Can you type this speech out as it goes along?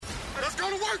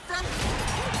to work, fella.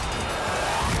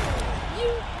 You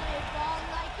play ball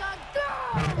like a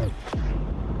girl.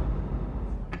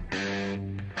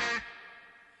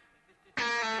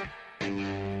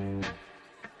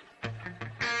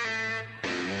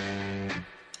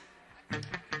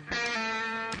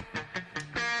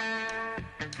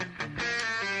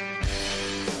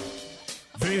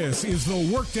 This is the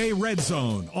Workday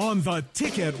Redzone on the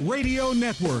Ticket Radio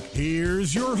Network.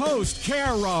 Here's your host,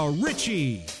 Kara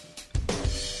Richey.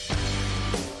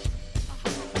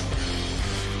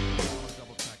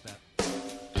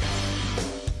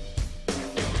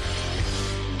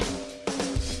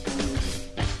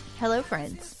 Hello,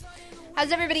 friends.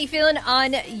 How's everybody feeling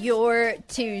on your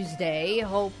Tuesday?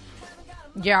 Hope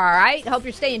you're all right. Hope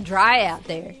you're staying dry out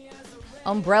there.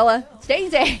 Umbrella.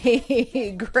 Today's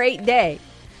a great day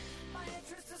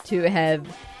to have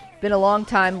been a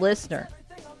long-time listener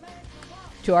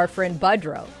to our friend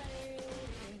Budrow,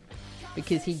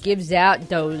 because he gives out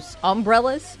those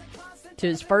umbrellas to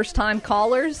his first-time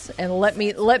callers, and let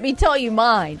me tell you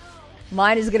mine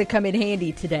is going to come in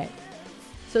handy today.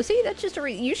 So see, that's just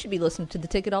you should be listening to the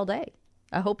Ticket all day.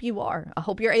 I hope you are. I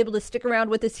hope you're able to stick around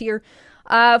with us here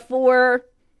for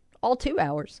all 2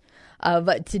 hours of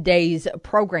today's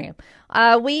program.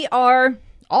 We are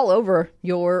all over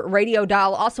your radio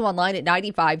dial, also online at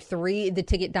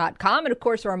 953theticket.com. And, of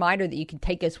course, a reminder that you can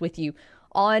take us with you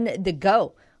on the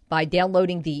go by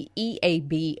downloading the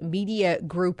EAB Media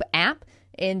Group app.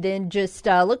 And then just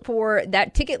look for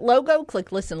that Ticket logo.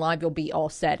 Click Listen Live. You'll be all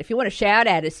set. If you want to shout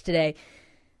at us today,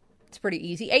 it's pretty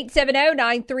easy.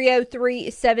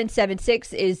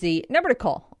 870-930-3776 is the number to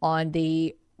call on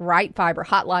the Right Fiber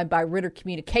hotline by Ritter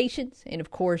Communications. And,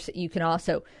 of course, you can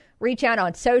also reach out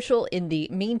on social. In the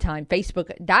meantime,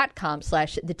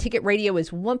 Facebook.com/The Ticket Radio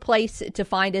is one place to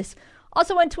find us.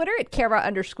 Also on Twitter at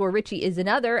Kara_Richey is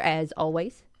another. As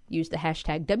always, use the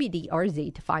hashtag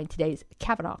WDRZ to find today's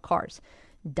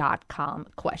CavenaughCars.com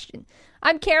question.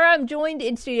 I'm Kara. I'm joined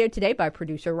in studio today by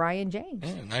producer Ryan James.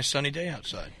 Yeah, nice sunny day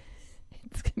outside.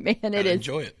 Man, it is.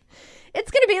 Enjoy it. It's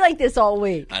going to be like this all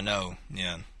week. I know,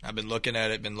 yeah. I've been looking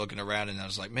at it, been looking around, and I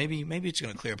was like, maybe it's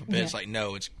going to clear up a bit. Yeah. It's like,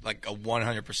 no, it's like a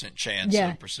 100% chance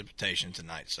of precipitation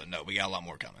tonight. So, no, we got a lot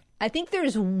more coming. I think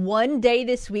there's one day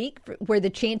this week where the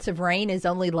chance of rain is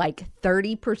only like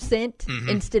 30%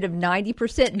 instead of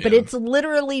 90%, but it's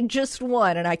literally just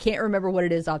one, and I can't remember what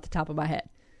it is off the top of my head.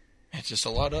 It's just a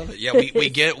lot of it. Yeah,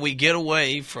 we get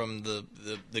away from the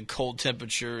cold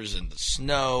temperatures and the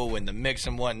snow and the mix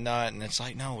and whatnot, and it's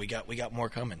like, no, we got more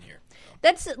coming here.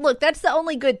 That's the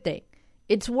only good thing.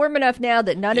 It's warm enough now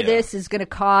that none of this is going to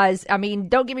cause. I mean,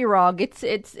 don't get me wrong.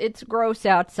 It's gross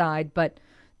outside, but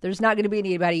there's not going to be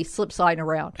anybody slip sliding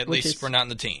around. At least we're not in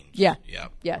the teens. Yeah.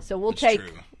 So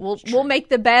we'll make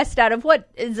the best out of what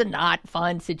is a not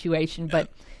fun situation, but.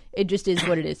 It just is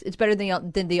what it is. It's better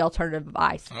than the alternative of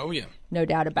ice. Oh, yeah. No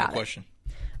doubt about it. No question.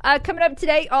 Coming up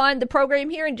today on the program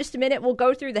here in just a minute, we'll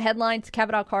go through the headlines,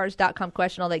 CavenaughCars.com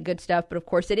question, all that good stuff. But, of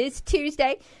course, it is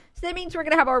Tuesday, so that means we're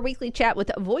going to have our weekly chat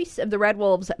with voice of the Red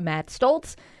Wolves, Matt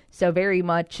Stolz. So very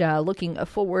much looking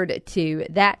forward to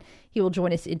that. He will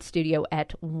join us in studio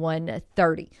at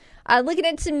 1:30. Looking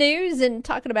at some news and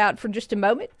talking about for just a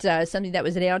moment something that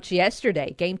was announced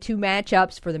yesterday. Game 2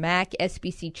 matchups for the MAC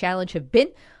SBC Challenge have been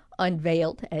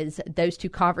unveiled as those two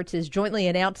conferences jointly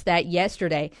announced that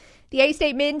yesterday. The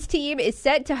A-State men's team is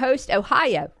set to host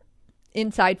Ohio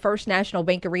inside First National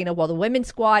Bank Arena, while the women's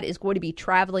squad is going to be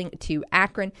traveling to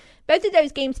Akron. Both of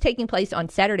those games taking place on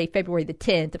Saturday, February the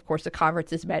 10th. Of course, the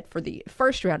conference is met for the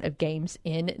first round of games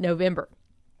in November.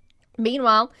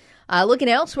 Meanwhile, looking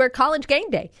elsewhere, College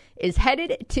Game Day is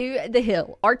headed to the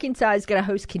Hill. Arkansas is going to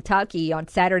host Kentucky on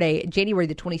Saturday, January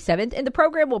the 27th, and the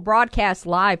program will broadcast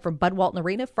live from Bud Walton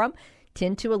Arena from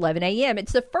 10 to 11 a.m.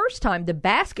 It's the first time the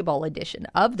basketball edition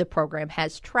of the program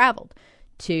has traveled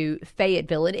to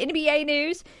Fayetteville. In NBA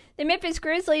news, the Memphis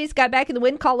Grizzlies got back in the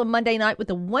win column Monday night with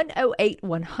a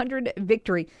 108-100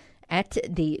 victory at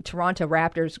the Toronto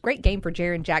Raptors. Great game for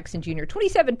Jaren Jackson Jr.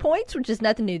 27 points, which is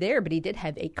nothing new there, but he did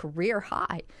have a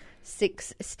career-high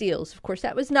 6 steals. Of course,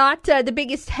 that was not the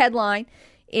biggest headline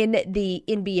in the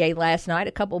NBA last night.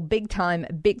 A couple big-time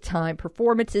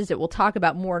performances that we'll talk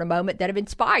about more in a moment that have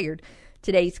inspired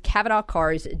today's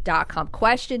CavenaughCars.com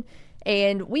question.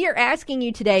 And we are asking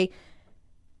you today,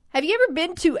 have you ever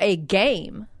been to a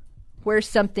game where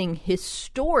something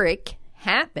historic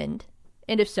happened?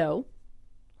 And if so,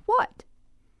 what?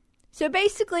 So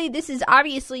basically, this is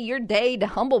obviously your day to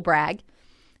humble brag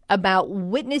about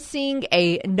witnessing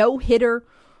a no-hitter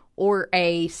or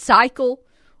a cycle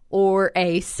or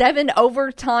a 7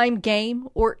 overtime game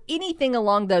or anything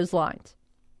along those lines.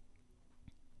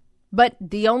 But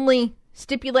the only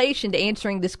stipulation to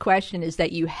answering this question is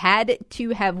that you had to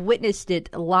have witnessed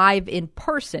it live in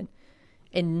person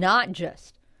and not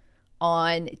just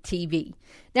on TV.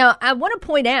 Now, I want to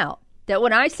point out that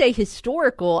when I say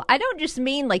historical, I don't just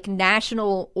mean like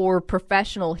national or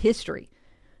professional history.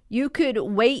 You could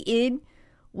weigh in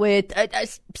with a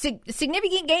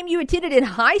significant game you attended in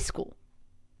high school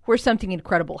where something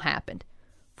incredible happened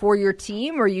for your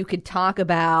team, or you could talk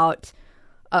about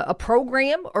a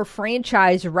program or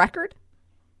franchise record.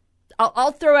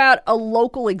 I'll throw out a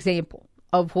local example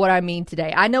of what I mean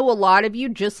today. I know a lot of you,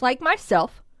 just like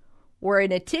myself, were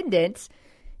in attendance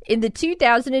in the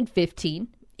 2015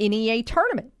 NEA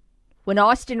tournament when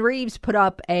Austin Reeves put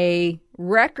up a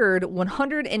record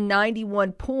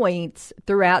 191 points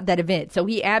throughout that event. So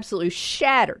he absolutely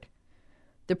shattered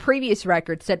the previous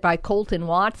record set by Colton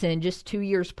Watson just 2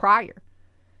 years prior.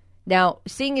 Now,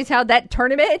 seeing as how that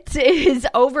tournament is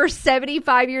over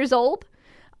 75 years old,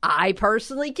 I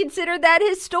personally consider that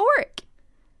historic.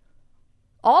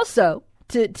 Also,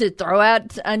 to throw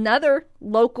out another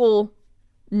local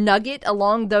nugget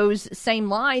along those same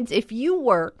lines, if you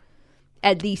were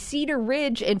at the Cedar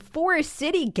Ridge and Forest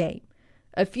City game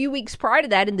a few weeks prior to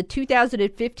that in the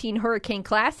 2015 Hurricane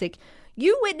Classic,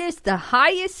 you witnessed the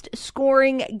highest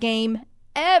scoring game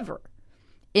ever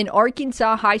in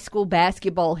Arkansas high school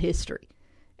basketball history,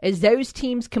 as those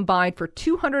teams combined for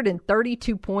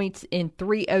 232 points in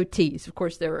 3 OTs. Of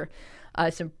course, there were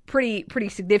some pretty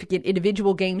significant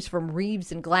individual games from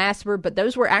Reeves and Glasper, but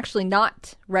those were actually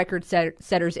not record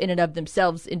setters in and of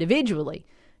themselves individually.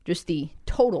 Just the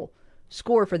total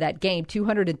score for that game,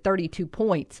 232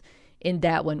 points in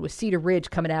that one, with Cedar Ridge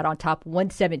coming out on top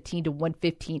 117 to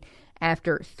 115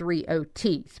 after 3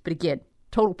 OTs. But again,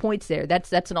 total points there,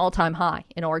 that's an all-time high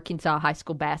in Arkansas high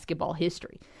school basketball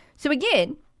history. So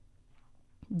again,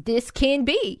 this can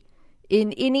be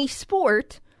in any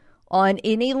sport on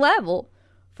any level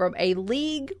from a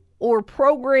league or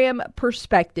program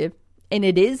perspective, and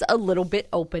it is a little bit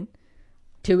open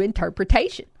to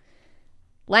interpretation.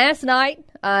 Last night,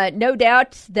 no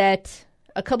doubt that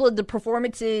a couple of the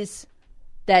performances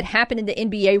that happened in the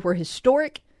NBA were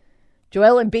historic.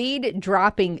 Joel Embiid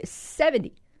dropping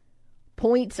 70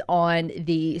 points on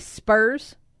the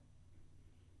Spurs.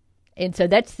 And so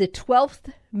that's the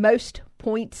 12th most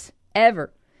points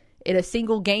ever in a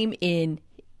single game in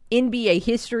NBA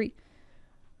history.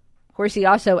 Of course, he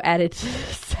also added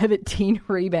 17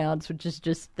 rebounds, which is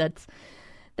just, that's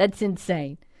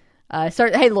insane.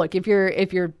 So, hey, look, if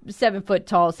you're 7 foot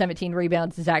tall, 17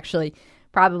 rebounds is actually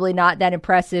probably not that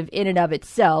impressive in and of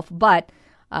itself, but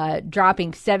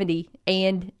dropping 70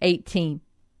 and 18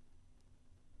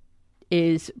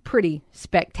 is pretty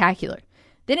spectacular.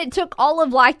 Then it took all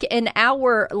of like an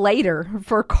hour later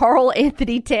for Karl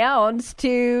Anthony Towns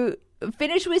to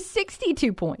finish with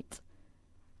 62 points.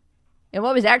 And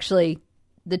what was actually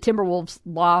the Timberwolves'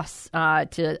 loss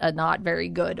to a not very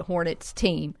good Hornets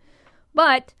team.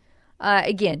 But,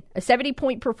 again, a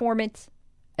 70-point performance,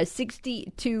 a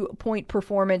 62-point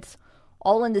performance,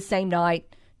 all in the same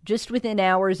night, just within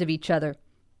hours of each other.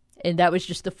 And that was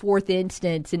just the fourth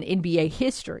instance in NBA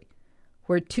history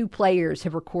where two players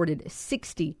have recorded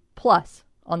 60-plus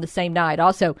on the same night.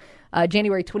 Also,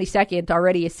 January 22nd,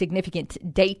 already a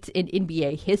significant date in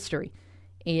NBA history.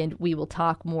 And we will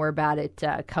talk more about it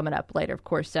coming up later. Of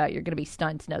course, you're going to be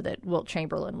stunned to know that Wilt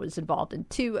Chamberlain was involved in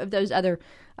two of those other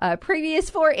previous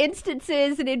four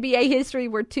instances in NBA history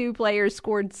where two players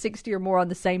scored 60 or more on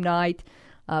the same night.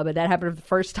 But that happened for the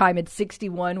first time in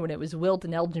 61 when it was Wilt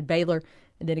and Elgin Baylor,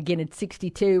 and then again in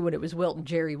 62 when it was Wilt and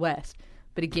Jerry West.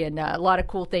 But again, a lot of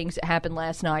cool things that happened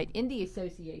last night in the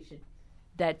association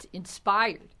that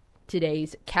inspired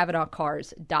today's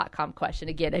CavenaughCars.com question.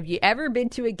 Again, have you ever been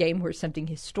to a game where something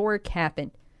historic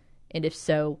happened? And if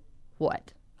so,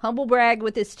 what? Humble brag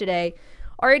with us today.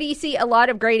 Already see a lot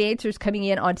of great answers coming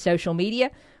in on social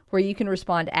media where you can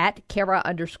respond at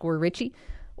Kara_Richey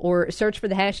or search for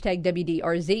the hashtag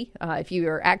WDRZ. If you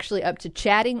are actually up to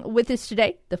chatting with us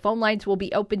today, the phone lines will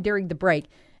be open during the break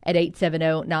at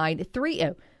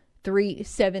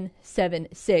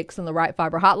 870-930-3776 on the Right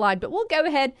Fiber hotline. But we'll go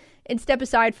ahead and step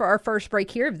aside for our first break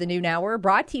here of the noon hour,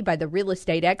 brought to you by the real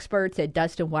estate experts at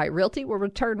Dustin White Realty. We'll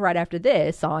return right after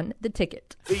this on The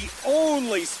Ticket. The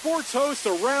only sports host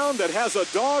around that has a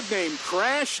dog named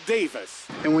Crash Davis.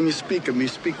 And when you speak of me,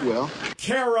 speak well.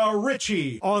 Kara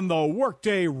Richey on the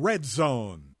Workday Red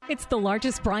Zone. It's the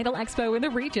largest bridal expo in the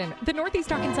region. The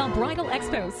Northeast Arkansas Bridal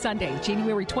Expo, Sunday,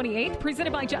 January 28th,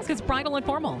 presented by Jessica's Bridal and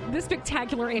Formal. This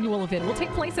spectacular annual event will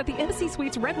take place at the Embassy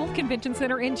Suites Red Wolf Convention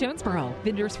Center in Jonesboro.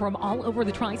 Vendors from all over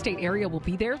the tri-state area will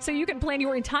be there, so you can plan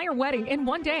your entire wedding in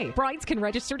one day. Brides can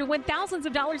register to win thousands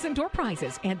of dollars in door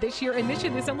prizes, and this year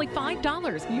admission is only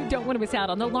 $5. You don't want to miss out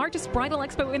on the largest bridal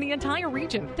expo in the entire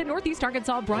region. The Northeast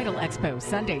Arkansas Bridal Expo,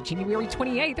 Sunday, January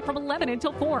 28th from 11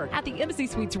 until 4 at the Embassy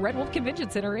Suites Red Wolf Convention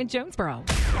Center in Jonesboro.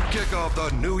 Kick off the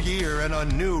new year and a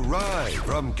new ride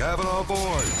from Cavanaugh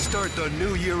Ford. Start the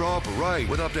new year off right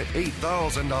with up to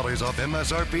 $8,000 off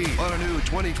MSRP on a new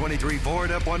 2023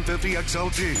 Ford F-150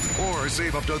 XLT. Or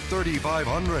save up to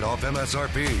 $3,500 off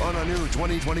MSRP on a new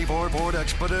 2024 Ford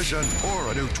Expedition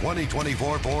or a new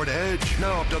 2024 Ford Edge.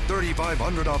 Now up to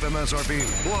 $3,500 off MSRP.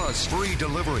 Plus free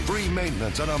delivery, free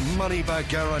maintenance, and a money-back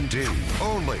guarantee.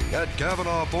 Only at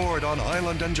Cavanaugh Ford on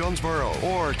Highland and Jonesboro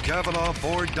or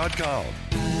CavanaughFord.com.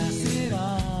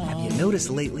 Have you noticed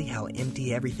lately how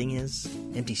empty everything is?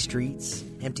 Empty streets,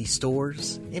 empty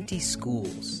stores, empty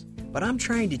schools. But I'm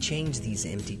trying to change these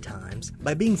empty times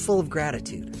by being full of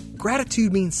gratitude.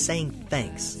 Gratitude means saying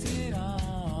thanks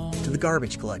to the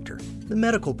garbage collector, the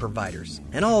medical providers,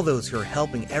 and all those who are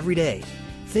helping every day.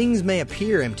 Things may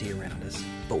appear empty around us,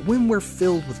 but when we're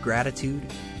filled with gratitude,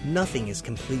 nothing is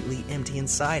completely empty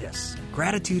inside us.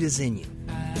 Gratitude is in you.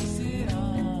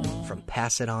 From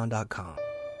PassItOn.com.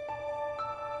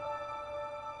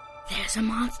 There's a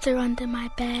monster under my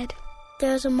bed.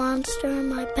 There's a monster in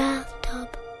my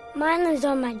bathtub. Mine is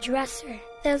on my dresser.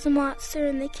 There's a monster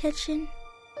in the kitchen.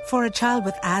 For a child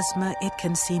with asthma, it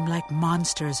can seem like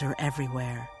monsters are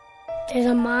everywhere. There's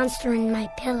a monster in my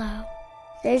pillow.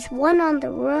 There's one on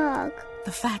the rug.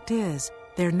 The fact is,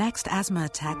 their next asthma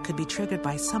attack could be triggered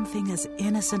by something as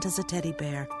innocent as a teddy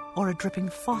bear or a dripping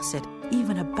faucet,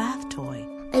 even a bath toy.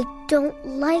 I don't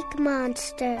like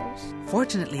monsters.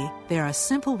 Fortunately, there are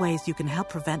simple ways you can help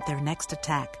prevent their next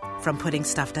attack. From putting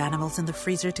stuffed animals in the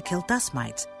freezer to kill dust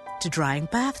mites, to drying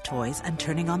bath toys and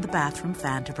turning on the bathroom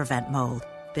fan to prevent mold.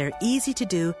 They're easy to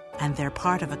do, and they're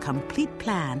part of a complete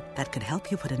plan that could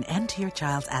help you put an end to your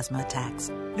child's asthma attacks.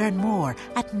 Learn more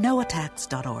at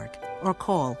noattacks.org or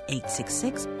call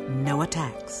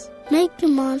 866-NO-ATTACKS. Make the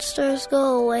monsters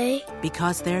go away.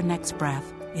 Because their next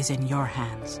breath is in your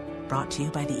hands. Brought to you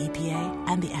by the EPA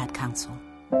and the Ad Council.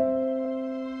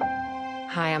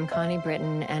 Hi, I'm Connie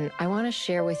Britton, and I want to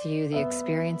share with you the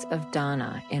experience of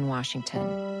Donna in Washington.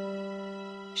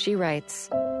 She writes,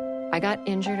 I got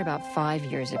injured about 5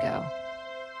 years ago.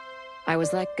 I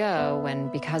was let go when,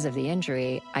 because of the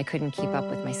injury, I couldn't keep up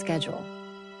with my schedule.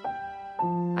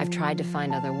 I've tried to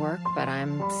find other work, but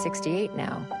I'm 68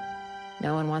 now.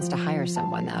 No one wants to hire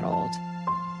someone that old.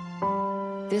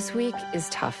 This week is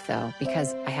tough, though,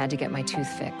 because I had to get my tooth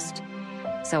fixed.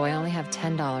 So I only have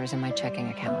 $10 in my checking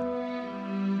account.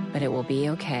 But it will be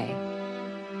okay.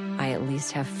 I at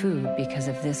least have food because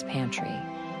of this pantry.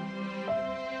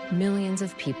 Millions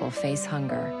of people face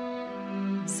hunger.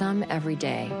 Some every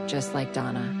day, just like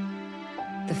Donna.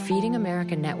 The Feeding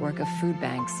America network of food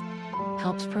banks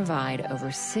helps provide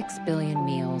over 6 billion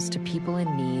meals to people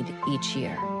in need each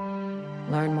year.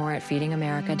 Learn more at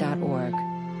feedingamerica.org.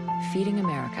 Feeding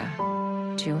America,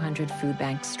 200 food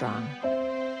banks strong.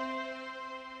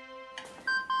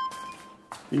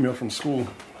 Email from school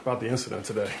about the incident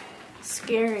today.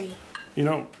 Scary. You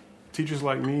know, teachers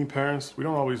like me, parents, we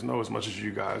don't always know as much as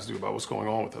you guys do about what's going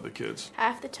on with other kids.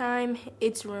 Half the time,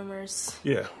 it's rumors.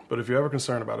 Yeah, but if you're ever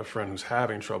concerned about a friend who's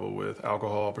having trouble with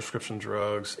alcohol, prescription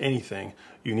drugs, anything,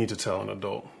 you need to tell an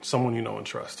adult, someone you know and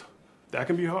trust. That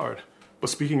can be hard, but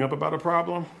speaking up about a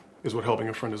problem is what helping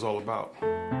a friend is all about.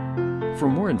 For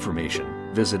more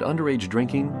information, visit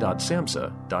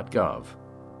underagedrinking.samhsa.gov.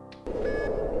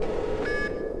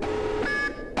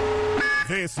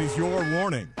 This is your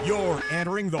warning. You're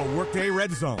entering the Workday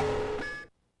Red Zone.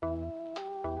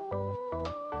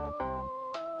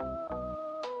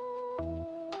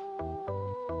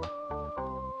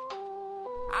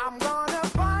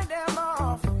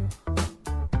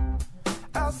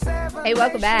 Hey,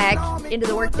 welcome back into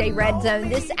the Workday Red Zone.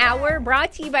 This hour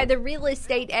brought to you by the real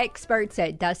estate experts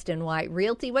at Dustin White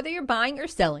Realty. Whether you're buying or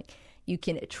selling, you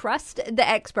can trust the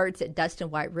experts at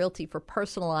Dustin White Realty for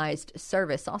personalized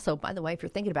service. Also, by the way, if you're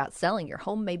thinking about selling, your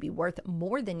home may be worth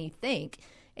more than you think.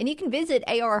 And you can visit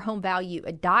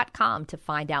arhomevalue.com to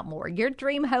find out more. Your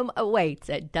dream home awaits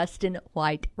at Dustin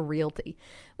White Realty.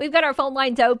 We've got our phone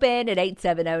lines open at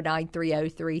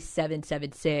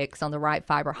 870-930-3776 on the Right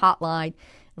Fiber hotline.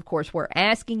 Of course, we're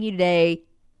asking you today,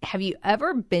 have you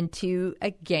ever been to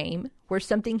a game where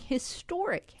something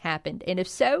historic happened? And if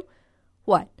so,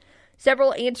 what?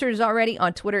 Several answers already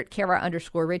on Twitter at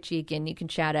Kara_Richey. Again, you can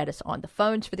chat at us on the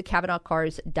phones for the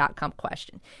CavenaughCars.com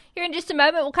question. Here in just a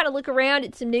moment, we'll kind of look around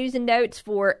at some news and notes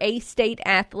for A-State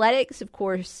athletics. Of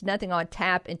course, nothing on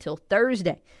tap until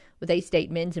Thursday with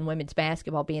A-State men's and women's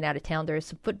basketball being out of town. There is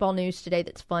some football news today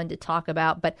that's fun to talk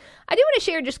about. But I do want to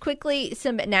share just quickly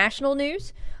some national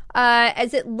news.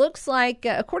 As it looks like,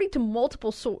 according to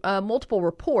multiple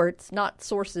reports, not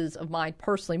sources of mine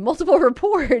personally, multiple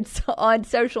reports on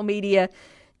social media,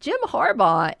 Jim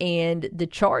Harbaugh and the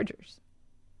Chargers.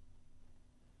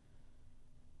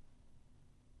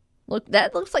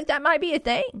 That looks like that might be a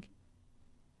thing.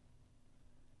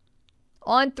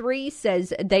 On3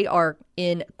 says they are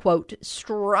in, quote,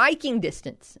 striking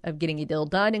distance of getting a deal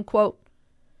done, end quote.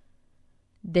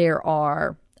 There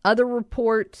are other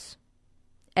reports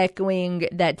echoing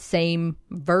that same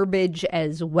verbiage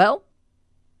as well.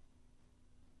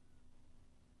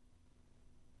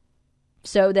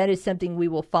 So that is something we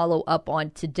will follow up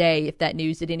on today if that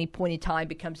news at any point in time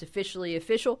becomes officially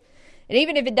official. And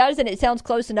even if it doesn't, it sounds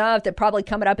close enough that probably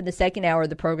coming up in the second hour of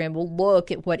the program, we'll look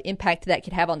at what impact that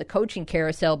could have on the coaching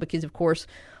carousel because, of course,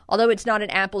 although it's not an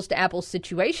apples-to-apples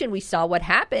situation, we saw what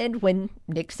happened when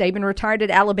Nick Saban retired at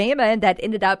Alabama, and that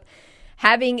ended up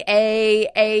having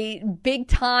a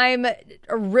big-time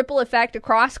ripple effect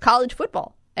across college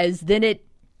football, as then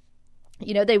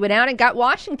they went out and got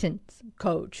Washington's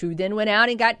coach, who then went out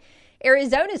and got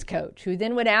Arizona's coach, who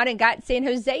then went out and got San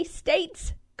Jose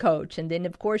State's coach. And then,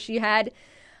 of course, you had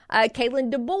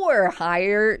Kalen DeBoer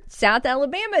hire South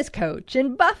Alabama's coach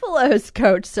and Buffalo's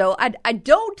coach. So I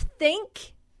don't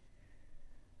think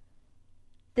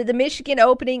that the Michigan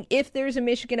opening, if there's a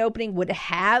Michigan opening, would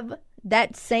have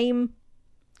that same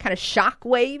kind of shock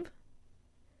wave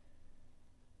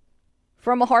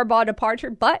from a Harbaugh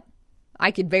departure, but I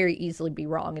could very easily be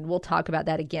wrong, and we'll talk about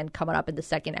that again coming up in the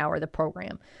second hour of the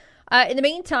program. In the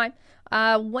meantime,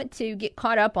 I want to get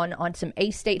caught up on some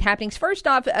A-State happenings. First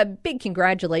off, a big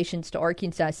congratulations to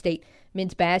Arkansas State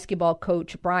men's basketball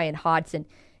coach Brian Hodson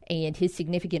and his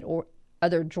significant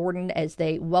other Jordan as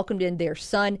they welcomed in their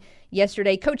son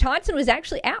yesterday. Coach Hodson was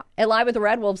actually out at Live with the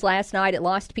Red Wolves last night at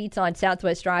Lost Pizza on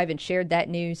Southwest Drive and shared that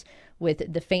news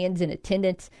with the fans in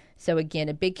attendance. So again,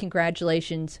 a big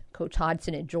congratulations, Coach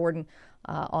Hodson and Jordan,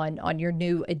 on your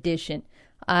new addition.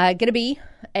 Going to be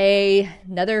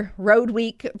another road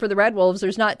week for the Red Wolves.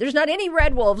 There's not any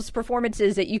Red Wolves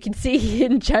performances that you can see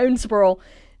in Jonesboro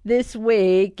this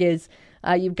week as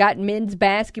you've got men's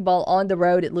basketball on the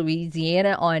road at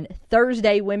Louisiana on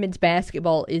Thursday. Women's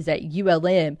basketball is at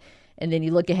ULM. And then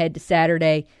you look ahead to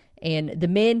Saturday and the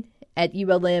men at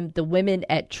ULM, the women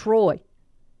at Troy.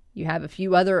 You have a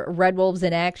few other Red Wolves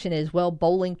in action as well,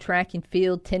 bowling, track and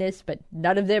field, tennis, but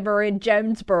none of them are in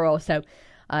Jonesboro. So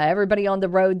everybody on the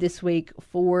road this week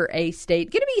for A-State.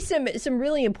 Going to be some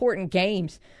really important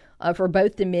games for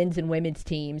both the men's and women's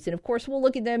teams. And, of course, we'll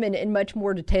look at them in much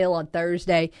more detail on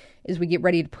Thursday as we get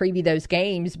ready to preview those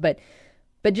games. But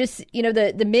just,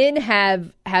 the men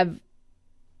have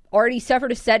already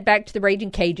suffered a setback to the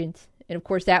Raging Cajuns. And, of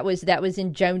course, that was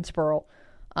in Jonesboro.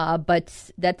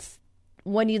 But that's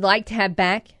one you'd like to have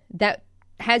back. That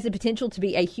has the potential to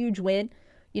be a huge win.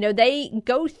 They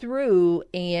go through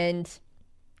and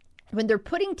when they're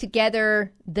putting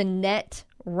together the net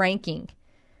ranking,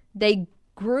 they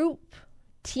group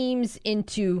teams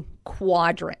into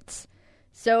quadrants.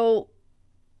 So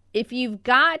if you've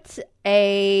got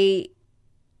a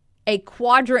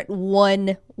quadrant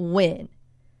 1 win,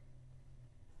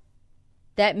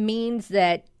 that means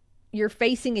that you're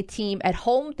facing a team at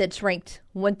home that's ranked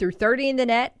 1 through 30 in the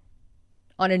net,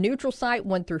 on a neutral site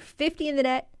 1 through 50 in the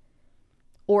net,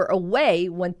 or away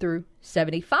 1 through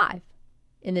 75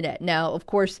 in the net. Now, of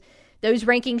course, those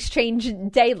rankings change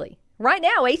daily. Right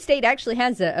now, A-State actually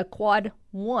has a quad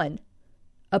 1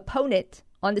 opponent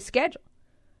on the schedule.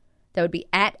 That would be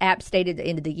at App State at the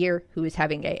end of the year, who is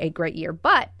having a great year.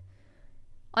 But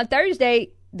on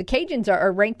Thursday, the Cajuns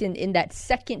are ranked in that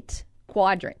second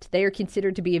quadrant. They are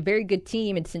considered to be a very good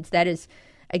team, and since that is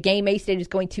a game A-State is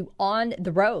going to on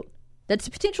the road, that's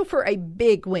the potential for a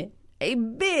big win. A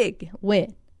big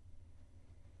win.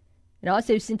 And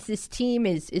also, since this team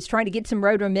is trying to get some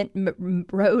road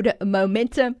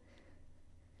momentum,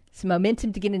 some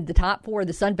momentum to get into the top 4 of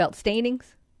the Sun Belt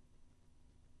standings,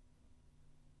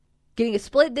 getting a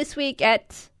split this week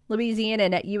at Louisiana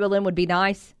and at ULM would be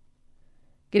nice.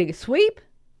 Getting a sweep,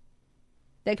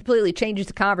 that completely changes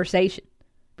the conversation,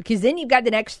 because then you've got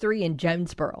the next 3 in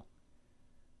Jonesboro,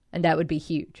 and that would be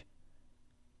huge.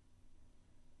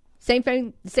 Same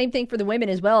thing for the women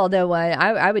as well, although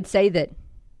I would say that,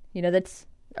 that's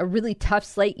a really tough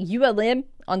slate. ULM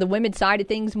on the women's side of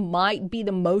things, might be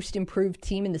the most improved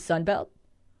team in the Sun Belt.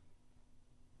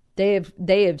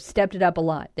 They have stepped it up a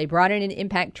lot. They brought in an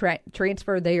impact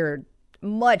transfer. They are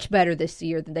much better this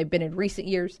year than they've been in recent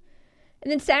years.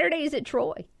 And then Saturday is at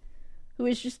Troy, who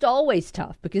is just always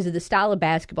tough because of the style of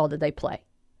basketball that they play.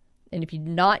 And if you're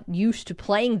not used to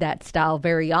playing that style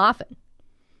very often,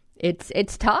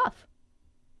 it's tough.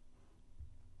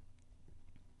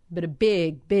 But a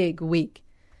big, big week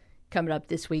coming up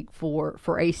this week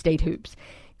for A-State hoops.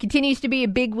 Continues to be a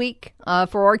big week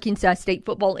for Arkansas State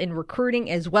football in recruiting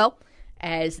as well,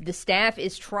 as the staff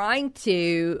is trying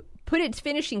to put its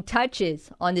finishing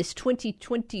touches on this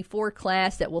 2024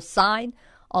 class that will sign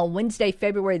on Wednesday,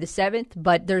 February the 7th.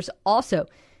 But there's also,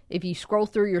 if you scroll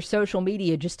through your social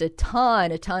media, just a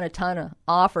ton of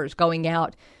offers going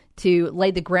out to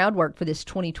lay the groundwork for this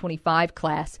 2025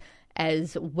 class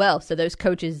as well. So those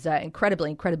coaches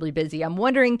incredibly busy. I'm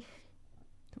wondering,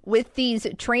 with these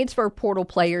transfer portal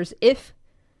players, if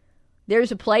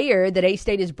there's a player that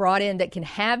A-State has brought in that can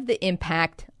have the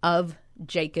impact of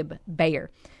Jacob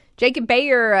Bayer. Jacob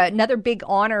Bayer, another big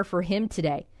honor for him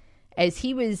today, as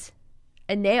he was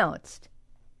announced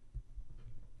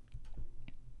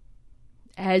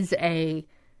as a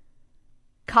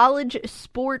college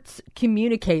sports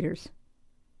communicators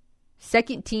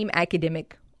second team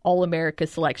academic All-America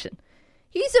selection.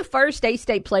 He's the first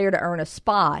A-State player to earn a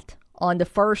spot on the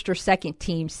first or second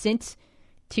team since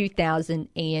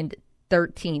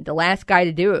 2013. The last guy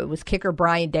to do it was kicker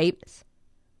Brian Davis,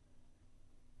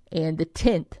 and the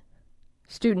 10th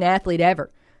student athlete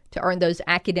ever to earn those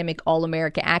academic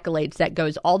All-America accolades. That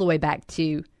goes all the way back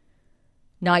to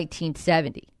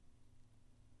 1970.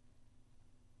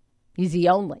 He's the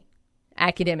only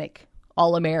academic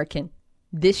All-American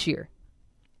this year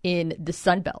in the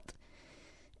Sun Belt.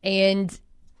 And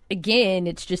again,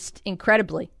 it's just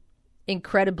incredibly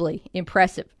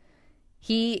impressive.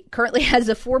 He currently has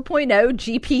a 4.0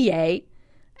 GPA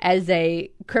as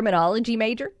a criminology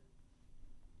major.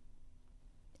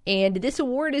 And this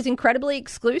award is incredibly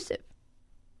exclusive.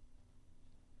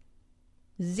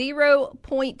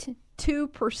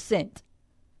 0.2%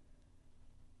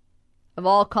 of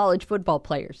all college football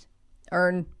players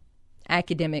earn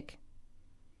academic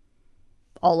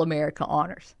All-America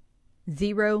honors.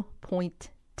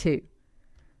 0.2.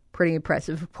 Pretty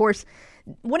impressive. Of course,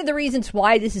 one of the reasons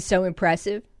why this is so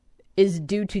impressive is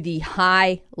due to the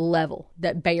high level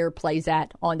that Bayer plays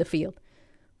at on the field.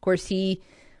 Of course, he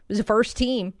was a first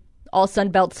team All Sun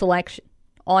Belt selection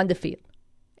on the field.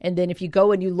 And then if you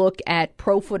go and you look at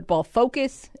Pro Football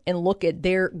Focus and look at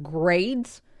their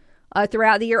grades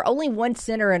throughout the year, only one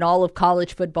center in all of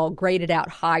college football graded out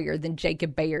higher than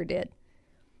Jacob Bayer did.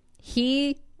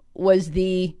 He was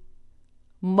the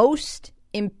most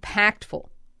impactful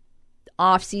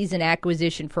offseason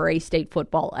acquisition for A-State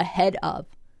football ahead of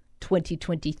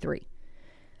 2023.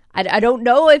 I don't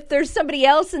know if there's somebody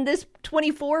else in this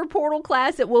 24 portal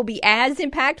class that will be as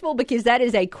impactful, because that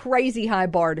is a crazy high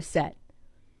bar to set.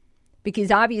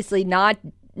 Because obviously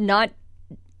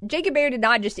Jacob Bayer did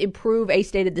not just improve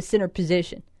A-State at the center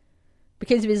position.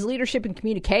 Because of his leadership and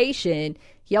communication,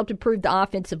 he helped improve the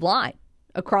offensive line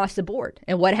across the board.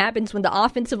 And what happens when the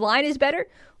offensive line is better?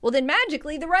 Well, then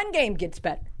magically the run game gets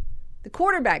better. The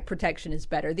quarterback protection is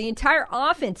better. The entire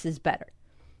offense is better.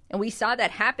 And we saw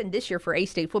that happen this year for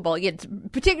A-State football,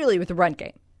 particularly with the run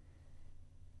game.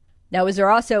 Now, is there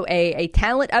also a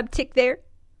talent uptick there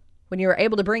when you were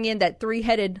able to bring in that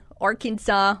three-headed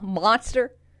Arkansas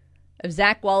monster of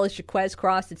Zach Wallace, Jaquez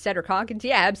Cross, and Cedric Hawkins?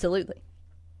 Yeah, absolutely.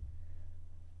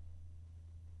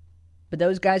 But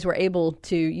those guys were able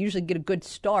to usually get a good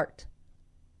start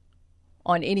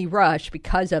on any rush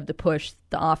because of the push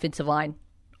the offensive line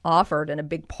offered, and a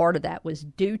big part of that was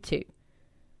due to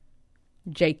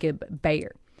Jacob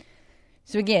Bayer.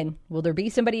 So again, will there be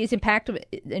somebody as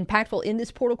impactful in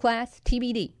this portal class?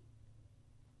 TBD.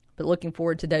 But looking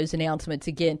forward to those announcements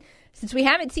again. Since we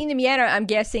haven't seen them yet, I'm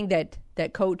guessing that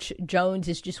Coach Jones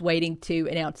is just waiting to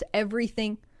announce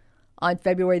everything on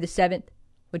February the 7th,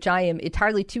 which I am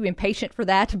entirely too impatient for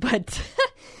that. But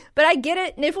I get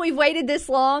it. And if we've waited this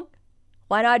long,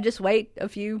 why not just wait a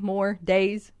few more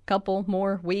days, couple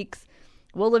more weeks?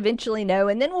 We'll eventually know,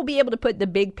 and then we'll be able to put the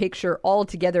big picture all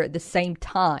together at the same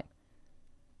time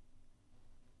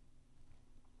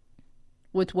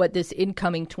with what this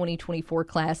incoming 2024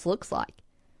 class looks like.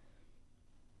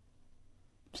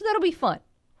 So that'll be fun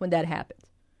when that happens.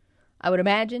 I would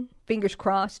imagine, fingers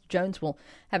crossed, Jones will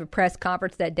have a press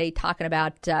conference that day talking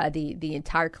about the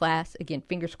entire class. Again,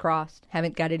 fingers crossed.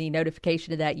 Haven't got any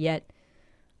notification of that yet.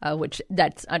 Which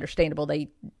that's understandable. They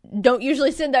don't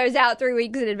usually send those out 3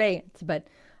 weeks in advance, but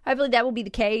hopefully that will be the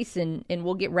case, and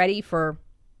we'll get ready for,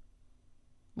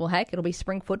 well, heck, it'll be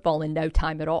spring football in no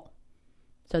time at all.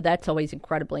 So that's always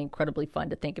incredibly, incredibly fun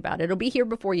to think about. It'll be here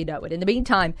before you know it. In the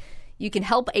meantime, you can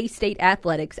help A-State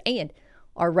Athletics and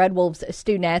our Red Wolves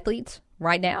student athletes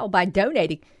right now by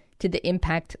donating to the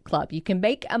Impact Club. You can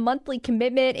make a monthly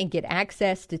commitment and get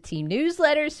access to team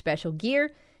newsletters, special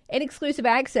gear, and exclusive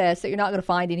access that you're not going to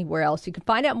find anywhere else. You can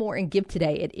find out more and give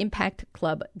today at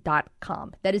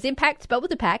impactclub.com. That is Impact, spelled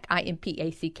with a pack,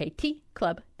 IMPACKT,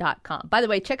 club.com. By the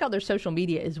way, check out their social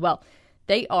media as well.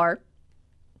 They are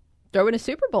throwing a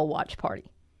Super Bowl watch party.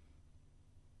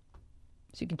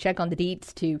 So you can check on the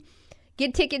deets to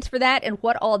get tickets for that and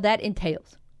what all that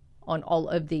entails on all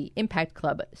of the Impact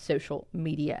Club social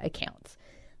media accounts.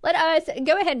 Let us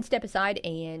go ahead and step aside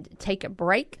and take a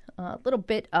break. A little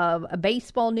bit of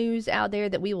baseball news out there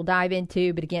that we will dive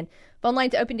into. But again, phone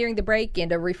lines open during the break.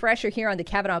 And a refresher here on the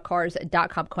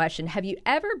CavenaughCars.com question. Have you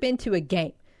ever been to a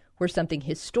game where something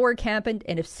historic happened?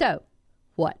 And if so,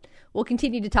 what? We'll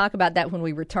continue to talk about that when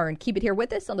we return. Keep it here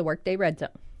with us on the Workday Red Zone.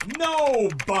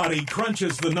 Nobody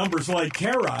crunches the numbers like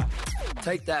Kara.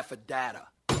 Take that for data.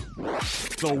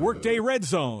 The Workday Red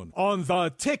Zone on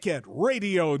the Ticket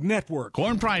Radio Network.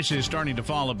 Corn prices starting to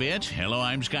fall a bit. Hello,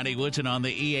 I'm Scotty Woodson on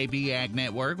the EAB Ag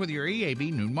Network with your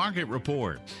EAB Noon Market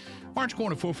Report. March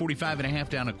corn at $4.45.5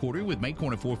 down a quarter, with May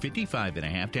corn at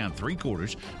 $4.55.5 down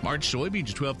 3/4. March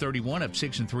soybeans at $12.31 up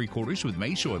 6 3/4, with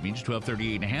May soybeans at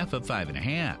 $12.38.5 up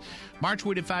 5.5. March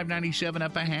wheat at $5.97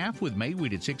 up 1/2, with May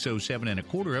wheat at $6.07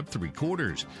 1/4 up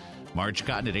 3/4. March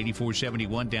cotton at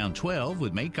 $84.71 down 12,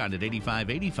 with May cotton at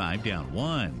 $85.85 down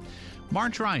 1.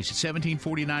 March rice at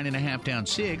 $17.49.5 down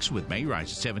 6, with May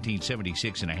rice at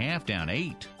 $17.76.5 down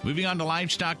 8. Moving on to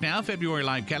livestock now. February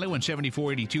live cattle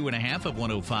 $174.82.5 up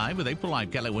 105, with April live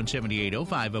cattle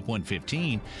 $178.05 up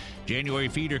 115. January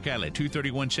feeder cattle at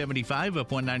 $231.75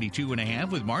 up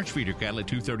 192.5, with March feeder cattle at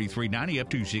 $233.90 up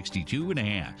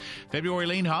 262.5. February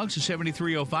lean hogs at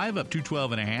 $73.05 up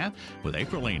 212.5, with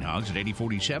April lean hogs at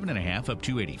 $80.47.5 up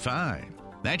 285.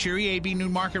 That's your EAB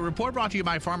Noon Market Report, brought to you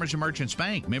by Farmers and Merchants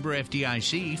Bank, member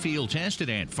FDIC, field tested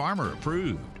and farmer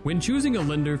approved. When choosing a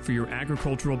lender for your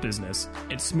agricultural business,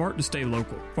 it's smart to stay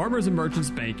local. Farmers and Merchants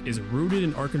Bank is rooted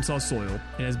in Arkansas soil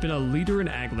and has been a leader in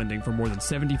ag lending for more than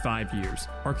 75 years.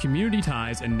 Our community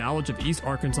ties and knowledge of East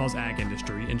Arkansas's ag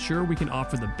industry ensure we can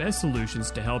offer the best solutions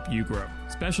to help you grow.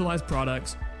 Specialized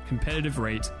products, competitive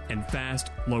rates, and fast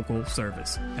local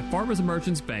service. At Farmers and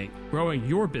Merchants Bank, growing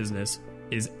your business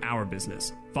is our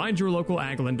business. Find your local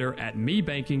ag lender at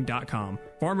mebanking.com.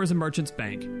 Farmers and Merchants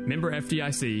Bank, member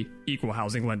FDIC, equal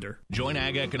housing lender. Join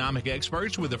ag economic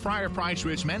experts with the Friar Price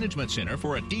Risk Management Center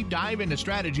for a deep dive into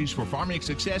strategies for farming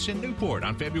success in Newport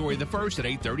on February the 1st at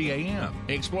 8:30 a.m.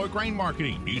 Explore grain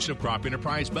marketing, use of crop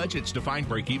enterprise budgets to find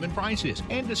break-even prices,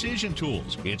 and decision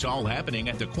tools. It's all happening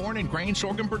at the Corn and Grain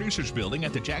Sorghum Producers Building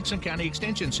at the Jackson County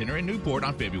Extension Center in Newport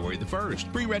on February the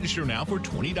 1st. Pre-register now for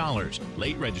 $20.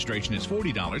 Late registration is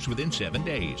 $40 within 7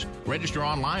 days. Register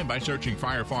online by searching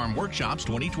Friar Farm Workshops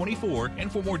 2024,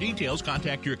 and for more details,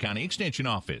 contact your county extension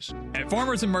office. At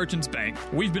Farmers and Merchants Bank,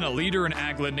 we've been a leader in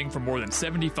ag lending for more than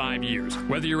 75 years.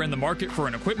 Whether you're in the market for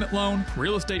an equipment loan,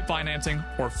 real estate financing,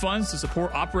 or funds to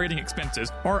support operating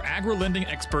expenses, our agri-lending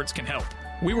experts can help.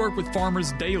 We work with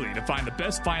farmers daily to find the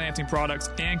best financing products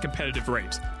and competitive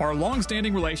rates. Our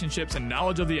long-standing relationships and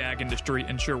knowledge of the ag industry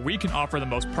ensure we can offer the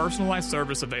most personalized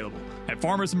service available. At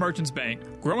Farmers and Merchants Bank,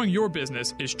 growing your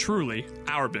business is truly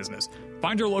our business.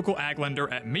 Find your local ag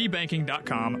lender at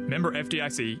mebanking.com, member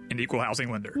FDIC, and equal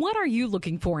housing lender. What are you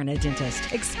looking for in a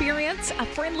dentist? Experience, a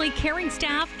friendly, caring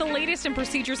staff, the latest in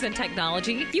procedures and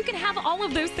technology? You can have all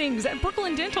of those things at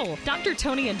Brooklyn Dental. Dr.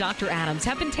 Tony and Dr. Adams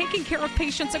have been taking care of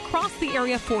patients across the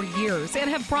area for years and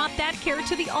have brought that care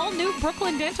to the all-new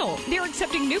Brooklyn Dental. They're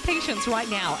accepting new patients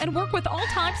right now and work with all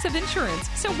types of insurance.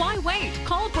 So why wait?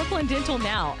 Call Brooklyn Dental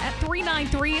now at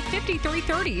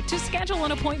 393-5330 to schedule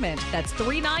an appointment. That's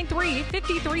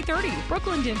 393-5330.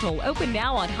 Brooklyn Dental, open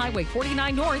now on Highway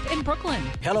 49 North in Brooklyn.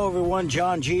 Hello, everyone.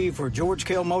 John G. for George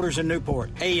Kell Motors in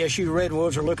Newport. ASU Red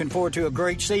Wolves are looking forward to a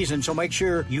great season, so make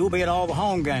sure you'll be at all the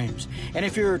home games. And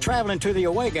if you're traveling to the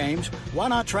away games, why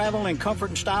not travel in comfort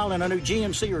and style in a new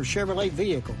GMC or Chevrolet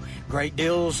vehicle? Great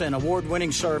deals and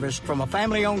award-winning service from a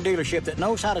family-owned dealership that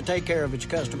knows how to take care of its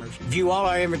customers. View all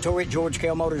our inventory at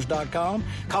GeorgeKellMotors.com.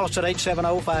 Call us at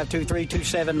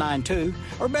 870-523-2792.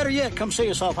 Or better yet, come see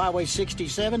us off Highway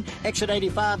 67, exit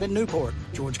 85 in Newport.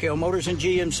 George Kell Motors and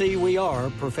GMC, we are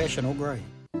professional grade.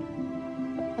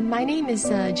 My name is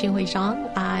Jinhui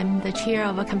Zhang. I'm the chair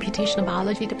of a computational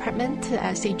biology department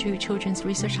at St. Jude Children's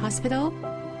Research Hospital.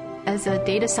 As a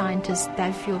data scientist,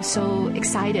 I feel so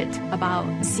excited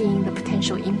about seeing the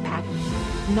potential impact,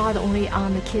 not only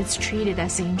on the kids treated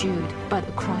at St. Jude, but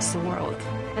across the world.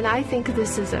 And I think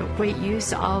this is a great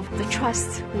use of the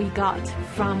trust we got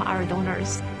from our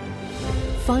donors.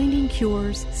 Finding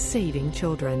cures, saving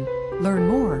children. Learn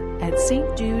more at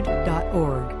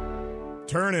stjude.org.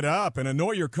 Turn it up and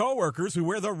annoy your coworkers who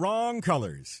wear the wrong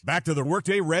colors. Back to the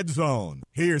Workday Red Zone.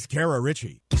 Here's Kara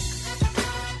Richey.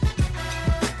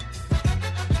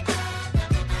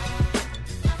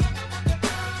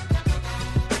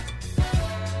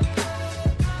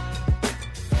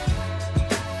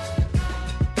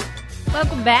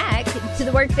 Welcome back to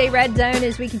the Workday Red Zone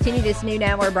as we continue this noon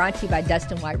hour, brought to you by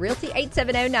Dustin White Realty.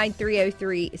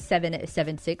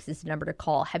 870-930-3776 is the number to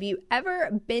call. Have you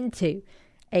ever been to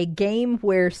a game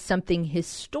where something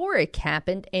historic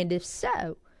happened? And if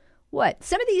so, what?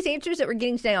 Some of these answers that we're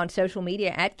getting today on social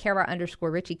media at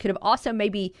Kara_Richey could have also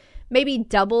maybe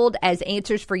doubled as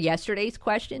answers for yesterday's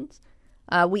questions.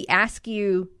 We asked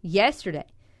you yesterday,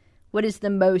 what is the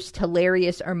most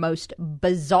hilarious or most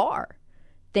bizarre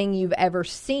thing you've ever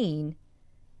seen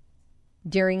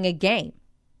during a game?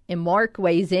 And Mark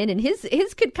weighs in, and his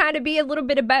could kind of be a little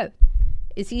bit of both.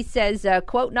 As he says,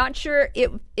 quote, not sure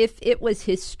if it was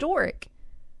historic,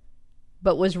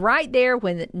 but was right there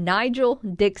when Nigel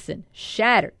Dixon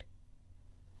shattered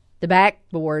the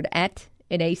backboard at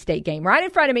an A-State game. Right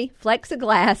in front of me, flecks of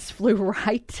glass flew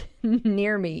right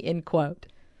near me, end quote.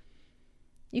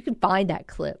 You can find that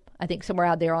clip, I think, somewhere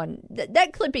out there on...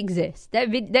 That clip exists. That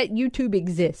YouTube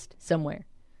exists somewhere.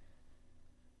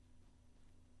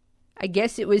 I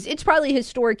guess it's probably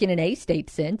historic in an A-State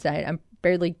sense. I'm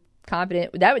fairly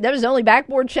confident. That was the only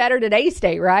backboard shattered at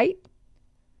A-State, right?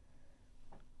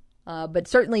 But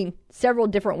certainly several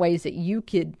different ways that you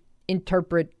could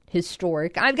interpret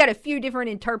historic. I've got a few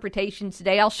different interpretations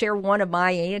today. I'll share one of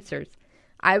my answers.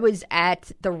 I was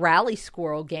at the Rally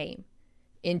Squirrel game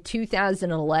in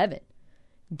 2011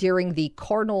 during the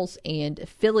Cardinals and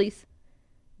Phillies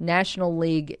National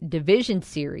League Division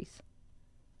Series.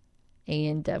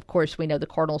 And, of course, we know the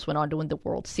Cardinals went on to win the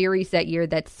World Series that year.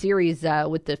 That series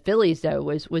with the Phillies, though,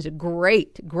 was a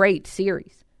great, great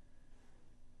series.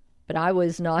 But I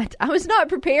was not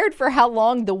prepared for how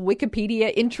long the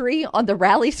Wikipedia entry on the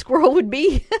Rally Squirrel would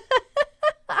be.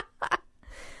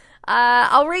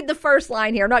 I'll read the first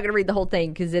line here. I'm not going to read the whole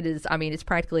thing because it's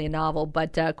practically a novel.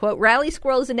 But, quote, Rally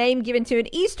Squirrel is a name given to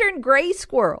an eastern gray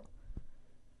squirrel.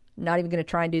 Not even going to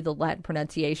try and do the Latin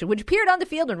pronunciation, which appeared on the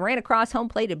field and ran across home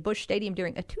plate at Busch Stadium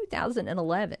during a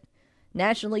 2011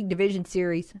 National League Division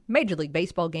Series Major League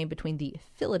Baseball game between the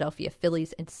Philadelphia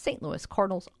Phillies and St. Louis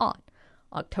Cardinals on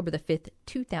October the 5th,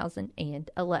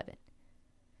 2011.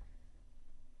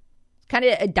 Kind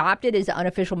of adopted as an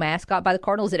unofficial mascot by the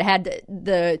Cardinals. It had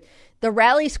the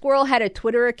Rally Squirrel had a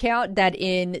Twitter account that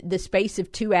in the space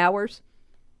of 2 hours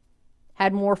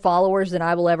had more followers than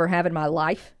I will ever have in my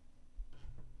life.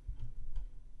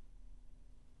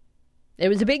 It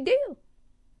was a big deal.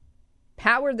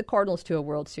 Powered the Cardinals to a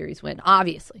World Series win.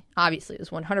 Obviously, it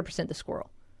was 100% the Squirrel.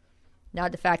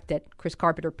 Not the fact that Chris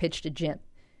Carpenter pitched a gem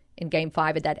in Game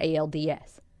 5 of that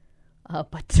ALDS.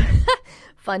 But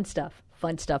fun stuff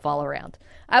all around.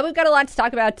 We've got a lot to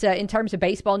talk about in terms of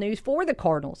baseball news for the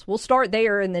Cardinals. We'll start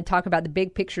there and then talk about the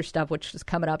big picture stuff, which is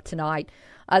coming up tonight.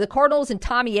 The Cardinals and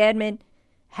Tommy Edman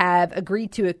have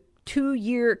agreed to a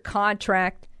 2-year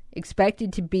contract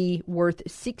expected to be worth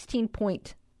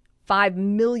 $16.5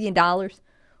 million,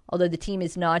 although the team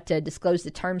has not disclosed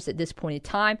the terms at this point in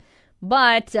time.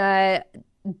 But the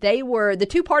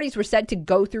two parties were set to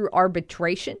go through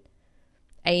arbitration,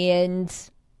 and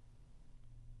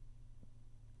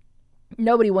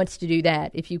nobody wants to do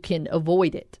that if you can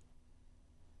avoid it.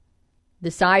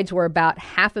 The sides were about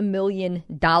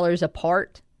 $500,000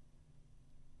 apart.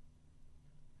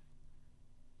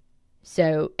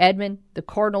 So Edman, the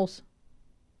Cardinals,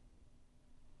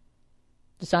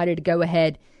 decided to go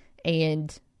ahead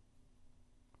and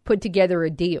put together a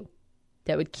deal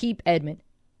that would keep Edman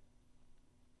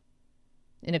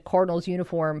in a Cardinals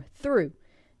uniform through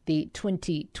the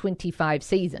 2025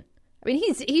 season. I mean,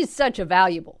 he's such a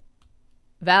valuable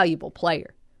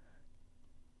player.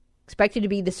 Expected to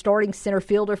be the starting center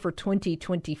fielder for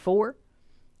 2024.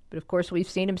 But, of course, we've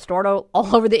seen him start all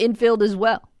over the infield as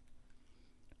well.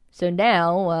 So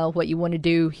now what you want to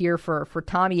do here for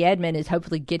Tommy Edman is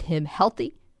hopefully get him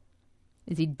healthy,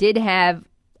 as he did have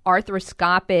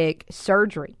arthroscopic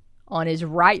surgery on his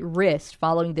right wrist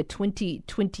following the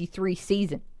 2023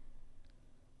 season.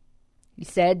 He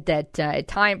said that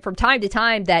from time to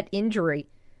time that injury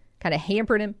kind of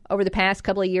hampered him over the past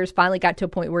couple of years. Finally got to a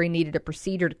point where he needed a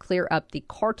procedure to clear up the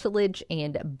cartilage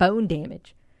and bone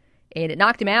damage. And it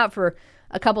knocked him out for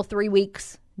a couple, 3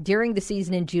 weeks during the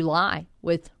season in July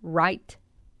with right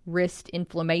wrist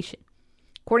inflammation.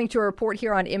 According to a report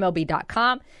here on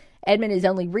MLB.com, Edman has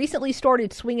only recently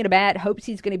started swinging a bat, hopes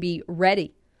he's going to be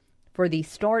ready for the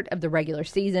start of the regular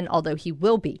season, although he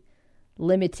will be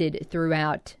limited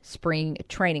throughout spring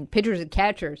training. Pitchers and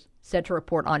catchers set to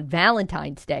report on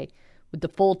Valentine's Day, with the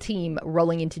full team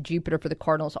rolling into Jupiter for the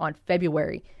Cardinals on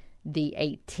February the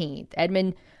 18th.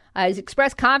 Edman has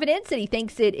expressed confidence that he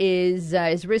thinks it is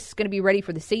his wrist is going to be ready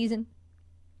for the season.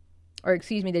 Or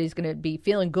that he's going to be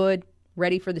feeling good,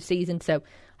 ready for the season. So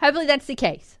hopefully that's the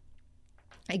case.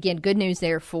 Again, good news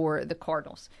there for the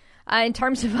Cardinals. In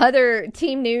terms of other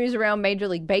team news around Major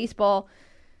League Baseball,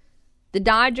 the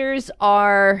Dodgers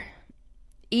are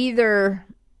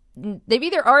they've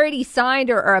either already signed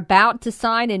or are about to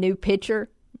sign a new pitcher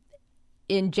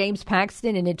in James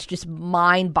Paxton, and it's just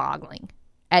mind-boggling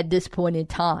at this point in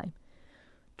time,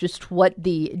 just what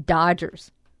the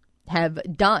Dodgers have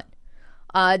done.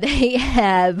 They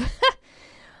have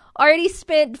already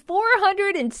spent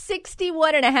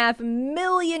 $461.5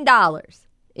 million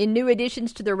in new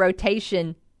additions to their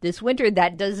rotation this winter.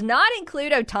 That does not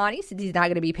include Ohtani, since he's not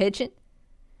going to be pitching.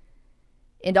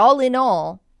 And all in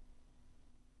all,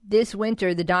 this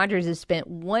winter, the Dodgers have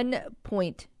spent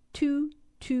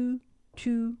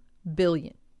 $1.222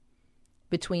 billion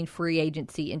between free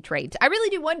agency and trades. I really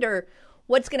do wonder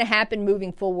what's going to happen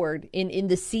moving forward in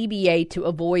the CBA to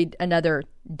avoid another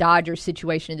Dodgers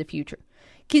situation in the future.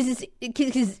 Because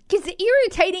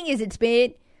irritating as it's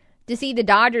been to see the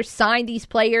Dodgers sign these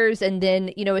players and then,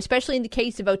 especially in the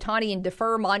case of Ohtani, and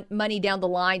defer money down the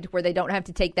line to where they don't have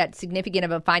to take that significant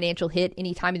of a financial hit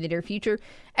anytime in the near future.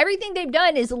 Everything they've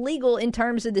done is illegal in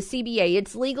terms of the CBA.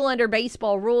 It's legal under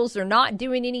baseball rules. They're not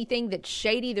doing anything that's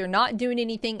shady. They're not doing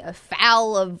anything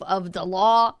afoul of the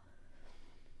law.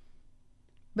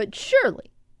 But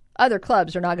surely other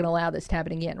clubs are not going to allow this to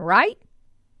happen again, right?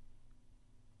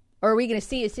 Or are we going to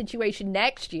see a situation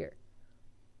next year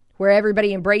where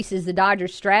everybody embraces the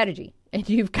Dodgers strategy and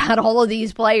you've got all of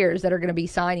these players that are going to be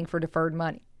signing for deferred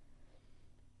money?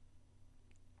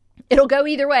 It'll go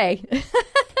either way.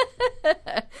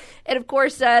 And of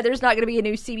course, there's not going to be a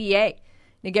new CBA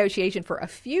negotiation for a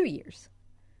few years,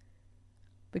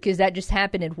 because that just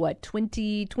happened in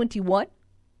 2021?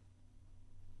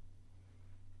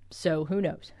 So who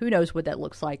knows? Who knows what that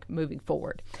looks like moving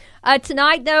forward.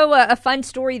 Tonight, though, a fun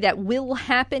story that will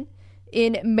happen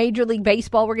in Major League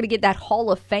Baseball. We're going to get that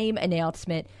Hall of Fame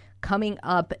announcement coming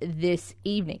up this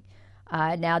evening.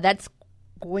 Now, that's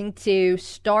going to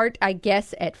start, I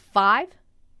guess, at 5.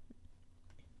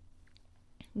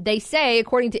 They say,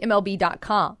 according to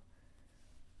MLB.com,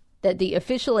 that the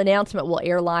official announcement will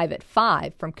air live at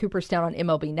 5 from Cooperstown on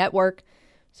MLB Network.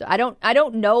 So I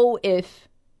don't know if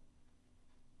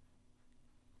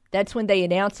that's when they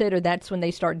announce it, or that's when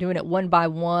they start doing it one by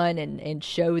one and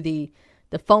show the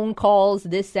phone calls,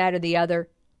 this, that, or the other.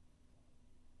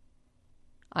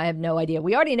 I have no idea.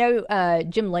 We already know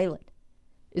Jim Leyland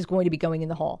is going to be going in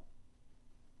the Hall.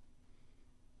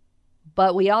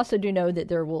 But we also do know that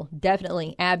there will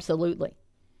definitely, absolutely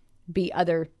be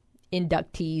other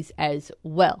inductees as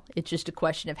well. It's just a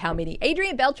question of how many.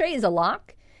 Adrian Beltre is a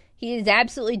lock. He is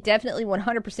absolutely, definitely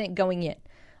 100% going in.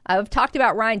 I've talked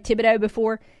about Ryan Thibodeau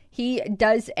before. He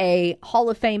does a Hall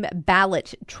of Fame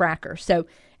ballot tracker. So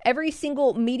every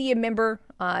single media member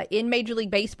in Major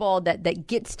League Baseball that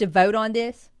gets to vote on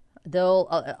this,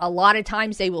 a lot of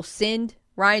times they will send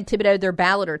Ryan Thibodeau their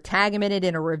ballot or tag him in it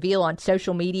in a reveal on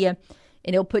social media,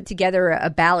 and he'll put together a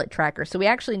ballot tracker. So we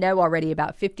actually know already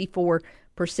about 54%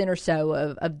 or so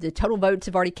of the total votes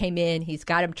have already came in. He's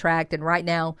got them tracked, and right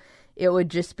now it would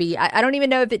just be, I don't even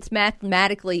know if it's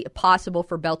mathematically possible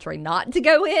for Beltre not to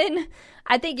go in.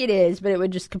 I think it is, but it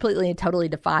would just completely and totally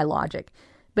defy logic.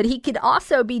 But he could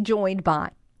also be joined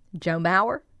by Joe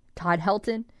Mauer, Todd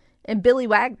Helton, and Billy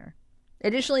Wagner.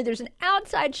 Additionally, there's an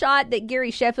outside shot that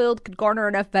Gary Sheffield could garner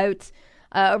enough votes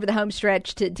over the home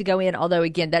stretch to go in, although,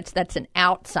 again, that's an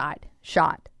outside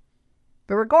shot.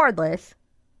 But regardless,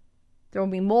 there will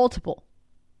be multiple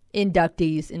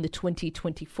inductees in the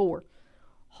 2024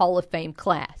 Hall of Fame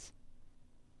class.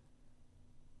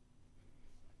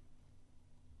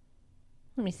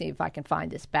 Let me see if I can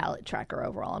find this ballot tracker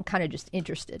overall. I'm kind of just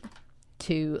interested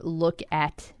to look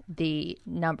at the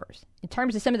numbers. In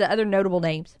terms of some of the other notable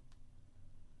names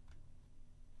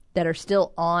that are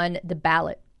still on the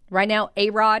ballot. Right now,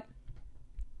 A-Rod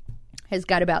has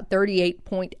got about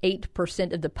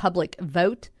 38.8% of the public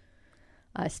vote.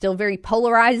 Still very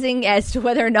polarizing as to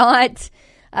whether or not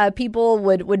people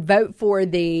would vote for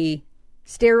the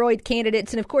steroid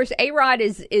candidates. And, of course, A-Rod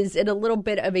is in a little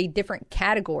bit of a different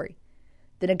category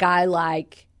than a guy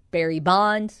like Barry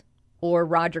Bonds or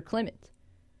Roger Clemens.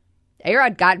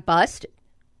 A-Rod got busted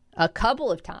a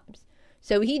couple of times.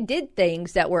 So he did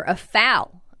things that were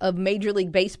afoul of Major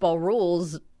League Baseball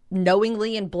rules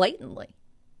knowingly and blatantly.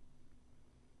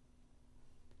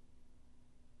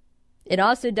 It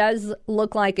also does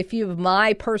look like a few of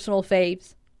my personal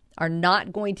faves are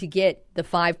not going to get the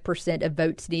 5% of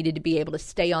votes needed to be able to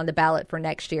stay on the ballot for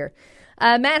next year.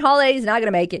 Matt Holliday is not going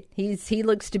to make it. He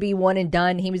looks to be one and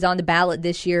done. He was on the ballot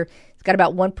this year. He's got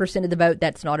about 1% of the vote.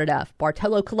 That's not enough.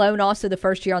 Bartolo Colon, also the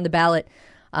first year on the ballot.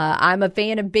 I'm a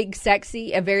fan of Big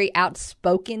Sexy, a very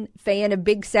outspoken fan of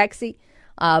Big Sexy,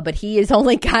 but he has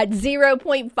only got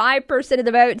 0.5% of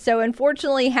the vote. So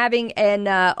unfortunately, having an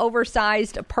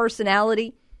oversized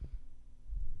personality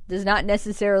does not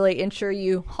necessarily ensure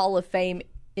you Hall of Fame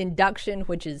induction,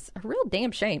 which is a real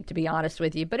damn shame, to be honest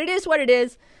with you. But it is what it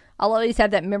is. I'll always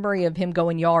have that memory of him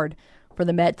going yard for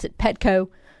the Mets at Petco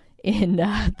in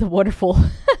the wonderful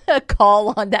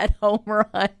call on that home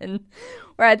run,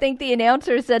 where I think the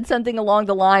announcer said something along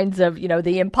the lines of,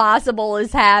 the impossible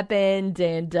has happened,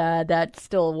 and that's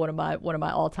still one of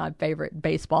my all-time favorite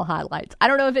baseball highlights. I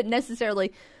don't know if it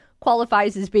necessarily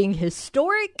qualifies as being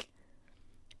historic,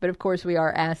 but of course we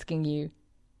are asking you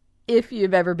if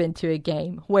you've ever been to a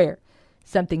game where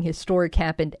something historic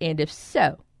happened, and if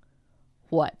so,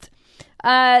 what?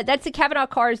 That's the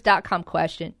CavenaughCars.com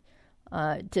question.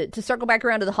 To circle back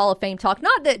around to the Hall of Fame talk,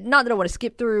 not that I want to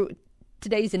skip through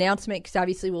today's announcement, because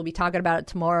obviously we'll be talking about it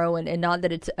tomorrow, and not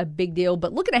that it's a big deal,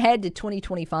 but looking ahead to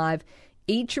 2025,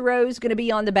 Ichiro is going to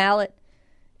be on the ballot,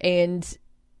 and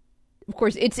of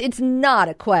course it's not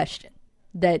a question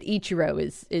that Ichiro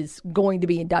is going to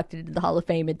be inducted into the Hall of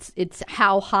Fame. It's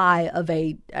how high of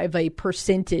a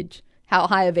percentage, how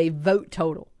high of a vote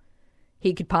total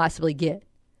he could possibly get.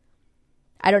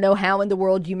 I don't know how in the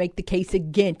world you make the case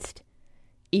against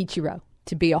Ichiro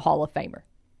to be a Hall of Famer.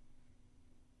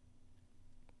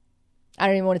 I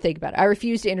don't even want to think about it. I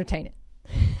refuse to entertain it.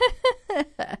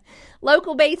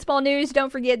 Local baseball news.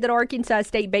 Don't forget that Arkansas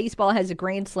State Baseball has a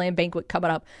Grand Slam banquet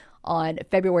coming up on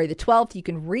February the 12th. You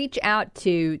can reach out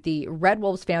to the Red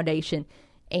Wolves Foundation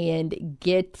and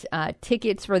get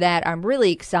tickets for that. I'm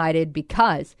really excited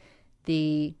because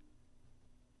the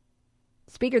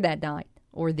speaker that night,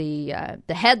 or the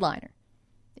headliner,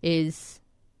 is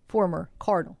former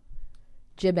Cardinal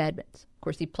Jim Edmonds. Of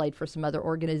course, he played for some other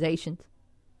organizations,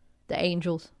 the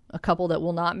Angels, a couple that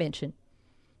we'll not mention.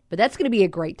 But that's going to be a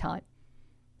great time.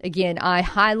 Again, I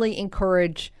highly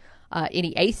encourage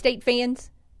any A-State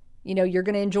fans. You're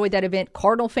going to enjoy that event.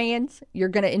 Cardinal fans, you're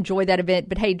going to enjoy that event.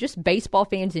 But hey, just baseball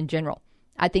fans in general,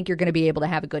 I think you're going to be able to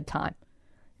have a good time.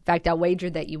 In fact, I'll wager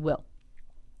that you will.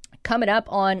 Coming up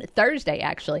on Thursday,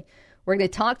 actually, we're going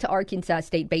to talk to Arkansas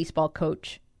State baseball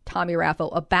coach Tommy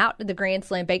Raffo about the Grand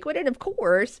Slam banquet, and of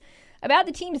course, about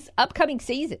the team's upcoming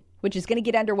season, which is going to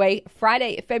get underway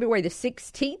Friday, February the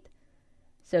 16th.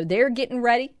 So they're getting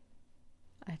ready.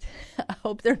 I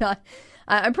hope they're not.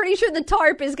 I'm pretty sure the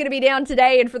tarp is going to be down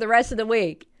today and for the rest of the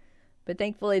week. But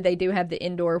thankfully, they do have the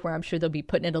indoor where I'm sure they'll be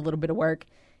putting in a little bit of work.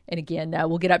 And again,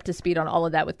 we'll get up to speed on all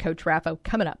of that with Coach Raffo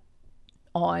coming up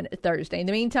on Thursday. In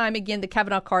the meantime, again, the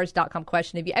CavenaughCars.com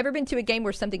question. Have you ever been to a game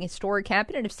where something historic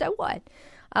happened? And if so, what?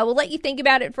 We'll let you think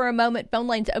about it for a moment. Phone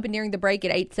lines open nearing the break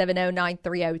at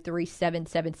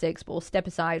 870-930-3776. But we'll step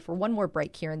aside for one more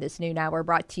break here in this noon hour,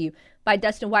 brought to you by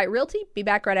Dustin White Realty. Be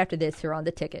back right after this here on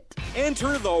The Ticket.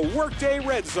 Enter the Workday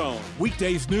Red Zone.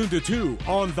 Weekdays noon to 2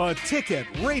 on the Ticket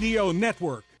Radio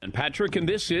Network. And Patrick, and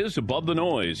this is Above the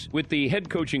Noise. With the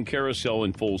head coaching carousel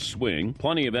in full swing,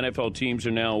 plenty of NFL teams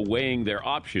are now weighing their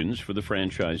options for the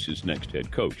franchise's next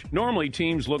head coach. Normally,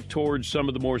 teams look towards some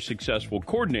of the more successful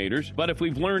coordinators, but if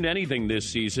we've learned anything this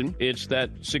season, it's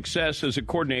that success as a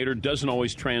coordinator doesn't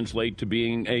always translate to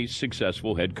being a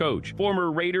successful head coach.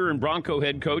 Former Raider and Bronco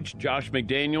head coach Josh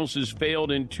McDaniels has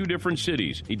failed in 2 different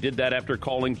cities. He did that after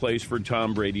calling plays for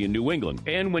Tom Brady in New England.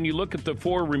 And when you look at the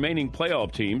 4 remaining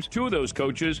playoff teams, 2 of those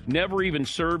coaches never even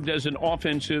served as an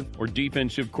offensive or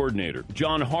defensive coordinator.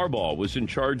 John Harbaugh was in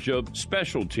charge of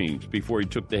special teams before he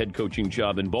took the head coaching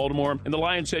job in Baltimore. And the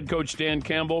Lions head coach Dan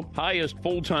Campbell, highest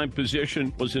full-time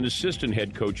position, was an assistant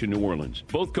head coach in New Orleans.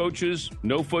 Both coaches,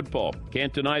 no football.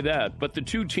 Can't deny that. But the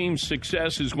 2 teams'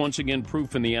 success is once again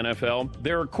proof in the NFL.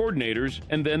 There are coordinators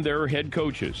and then there are head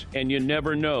coaches. And you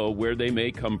never know where they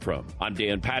may come from. I'm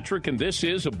Dan Patrick, and this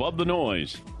is Above the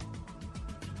Noise.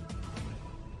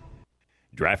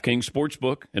 DraftKings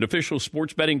Sportsbook, an official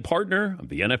sports betting partner of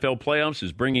the NFL playoffs,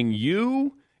 is bringing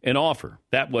you An offer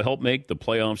that will help make the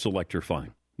playoffs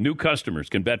electrifying. New customers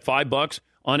can bet $5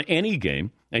 on any game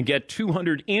and get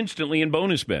 $200 instantly in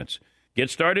bonus bets.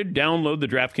 Get started. Download the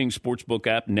DraftKings Sportsbook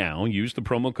app now. Use the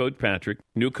promo code Patrick.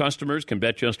 New customers can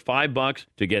bet just $5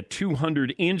 to get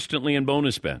 $200 instantly in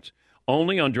bonus bets.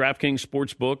 Only on DraftKings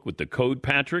Sportsbook with the code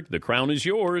Patrick. The crown is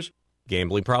yours.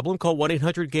 Gambling problem? Call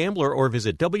 1-800-GAMBLER or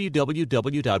visit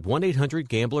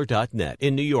www.1800gambler.net.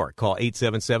 In New York, call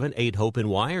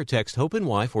 877-8-HOPE-NY or text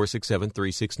HOPE-NY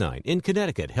 467-369. In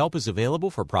Connecticut, help is available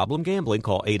for problem gambling.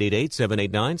 Call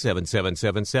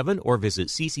 888-789-7777 or visit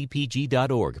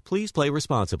ccpg.org. Please play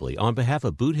responsibly. On behalf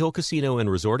of Boot Hill Casino and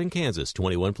Resort in Kansas,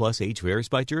 21 plus, age varies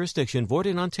by jurisdiction, void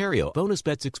in Ontario. Bonus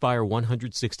bets expire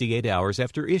 168 hours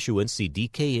after issuance. See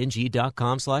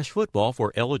dkng.com/football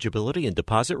for eligibility and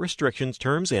deposit restrictions,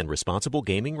 terms, and responsible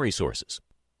gaming resources.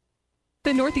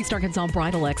 The Northeast Arkansas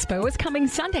Bridal Expo is coming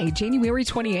Sunday, January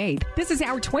 28th. This is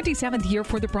our 27th year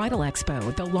for the Bridal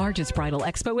Expo, the largest bridal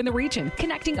expo in the region,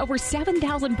 connecting over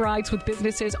 7,000 brides with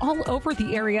businesses all over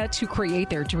the area to create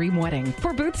their dream wedding.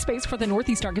 For booth space for the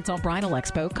Northeast Arkansas Bridal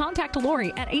Expo, contact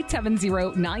Lori at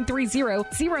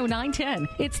 870-930-0910.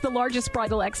 It's the largest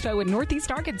bridal expo in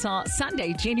Northeast Arkansas,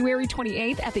 Sunday, January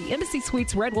 28th at the Embassy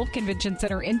Suites Red Wolf Convention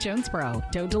Center in Jonesboro.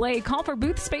 Don't delay. Call for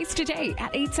booth space today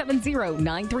at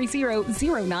 870-930-0910.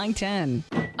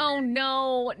 Oh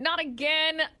no, not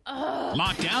again. Ugh.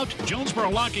 Locked out? Jonesboro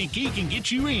Lock and Key can get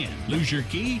you in. Lose your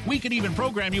key? We can even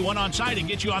program you one on site and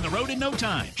get you on the road in no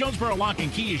time. Jonesboro Lock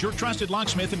and Key is your trusted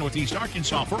locksmith in Northeast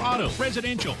Arkansas for auto,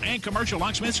 residential, and commercial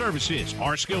locksmith services.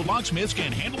 Our skilled locksmiths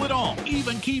can handle it all,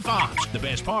 even key fobs. The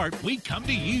best part, we come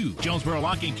to you. Jonesboro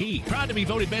Lock and Key, proud to be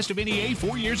voted best of NEA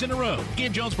 4 years in a row.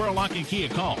 Give Jonesboro Lock and Key a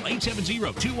call,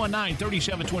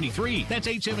 870-219-3723. That's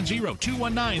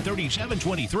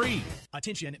 870-219-3723.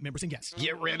 Attention, members and guests.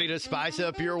 Get ready to spice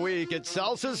up your week at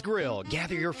Salsa's Grill.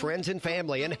 Gather your friends and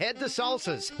family and head to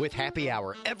Salsa's with happy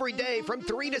hour every day from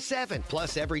 3 to 7.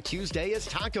 Plus, every Tuesday is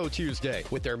Taco Tuesday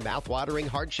with their mouth-watering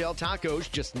hard-shell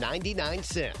tacos, just 99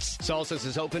 cents. Salsa's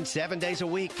is open 7 days a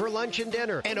week for lunch and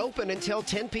dinner and open until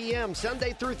 10 p.m.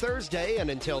 Sunday through Thursday and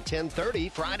until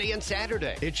 10:30 Friday and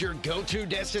Saturday. It's your go-to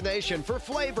destination for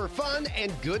flavor, fun,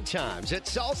 and good times at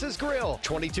Salsa's Grill,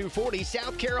 2240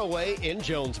 South Carrollway in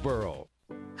Jonesboro.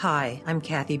 Hi, I'm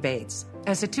Kathy Bates.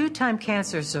 As a 2-time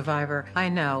cancer survivor, I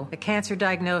know a cancer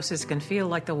diagnosis can feel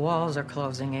like the walls are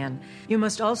closing in. You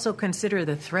must also consider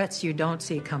the threats you don't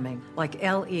see coming, like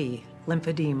LE,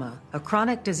 lymphedema, a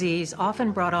chronic disease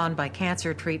often brought on by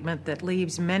cancer treatment that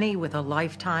leaves many with a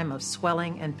lifetime of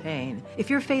swelling and pain.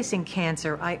 If you're facing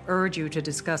cancer, I urge you to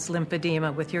discuss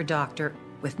lymphedema with your doctor.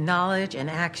 With knowledge and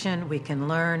action, we can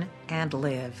learn and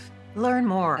live. Learn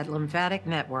more at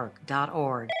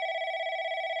lymphaticnetwork.org.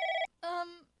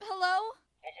 Hello?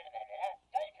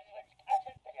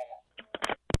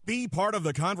 Be part of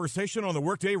the conversation on the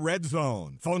Workday Red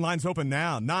Zone. Phone lines open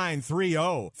now,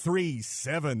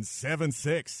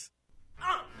 930-3776.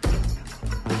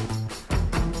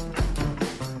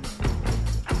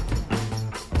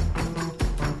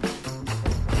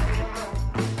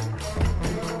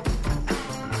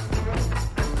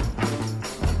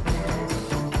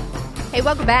 Hey,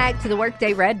 welcome back to the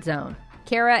Workday Red Zone.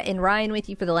 Kara and Ryan with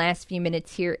you for the last few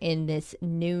minutes here in this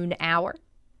noon hour.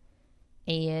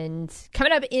 And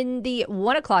coming up in the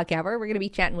 1 o'clock hour, we're going to be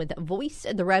chatting with voice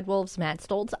of the Red Wolves, Matt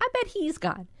Stolz. I bet he's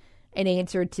got an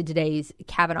answer to today's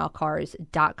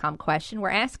CavenaughCars.com question. We're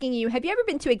asking you, have you ever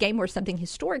been to a game where something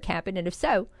historic happened? And if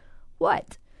so,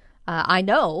 what? I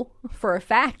know for a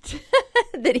fact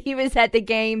that he was at the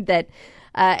game that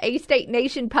A-State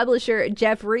Nation publisher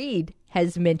Jeff Reed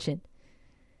has mentioned.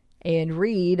 And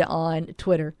Reed on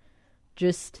Twitter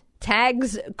just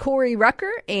tags Corey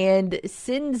Rucker and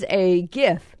sends a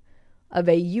GIF of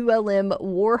a ULM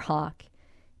Warhawk.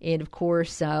 And, of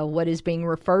course, what is being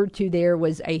referred to there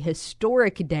was a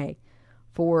historic day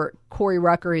for Corey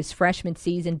Rucker, his freshman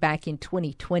season back in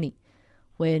 2020,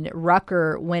 when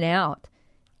Rucker went out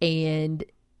and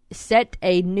set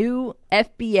a new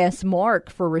FBS mark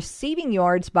for receiving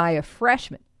yards by a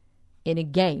freshman in a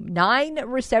game. 9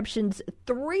 receptions,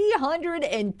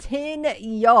 310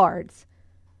 yards,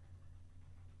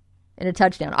 and a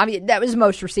touchdown. I mean, that was the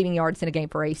most receiving yards in a game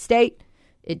for A-State.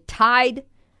 It tied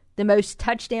the most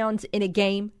touchdowns in a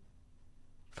game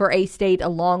for A-State,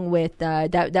 along with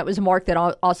that was a mark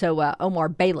that also Omar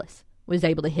Bayless was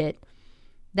able to hit.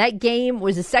 That game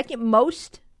was the second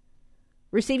most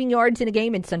receiving yards in a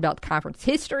game in Sun Belt Conference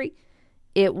history.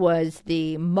 It was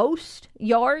the most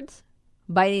yards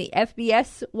by the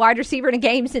FBS wide receiver in a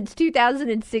game since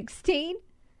 2016.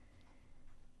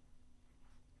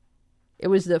 It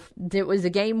was a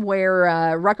game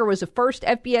where Rucker was the first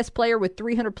FBS player with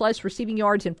 300-plus receiving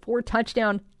yards and 4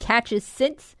 touchdown catches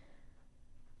since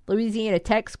Louisiana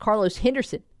Tech's Carlos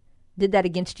Henderson did that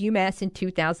against UMass in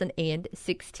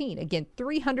 2016. Again,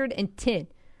 310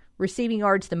 receiving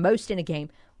yards, the most in a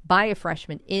game by a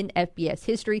freshman in FBS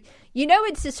history. You know,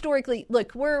 it's historically,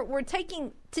 look, we're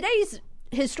taking today's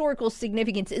historical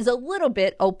significance is a little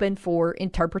bit open for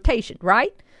interpretation,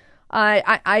 right?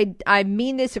 I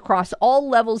mean this across all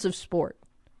levels of sport.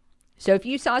 So if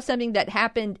you saw something that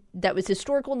happened that was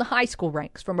historical in the high school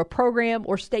ranks from a program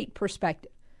or state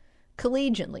perspective,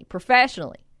 collegiately,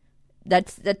 professionally,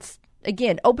 that's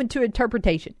again open to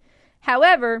interpretation.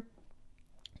 However,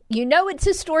 you know it's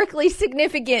historically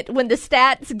significant when the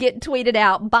stats get tweeted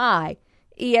out by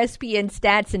ESPN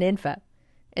Stats and Info.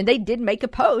 And they did make a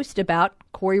post about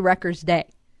Corey Rucker's day.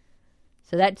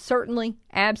 So that certainly,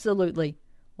 absolutely,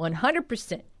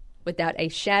 100%, without a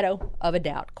shadow of a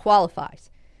doubt, qualifies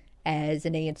as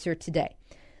an answer today.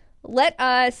 We're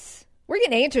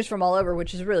getting answers from all over,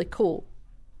 which is really cool.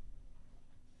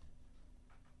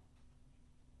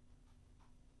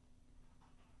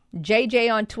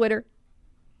 JJ on Twitter,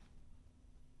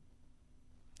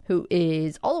 who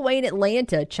is all the way in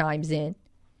Atlanta, chimes in,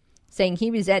 saying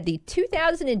he was at the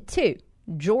 2002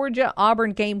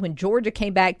 Georgia-Auburn game when Georgia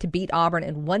came back to beat Auburn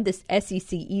and won this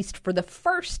SEC East for the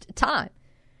first time.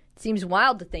 It seems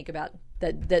wild to think about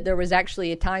that there was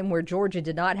actually a time where Georgia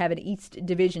did not have an East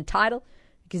Division title,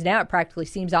 because now it practically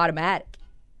seems automatic.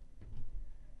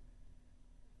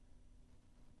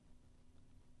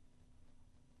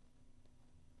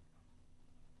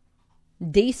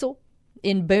 Diesel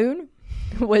in Boone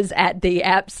was at the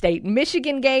App State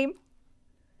Michigan game.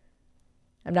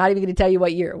 I'm not even going to tell you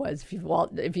what year it was.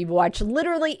 If you've watched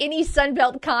literally any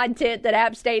Sunbelt content that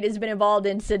App State has been involved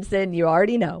in since then, you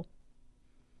already know.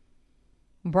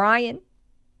 Brian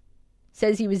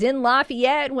says he was in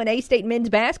Lafayette when A-State men's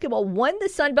basketball won the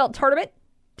Sunbelt tournament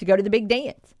to go to the big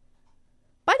dance.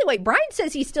 By the way, Brian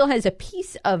says he still has a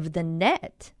piece of the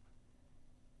net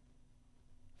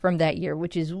from that year,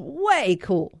 which is way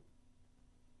cool.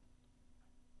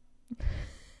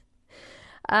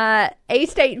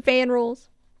 A-State Fan Rules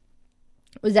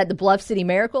was at the Bluff City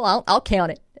Miracle. I'll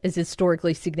count it as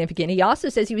historically significant. He also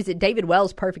says he was at David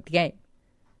Wells' perfect game.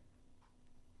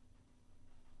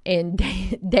 And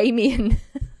Damien,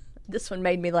 this one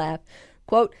made me laugh.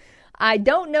 Quote, I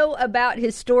don't know about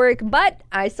historic, but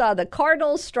I saw the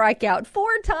Cardinals strike out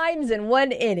 4 times in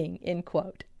 1 inning, end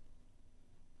quote.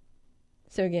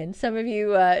 So again, some of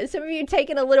you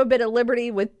taking a little bit of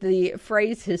liberty with the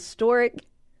phrase historic,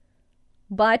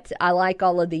 but I like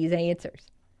all of these answers.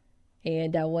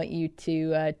 And I want you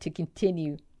to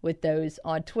continue with those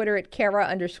on Twitter at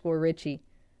Kara_Richey.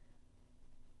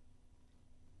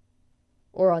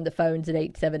 Or on the phones at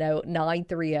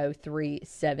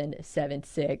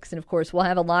 870-930-3776. And, of course, we'll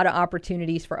have a lot of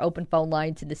opportunities for open phone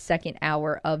lines in the second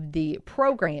hour of the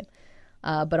program.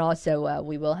 But also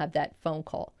we will have that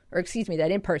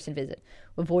that in-person visit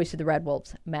with voice of the Red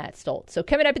Wolves, Matt Stolz. So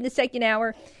coming up in the second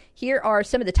hour, here are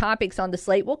some of the topics on the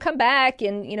slate. We'll come back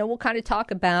and, we'll kind of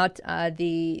talk about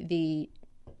the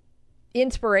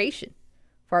inspiration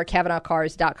for our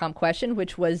CavenaughCars.com question,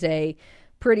 which was a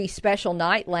pretty special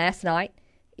night last night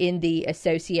in the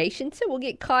association. So we'll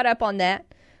get caught up on that.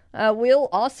 We'll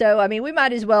also, we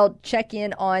might as well check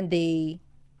in on the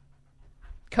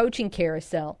coaching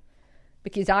carousel,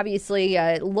 because obviously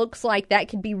it looks like that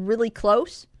could be really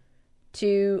close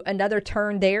to another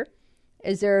turn there,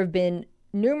 as there have been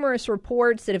numerous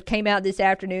reports that have came out this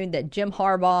afternoon that Jim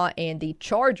Harbaugh and the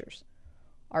Chargers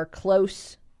are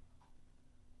close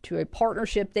to a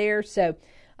partnership there. So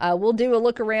we'll do a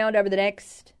look around over the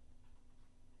next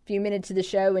few minutes of the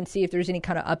show and see if there's any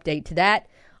kind of update to that.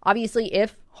 Obviously,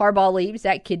 if Harbaugh leaves,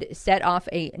 that could set off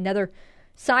another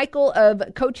cycle of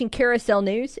coaching carousel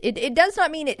news. It does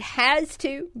not mean it has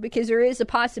to, because there is a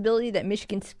possibility that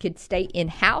Michigan could stay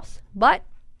in-house, but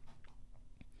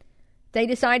they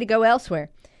decide to go elsewhere,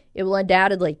 it will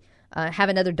undoubtedly have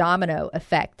another domino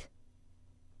effect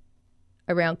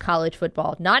around college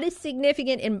football. Not as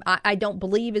significant, I don't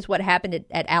believe, is what happened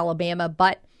at Alabama,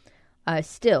 but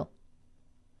still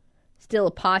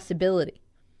a possibility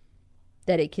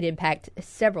that it could impact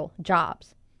several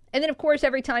jobs. And then, of course,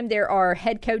 every time there are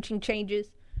head coaching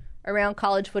changes around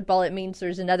college football, it means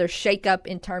there's another shakeup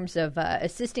in terms of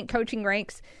assistant coaching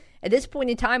ranks. At this point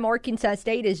in time, Arkansas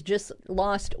State has just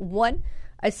lost one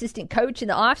assistant coach in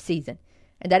the offseason,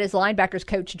 and that is linebackers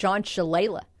coach John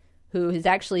Shalala, who has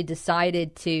actually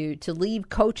decided to leave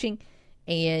coaching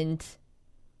and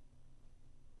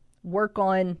work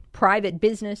on private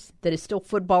business that is still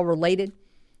football related.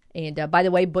 And by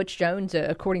the way, Butch Jones,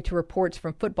 according to reports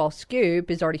from Football Scoop,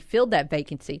 has already filled that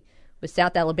vacancy with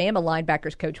South Alabama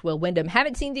linebackers coach Will Windham.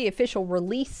 Haven't seen the official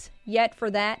release yet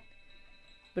for that.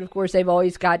 But, of course, they've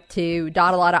always got to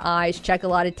dot a lot of I's, check a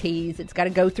lot of T's. It's got to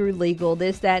go through legal,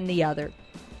 this, that, and the other.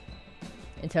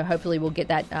 And so hopefully we'll get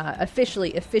that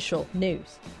official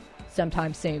news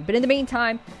sometime soon. But in the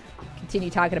meantime, continue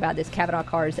talking about this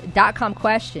CavenaughCars.com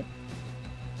question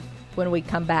when we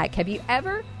come back. Have you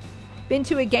ever been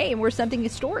to a game where something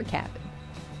historic happened?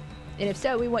 And if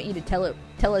so, we want you to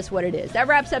tell us what it is. That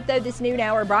wraps up, though, this noon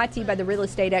hour brought to you by the real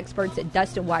estate experts at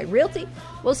Dustin White Realty.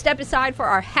 We'll step aside for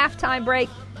our halftime break.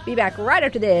 Be back right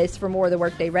after this for more of the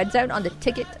Workday Red Zone on the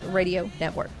Ticket Radio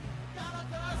Network.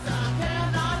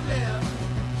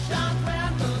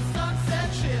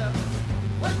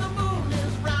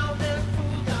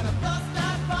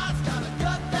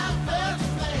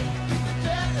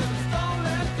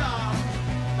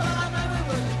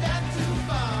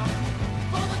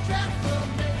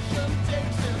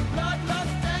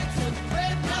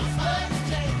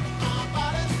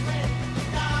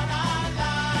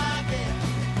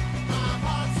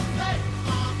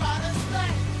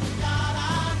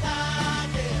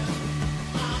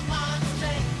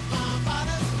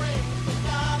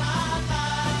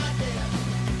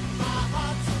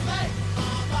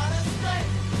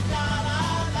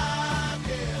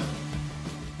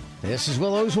 This is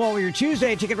Will Oswald with your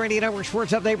Tuesday Ticket Radio Network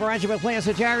Sports Update brought to you by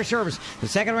Plaza Tire Service. The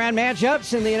second round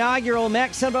matchups in the inaugural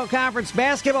MAC Sunbelt Conference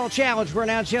Basketball Challenge were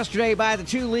announced yesterday by the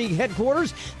two league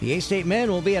headquarters. The A-State men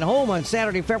will be at home on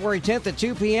Saturday, February 10th at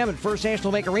 2 p.m. at First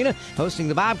National Bank Arena, hosting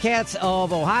the Bobcats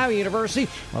of Ohio University,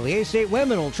 while the A-State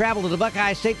women will travel to the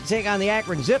Buckeye State to take on the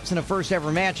Akron Zips in a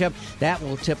first-ever matchup. That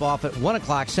will tip off at 1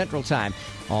 o'clock Central Time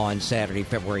on Saturday,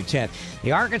 February 10th.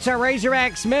 The Arkansas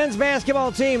Razorbacks men's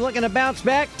basketball team looking to bounce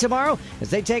back tomorrow as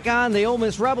they take on the Ole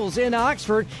Miss Rebels in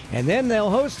Oxford, and then they'll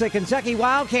host the Kentucky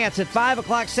Wildcats at 5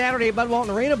 o'clock Saturday at Bud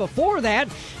Walton Arena. Before that,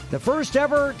 the first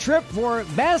ever trip for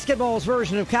basketball's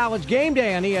version of College Game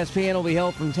Day on ESPN will be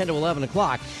held from 10 to 11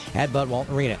 o'clock at Bud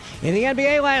Walton Arena. In the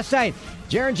NBA last night,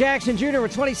 Jaren Jackson Jr.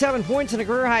 with 27 points and a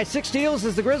career-high 6 steals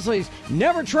as the Grizzlies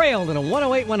never trailed in a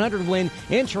 108-100 win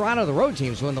in Toronto. The road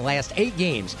teams won the last 8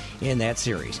 games in that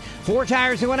series. 4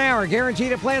 tires in 1 hour,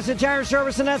 guaranteed at Plaza Tire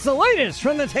Service, and that's the latest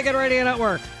from the Ticket Radio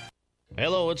Network.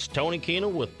 Hello, it's Tony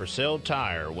Keenel with Purcell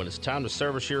Tire. When it's time to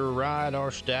service your ride, our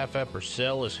staff at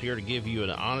Purcell is here to give you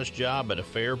an honest job at a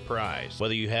fair price.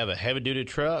 Whether you have a heavy-duty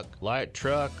truck, light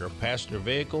truck, or passenger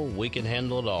vehicle, we can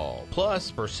handle it all.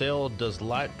 Plus, Purcell does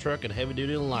light truck and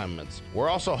heavy-duty alignments. We're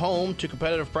also home to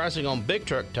competitive pricing on big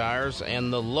truck tires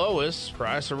and the lowest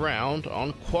price around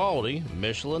on quality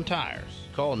Michelin tires.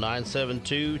 Call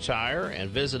 972-TIRE and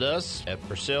visit us at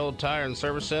Purcell Tire and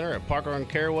Service Center at Parker and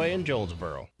Caraway in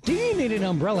Jonesboro. Do you need an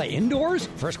umbrella indoors?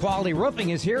 First Quality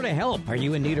Roofing is here to help. Are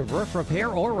you in need of roof repair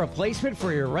or replacement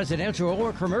for your residential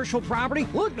or commercial property?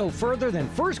 Look no further than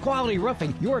First Quality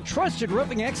Roofing, your trusted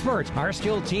roofing expert. Our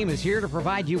skilled team is here to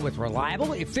provide you with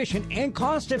reliable, efficient, and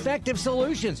cost-effective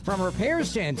solutions. From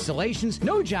repairs to installations,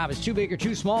 no job is too big or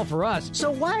too small for us. So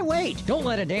why wait? Don't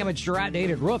let a damaged or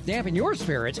outdated roof dampen your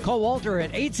spirits. Call Walter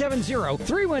at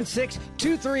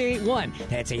 870-316-2381.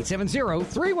 That's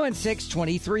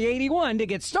 870-316-2381 to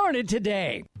get started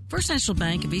today. First National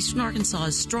Bank of Eastern Arkansas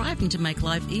is striving to make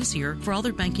life easier for all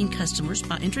their banking customers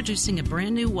by introducing a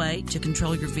brand new way to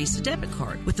control your Visa debit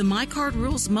card. With the My Card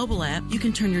Rules mobile app, you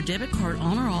can turn your debit card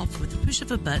on or off with the push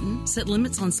of a button, set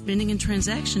limits on spending and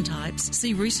transaction types,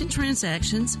 see recent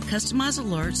transactions, customize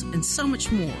alerts, and so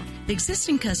much more.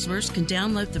 Existing customers can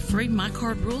download the free My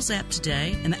Card Rules app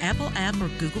today in the Apple App or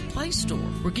Google Play Store.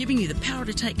 We're giving you the power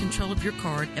to take control of your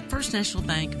card at First National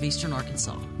Bank of Eastern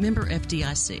Arkansas. Member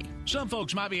FDIC. Some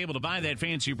folks might be able to buy that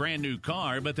fancy brand new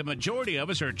car, but the majority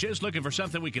of us are just looking for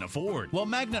something we can afford. Well,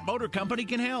 Magnet Motor Company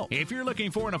can help. If you're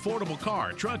looking for an affordable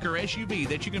car, truck, or SUV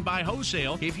that you can buy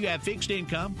wholesale, if you have fixed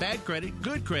income, bad credit,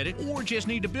 good credit, or just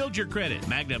need to build your credit,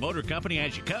 Magnet Motor Company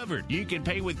has you covered. You can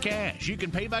pay with cash, you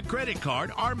can pay by credit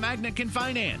card, or Magnet can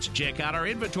finance. Check out our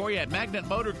inventory at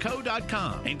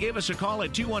magnetmotorco.com and give us a call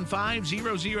at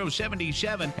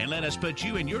 215-0077 and let us put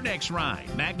you in your next ride.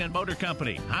 Magnet Motor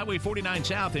Company, Highway 49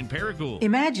 South in Paragould.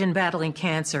 Imagine battling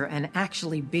cancer and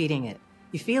actually beating it.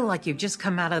 You feel like you've just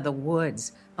come out of the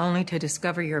woods, only to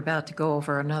discover you're about to go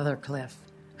over another cliff.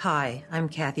 Hi, I'm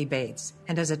Kathy Bates,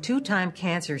 and as a 2-time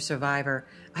cancer survivor,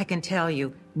 I can tell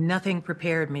you nothing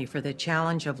prepared me for the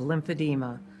challenge of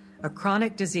lymphedema, a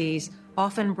chronic disease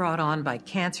often brought on by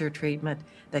cancer treatment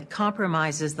that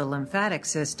compromises the lymphatic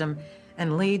system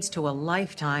and leads to a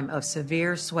lifetime of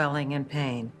severe swelling and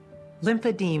pain.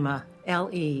 Lymphedema,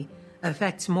 LE,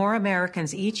 affects more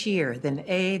Americans each year than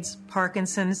AIDS,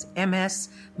 Parkinson's, MS,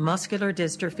 muscular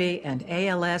dystrophy, and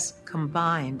ALS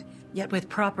combined. Yet with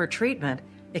proper treatment,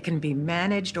 it can be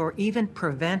managed or even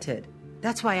prevented.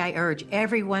 That's why I urge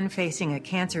everyone facing a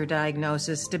cancer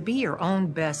diagnosis to be your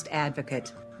own best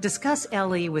advocate. Discuss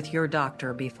LE with your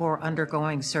doctor before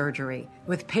undergoing surgery.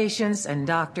 With patients and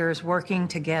doctors working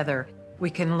together,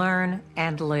 we can learn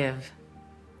and live.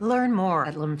 Learn more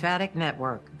at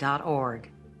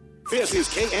lymphaticnetwork.org. This is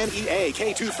KNEA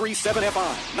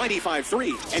K237FI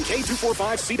 95.3 and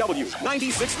K245CW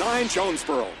 96.9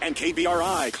 Jonesboro and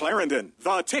KBRI Clarendon,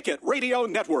 the Ticket Radio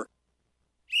Network.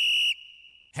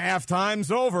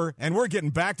 Halftime's over, and we're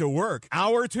getting back to work.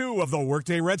 Hour 2 of the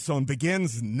Workday Redzone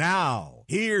begins now.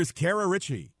 Here's Kara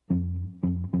Richey.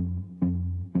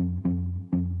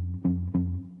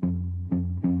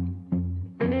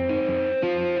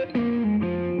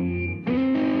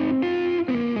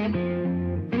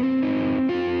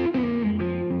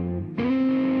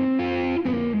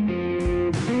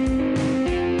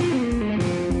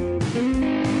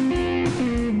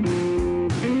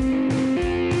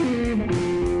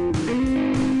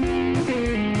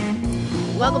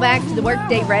 Welcome back to the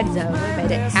Workday Redzone. We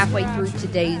made it halfway through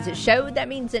today's show. That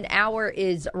means an hour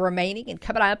is remaining. And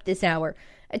coming up this hour,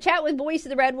 a chat with voice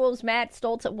of the Red Wolves, Matt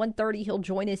Stolz, at 1:30. He'll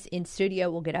join us in studio.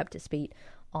 We'll get up to speed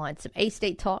on some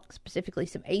A-State talk, specifically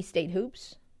some A-State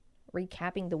hoops,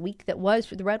 recapping the week that was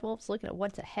for the Red Wolves, looking at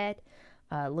what's ahead.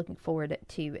 Looking forward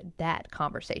to that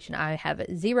conversation. I have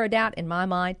zero doubt in my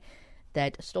mind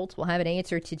that Stolz will have an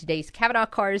answer to today's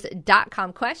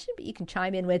CavenaughCars.com question, but you can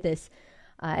chime in with us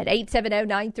at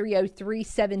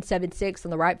 870-930-3776 on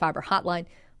the Right Fiber hotline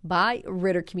by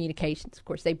Ritter Communications. Of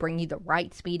course, they bring you the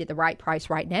right speed at the right price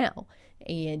right now.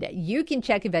 And you can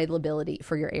check availability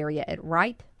for your area at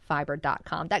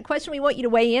rightfiber.com. That question we want you to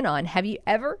weigh in on: have you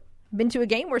ever been to a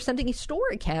game where something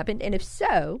historic happened? And if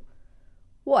so,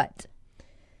 what?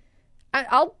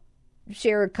 I'll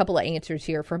share a couple of answers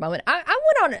here for a moment. I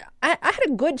had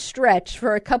a good stretch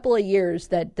for a couple of years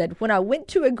that when I went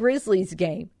to a Grizzlies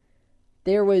game,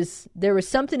 there was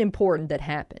something important that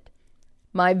happened.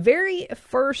 My very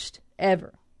first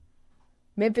ever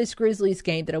Memphis Grizzlies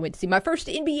game that I went to see, my first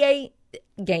NBA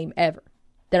game ever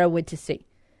that I went to see,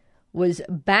 was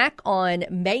back on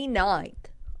May 9th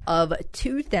of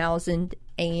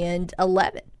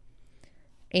 2011.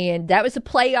 And that was the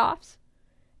playoffs,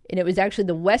 and it was actually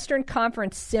the Western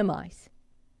Conference semis.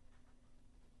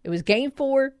 It was Game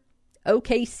 4,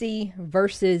 OKC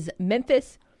versus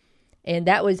Memphis. And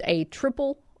that was a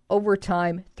triple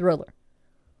overtime thriller.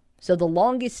 So the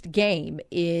longest game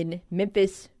in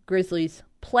Memphis Grizzlies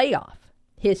playoff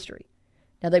history.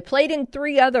 Now, they played in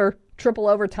 3 other triple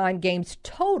overtime games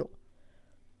total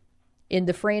in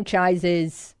the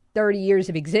franchise's 30 years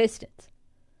of existence.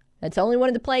 That's only one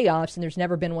in the playoffs, and there's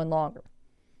never been one longer.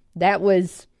 That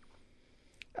was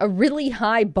a really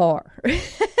high bar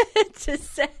to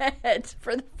set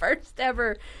for the first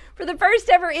ever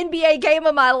NBA game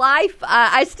of my life.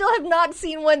 I still have not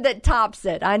seen one that tops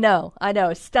it. I know,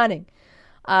 stunning.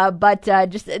 But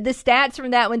just the stats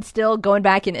from that one, still going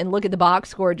back and look at the box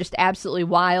score, just absolutely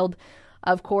wild.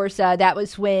 Of course, that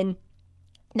was when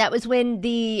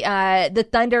the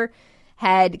Thunder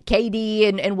had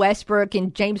KD and Westbrook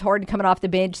and James Harden coming off the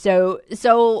bench. So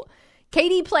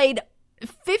KD played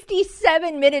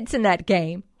 57 minutes in that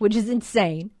game, which is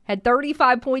insane. Had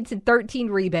 35 points and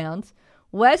 13 rebounds.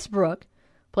 Westbrook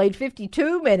played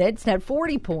 52 minutes and had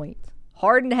 40 points.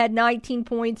 Harden had 19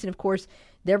 points. And, of course,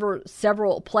 there were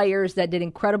several players that did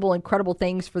incredible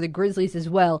things for the Grizzlies as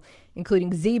well,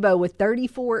 including Zebo with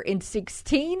 34 and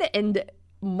 16 and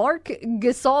Marc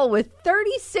Gasol with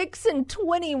 36 and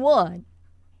 21,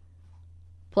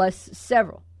 plus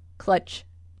several clutch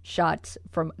shots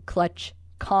from Clutch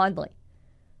Conley.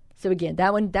 So again,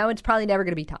 that one's probably never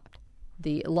going to be topped.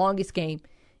 The longest game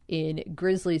in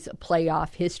Grizzlies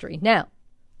playoff history. Now,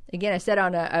 again, I said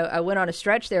I went on a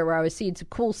stretch there where I was seeing some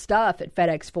cool stuff at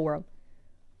FedEx Forum.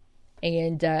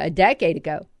 And a decade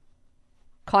ago,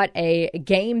 caught a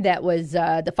game that was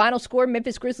the final score,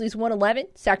 Memphis Grizzlies 111,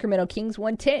 Sacramento Kings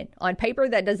 110. On paper,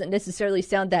 that doesn't necessarily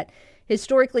sound that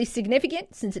historically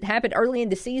significant since it happened early in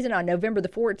the season on November the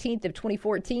 14th of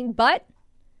 2014. But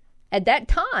at that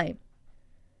time,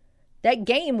 that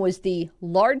game was the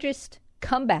largest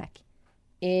comeback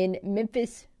in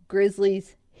Memphis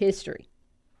Grizzlies history.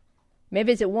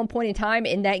 Memphis at one point in time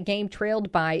in that game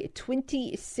trailed by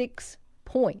 26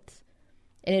 points.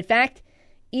 And in fact,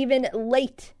 even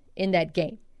late in that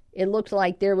game, it looked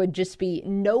like there would just be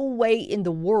no way in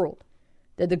the world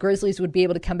that the Grizzlies would be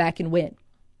able to come back and win.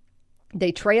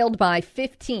 They trailed by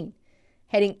 15,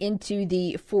 heading into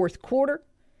the fourth quarter.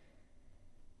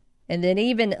 And then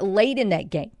even late in that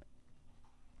game,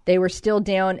 they were still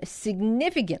down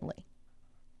significantly.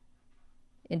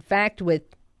 In fact, with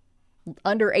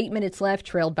under 8 minutes left,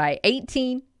 trailed by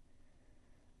 18.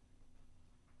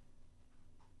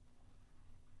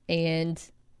 And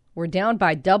we're down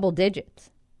by double digits,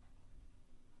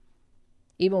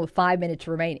 even with 5 minutes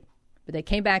remaining. But they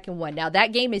came back and won. Now,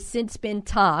 that game has since been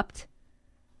topped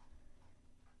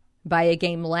by a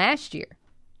game last year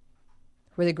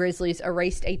where the Grizzlies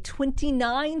erased a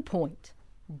 29-point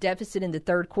deficit in the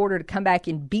third quarter to come back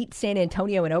and beat San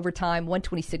Antonio in overtime,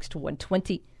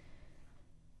 126-120.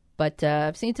 But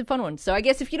I've seen some fun ones. So I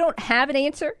guess if you don't have an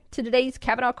answer to today's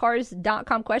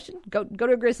CavenaughCars.com question, go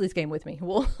to a Grizzlies game with me.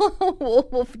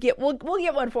 We'll get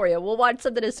one for you. We'll watch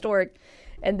something historic,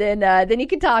 and then you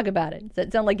can talk about it. Does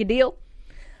that sound like a deal?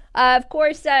 Of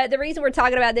course, the reason we're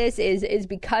talking about this is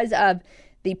because of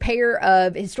the pair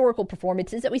of historical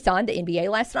performances that we saw in the NBA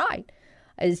last night.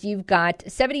 As you've got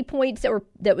 70 points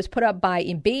that was put up by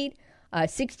Embiid,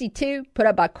 62 put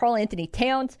up by Karl Anthony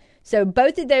Towns. So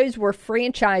both of those were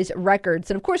franchise records.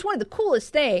 And of course, one of the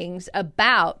coolest things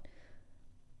about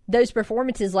those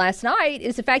performances last night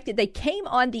is the fact that they came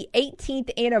on the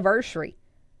 18th anniversary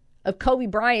of Kobe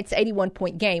Bryant's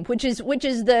 81-point game, which is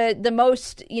the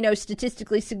most,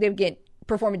 statistically significant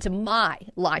performance of my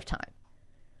lifetime.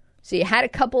 So you had a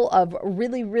couple of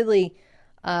really, really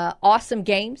awesome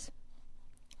games.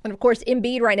 And of course,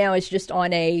 Embiid right now is just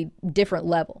on a different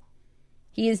level.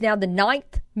 He is now the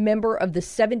 9th member of the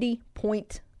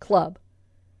 70-point club.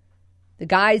 The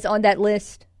guys on that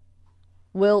list,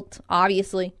 Wilt,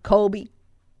 obviously, Kobe,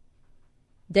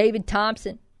 David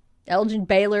Thompson, Elgin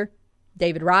Baylor,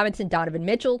 David Robinson, Donovan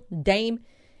Mitchell, Dame,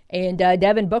 and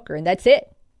Devin Booker. And that's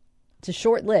it. It's a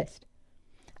short list.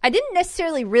 I didn't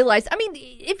necessarily realize,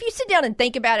 if you sit down and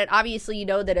think about it, obviously you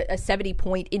know that a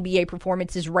 70-point NBA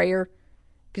performance is rare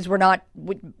because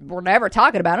we're never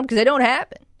talking about them because they don't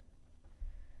happen.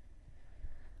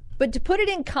 But to put it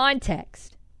in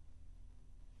context,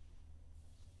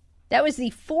 that was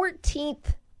the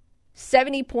 14th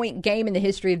 70-point game in the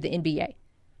history of the NBA.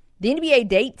 The NBA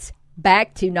dates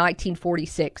back to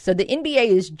 1946. So the NBA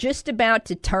is just about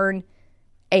to turn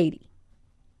 80.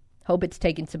 Hope it's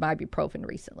taken some ibuprofen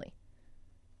recently.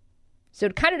 So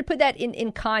to put that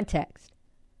in context,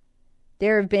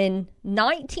 there have been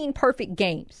 19 perfect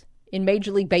games in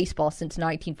Major League Baseball since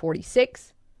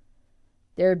 1946.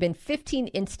 There have been 15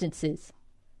 instances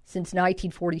since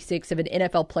 1946 of an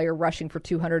NFL player rushing for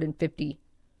 250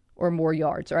 or more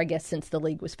yards, or I guess since the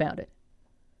league was founded.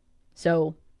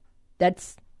 So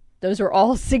those are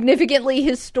all significantly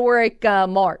historic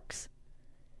marks.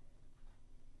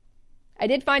 I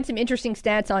did find some interesting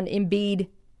stats on Embiid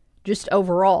just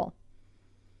overall.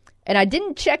 And I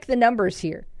didn't check the numbers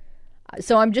here.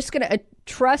 So I'm just going to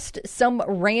trust some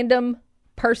random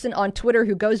person on Twitter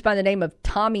who goes by the name of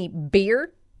Tommy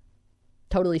Beer.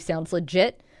 Totally sounds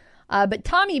legit. But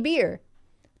Tommy Beer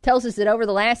tells us that over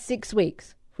the last 6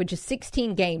 weeks, which is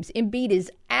 16 games, Embiid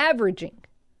is averaging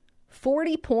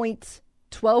 40 points,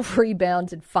 12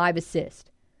 rebounds, and 5 assists.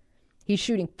 He's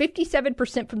shooting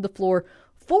 57% from the floor,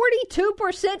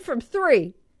 42% from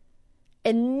three,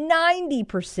 and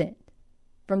 90%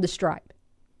 from the stripe.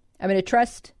 I'm going to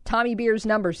trust Tommy Beer's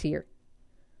numbers here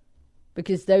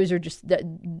because those are just,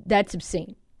 that's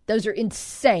obscene. Those are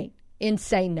insane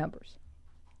numbers.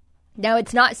 Now,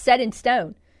 it's not set in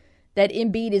stone that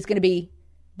Embiid is going to be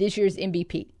this year's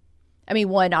MVP.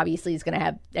 One, obviously, is going to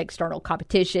have external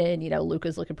competition.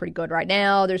 Luka's looking pretty good right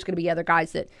now. There's going to be other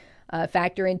guys that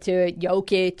factor into it.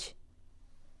 Jokic,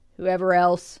 whoever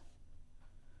else.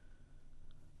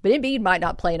 But Embiid might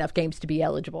not play enough games to be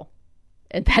eligible.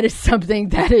 And that is something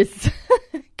that is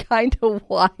kind of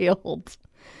wild.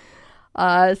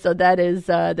 So that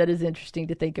is interesting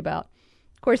to think about.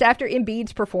 Of course, after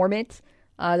Embiid's performance,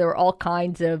 there were all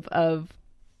kinds of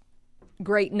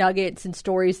great nuggets and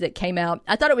stories that came out.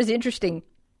 I thought it was interesting.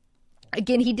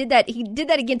 Again, he did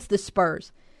that against the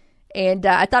Spurs. And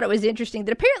I thought it was interesting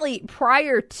that apparently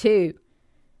prior to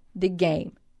the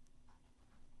game,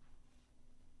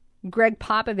 Greg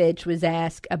Popovich was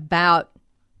asked about,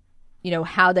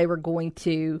 how they were going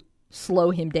to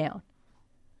slow him down.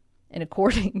 And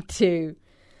according to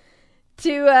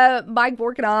Mike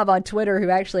Vorkunov on Twitter,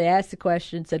 who actually asked the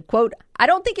question, said, quote, "I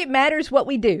don't think it matters what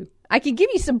we do. I can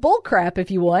give you some bull crap if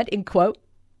you want," end quote.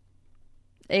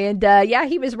 And yeah,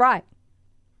 he was right.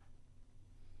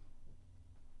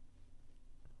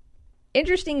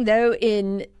 Interesting, though,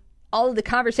 in all of the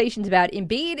conversations about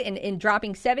Embiid and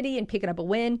dropping 70 and picking up a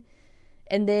win,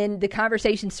 and then the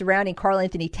conversations surrounding Karl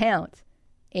Anthony Towns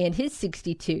and his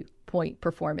 62 point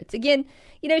performance. Again,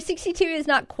 62 is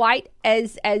not quite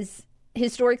as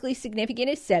historically significant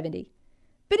as 70,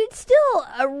 but it's still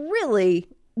a really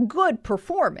good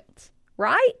performance,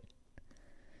 right?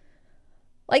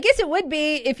 Well, I guess it would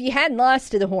be if you hadn't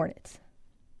lost to the Hornets.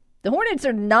 The Hornets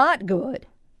are not good.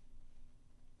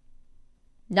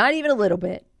 Not even a little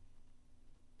bit.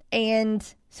 And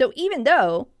so even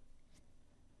though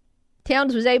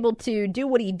Towns was able to do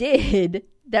what he did,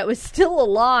 that was still a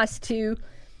loss to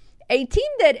a team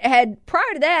that had,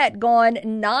 prior to that, gone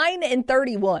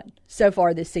 9-31 so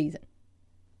far this season.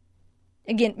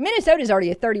 Again, Minnesota's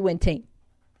already a 30-win team,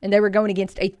 and they were going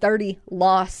against a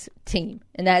 30-loss team,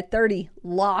 and that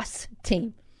 30-loss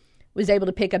team was able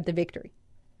to pick up the victory.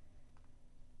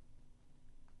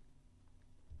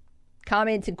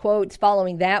 Comments and quotes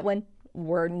following that one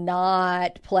were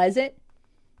not pleasant.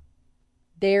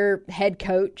 Their head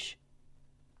coach,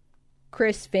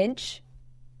 Chris Finch,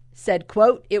 said,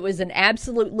 quote, "It was an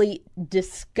absolutely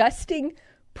disgusting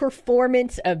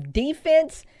performance of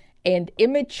defense and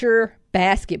immature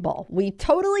basketball. We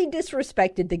totally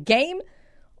disrespected the game,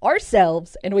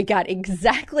 ourselves, and we got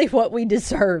exactly what we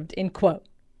deserved," end quote.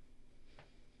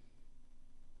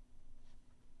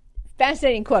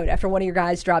 Fascinating quote after one of your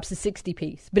guys drops a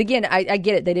 60-piece. But again, I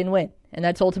get it. They didn't win, and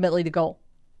that's ultimately the goal.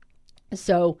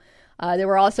 So there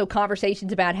were also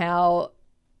conversations about how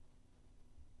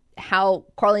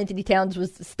Karl-Anthony Towns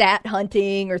was stat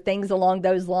hunting or things along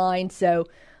those lines. So,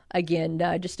 again,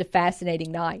 just a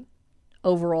fascinating night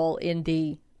overall in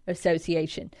the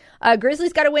association.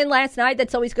 Grizzlies got a win last night.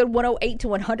 That's always good.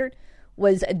 108-100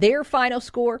 was their final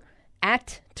score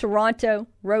at Toronto.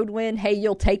 Road win. Hey,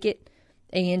 you'll take it.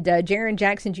 And Jaren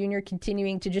Jackson Jr.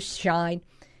 continuing to just shine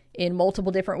in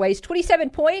multiple different ways. 27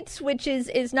 points, which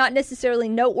is not necessarily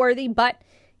noteworthy, but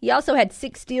he also had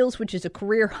 6 steals, which is a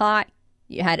career high.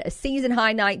 You had a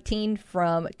season-high 19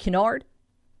 from Kennard.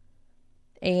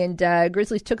 And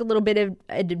Grizzlies took a little bit of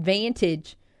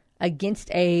advantage against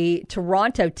a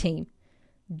Toronto team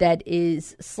that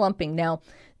is slumping. Now,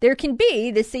 there can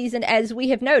be this season, as we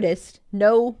have noticed,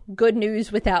 no good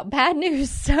news without bad news.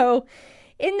 So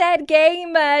in that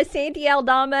game, Santi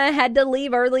Aldama had to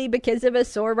leave early because of a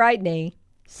sore right knee.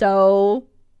 So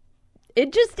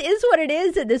it just is what it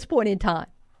is at this point in time.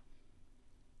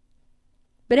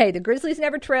 But hey, the Grizzlies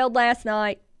never trailed last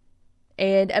night.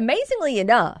 And amazingly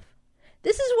enough,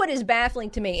 this is what is baffling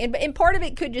to me. And part of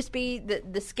it could just be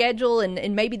the schedule,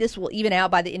 and maybe this will even out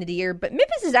by the end of the year. But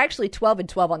Memphis is actually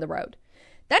 12-12 on the road.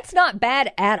 That's not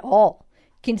bad at all,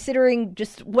 considering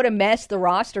just what a mess the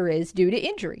roster is due to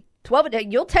injury. 12,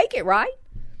 you'll take it, right?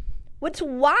 What's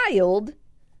wild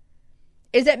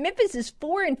is that Memphis is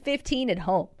 4-15 at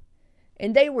home.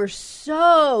 And they were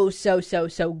so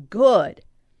good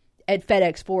at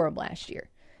FedEx Forum last year.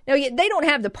 Now, they don't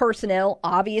have the personnel,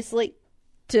 obviously,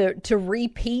 to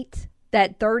repeat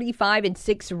that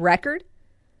 35-6 record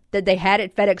that they had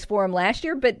at FedEx Forum last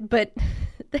year, but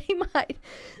they might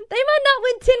not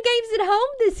win 10 games at home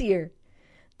this year.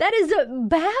 That is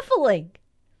baffling.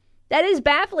 That is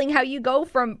baffling how you go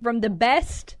from the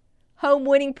best home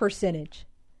winning percentage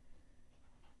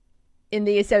in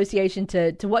the association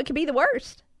to what could be the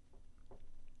worst.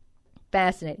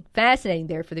 Fascinating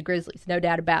there for the Grizzlies, no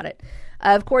doubt about it.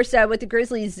 Of course, with the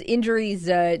Grizzlies' injuries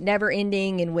never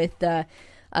ending, and with the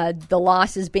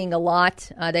losses being a lot,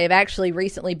 they have actually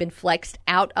recently been flexed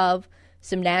out of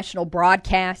some national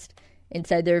broadcast. And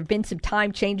so there have been some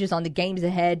time changes on the games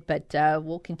ahead, but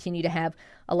we'll continue to have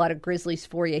a lot of Grizzlies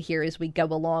for you here as we go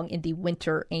along in the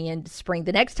winter and spring.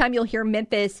 The next time you'll hear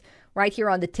Memphis right here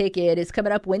on the Ticket is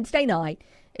coming up Wednesday night.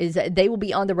 They will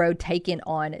be on the road taking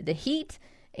on the Heat,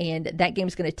 and that game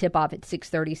is going to tip off at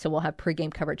 6:30, so we'll have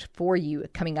pregame coverage for you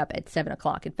coming up at 7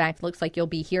 o'clock. In fact, it looks like you'll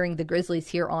be hearing the Grizzlies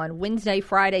here on Wednesday,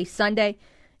 Friday, Sunday,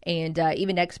 and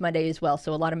even next Monday as well.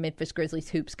 So a lot of Memphis Grizzlies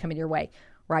hoops coming your way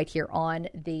right here on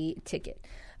the Ticket.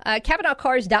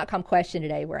 CavenaughCars.com question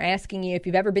today. We're asking you if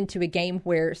you've ever been to a game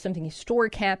where something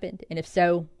historic happened, and if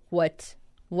so, what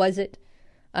was it?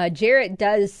 Jarrett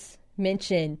does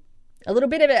mention a little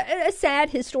bit of a sad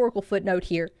historical footnote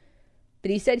here, but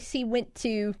he said he went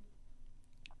to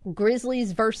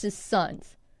Grizzlies versus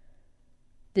Suns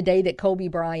the day that Kobe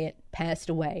Bryant passed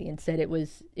away, and said it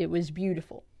was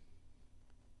beautiful.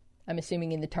 I'm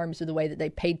assuming in the terms of the way that they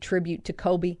paid tribute to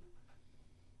Kobe.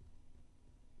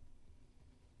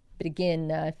 But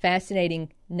again,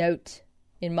 fascinating note,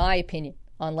 in my opinion,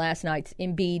 on last night's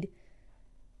Embiid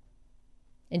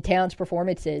and Towns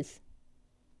performances.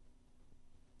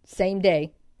 Same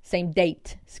date,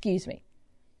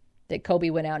 that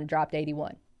Kobe went out and dropped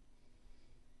 81.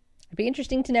 It'd be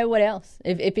interesting to know what else,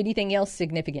 if anything else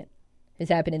significant is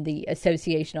happening in the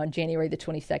association on January the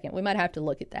 22nd. We might have to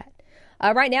look at that.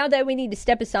 Right now, though, we need to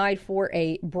step aside for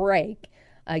a break.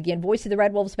 Again, voice of the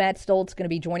Red Wolves, Matt Stolz, is going to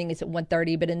be joining us at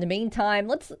 1:30. But in the meantime,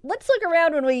 let's look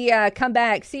around when we come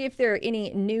back, see if there are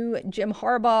any new Jim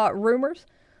Harbaugh rumors.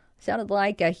 Sounded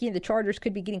like he and the Chargers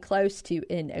could be getting close to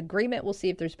an agreement. We'll see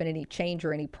if there's been any change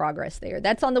or any progress there.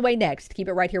 That's on the way next. Keep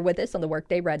it right here with us on the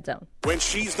Workday Red Zone. When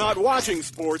she's not watching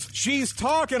sports, she's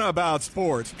talking about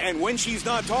sports. And when she's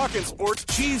not talking sports,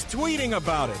 she's tweeting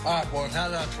about it. All right, boys, how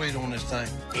do I tweet on this thing?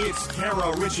 It's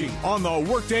Kara Richey on the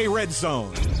Workday Red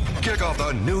Zone. Kick off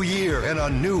the new year in a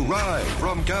new ride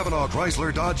from Cavanaugh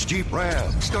Chrysler Dodge Jeep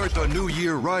Ram. Start the new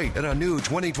year right in a new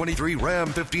 2023 Ram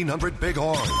 1500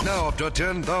 Bighorn. Now up to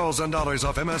 $10,000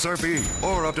 off MSRP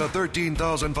or up to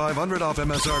 $13,500 off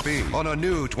MSRP on a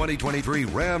new 2023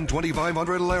 Ram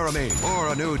 2500 Laramie or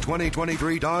a new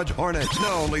 2023 Dodge Hornet.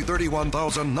 Now only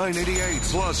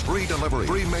 $31,988 plus free delivery,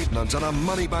 free maintenance, and a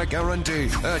money-back guarantee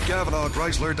at Cavanaugh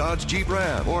Chrysler Dodge Jeep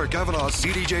Ram or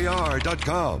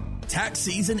CavanaughCDJR.com. Tax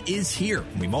season is here.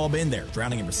 We've all been there,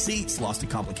 drowning in receipts, lost in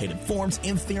complicated forms,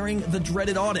 and fearing the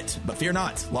dreaded audit. But fear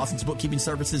not, Lawson's Bookkeeping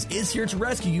Services is here to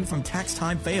rescue you from tax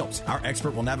time fails. Our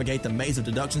expert will navigate the maze of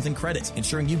deductions and credits,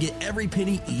 ensuring you get every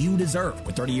penny you deserve.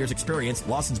 With 30 years experience,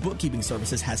 Lawson's Bookkeeping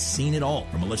Services has seen it all,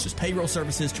 from malicious payroll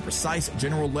services to precise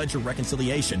general ledger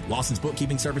reconciliation. Lawson's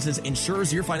Bookkeeping Services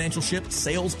ensures your financial ship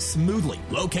sails smoothly.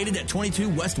 Located at 22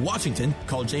 West Washington,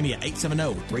 call Jamie at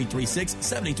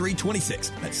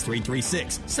 870-336-7326. That's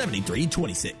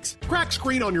 336-7326. Crack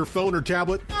screen on your phone or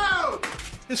tablet? No!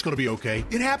 It's going to be okay.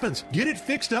 It happens. Get it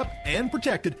fixed up and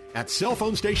protected at Cell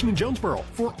Phone Station in Jonesboro.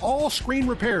 For all screen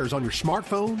repairs on your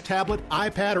smartphone, tablet,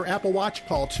 iPad, or Apple Watch,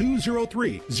 call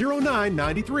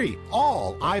 203-0993.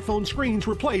 All iPhone screens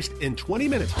replaced in 20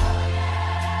 minutes.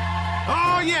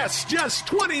 Oh, yes, just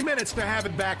 20 minutes to have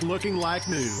it back looking like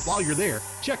new. While you're there,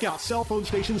 check out Cell Phone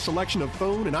Station's selection of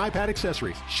phone and iPad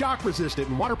accessories, shock-resistant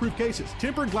and waterproof cases,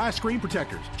 tempered glass screen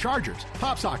protectors, chargers,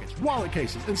 pop sockets, wallet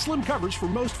cases, and slim covers for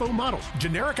most phone models.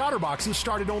 Generic OtterBoxes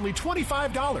start at only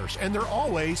 $25, and they're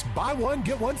always buy one,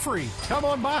 get one free. Come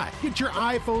on by. Get your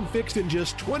iPhone fixed in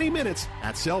just 20 minutes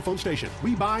at Cell Phone Station.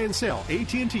 We buy and sell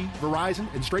AT&T,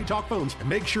 Verizon, and Straight Talk phones, and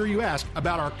make sure you ask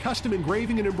about our custom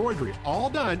engraving and embroidery, all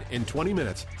done in 20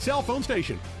 minutes. Cell Phone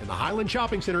Station in the Highland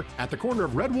Shopping Center at the corner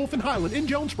of Red Wolf and Highland in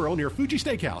Jonesboro near Fuji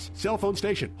Steakhouse. Cell Phone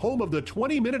Station, home of the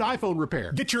 20-minute iPhone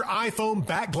repair. Get your iPhone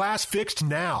back glass fixed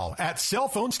now at Cell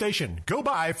Phone Station. Go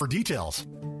by for details.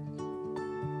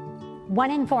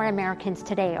 1 in 4 Americans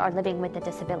today are living with a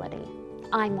disability.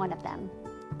 I'm one of them.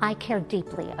 I care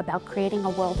deeply about creating a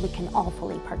world we can all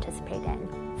fully participate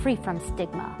in, free from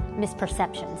stigma,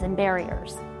 misperceptions, and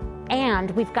barriers. And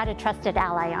we've got a trusted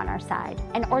ally on our side,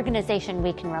 an organization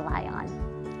we can rely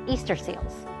on, Easter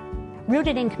Seals.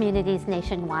 Rooted in communities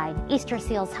nationwide, Easter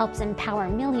Seals helps empower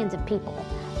millions of people,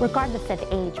 regardless of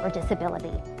age or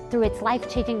disability, through its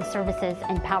life-changing services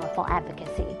and powerful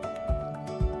advocacy.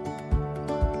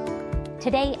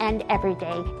 Today and every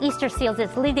day, Easter Seals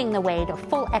is leading the way to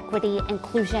full equity,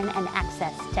 inclusion, and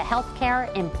access to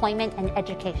healthcare, employment, and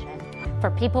education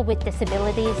for people with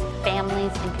disabilities,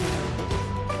 families, and communities.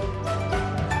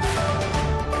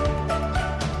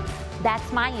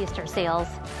 That's my Easter Seals.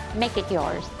 Make it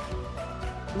yours.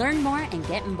 Learn more and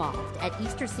get involved at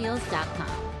easterseals.com.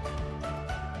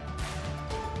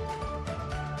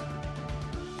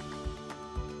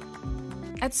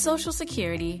 At Social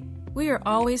Security, we are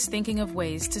always thinking of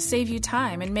ways to save you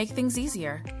time and make things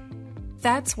easier.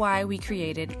 That's why we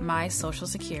created My Social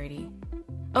Security.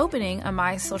 Opening a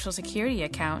My Social Security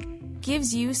account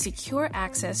gives you secure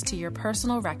access to your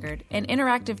personal record and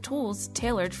interactive tools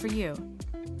tailored for you.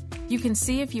 You can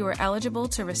see if you are eligible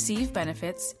to receive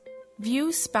benefits,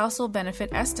 view spousal benefit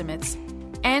estimates,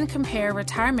 and compare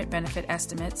retirement benefit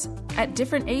estimates at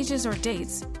different ages or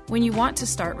dates when you want to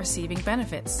start receiving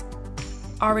benefits.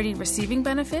 Already receiving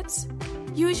benefits?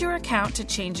 Use your account to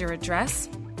change your address,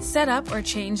 set up or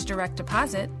change direct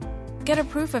deposit, get a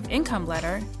proof of income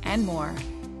letter, and more.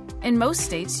 In most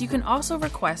states, you can also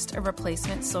request a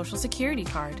replacement Social Security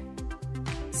card.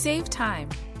 Save time.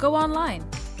 Go online.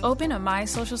 Open a My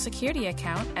Social Security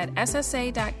account at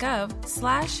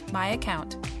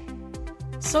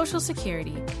ssa.gov/myaccount. Social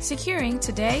Security, securing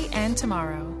today and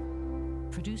tomorrow.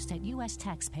 Produced at U.S.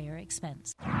 taxpayer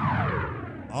expense.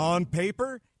 On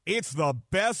paper, it's the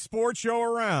best sports show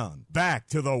around. Back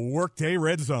to the Workday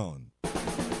Red Zone.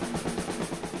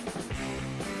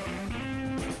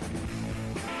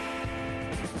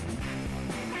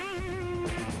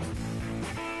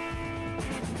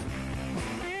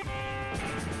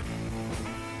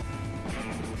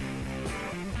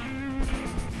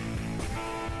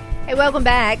 Hey, welcome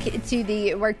back to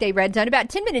the Workday Redzone. About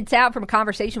 10 minutes out from a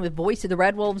conversation with voice of the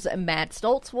Red Wolves, Matt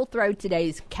Stolz. We'll throw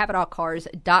today's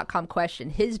CavenaughCars.com question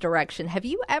his direction. Have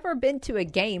you ever been to a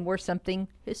game where something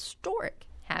historic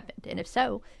happened? And if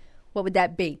so, what would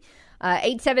that be?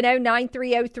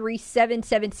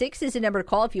 870-930-3776 is the number to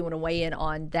call if you want to weigh in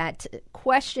on that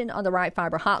question on the Right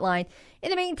Fiber hotline. In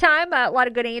the meantime, a lot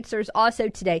of good answers also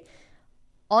today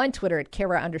on Twitter at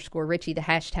Kara_Richey, the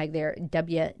hashtag there,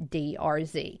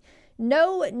 WDRZ.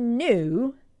 No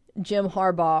new Jim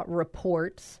Harbaugh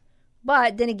reports,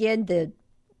 but then again, the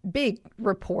big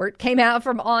report came out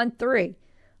from On3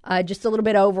 just a little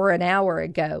bit over an hour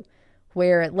ago,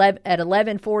 where at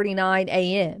 11:49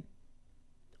 a.m.,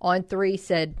 On3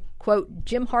 said, quote,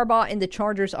 Jim Harbaugh and the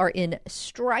Chargers are in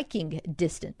striking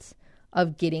distance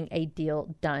of getting a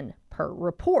deal done, per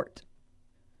report.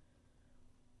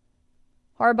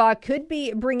 Harbaugh could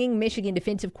be bringing Michigan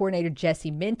defensive coordinator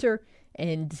Jesse Minter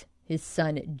and his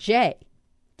son Jay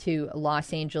to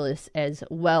Los Angeles as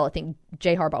well. I think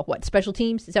Jay Harbaugh, what, special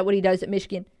teams? Is that what he does at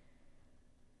Michigan?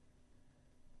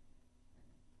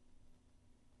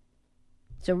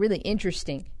 So really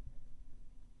interesting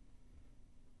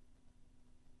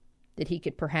that he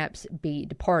could perhaps be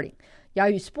departing.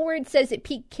 Yahoo Sports says that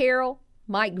Pete Carroll,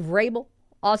 Mike Vrabel,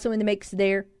 also in the mix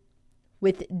there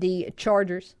with the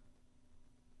Chargers.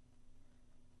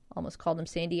 Almost called him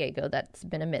San Diego. That's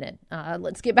been a minute.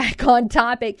 Let's get back on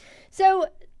topic. So,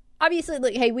 obviously,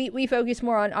 look, hey, we focus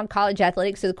more on college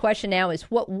athletics. So the question now is,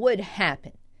 what would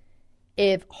happen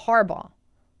if Harbaugh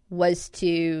was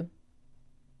to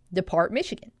depart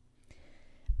Michigan?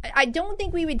 I don't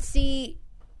think we would see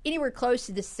anywhere close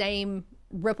to the same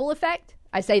ripple effect,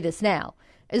 I say this now,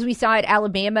 as we saw at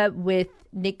Alabama with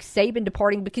Nick Saban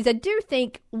departing, because I do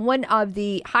think one of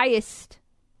the highest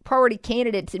priority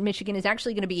candidates in Michigan is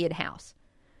actually going to be in-house.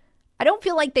 I don't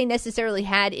feel like they necessarily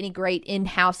had any great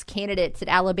in-house candidates at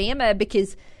Alabama,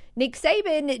 because Nick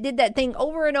Saban did that thing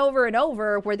over and over and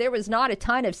over where there was not a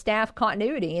ton of staff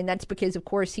continuity, and that's because, of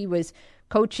course, he was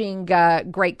coaching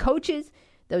great coaches.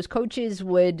 Those coaches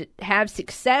would have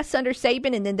success under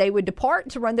Saban, and then they would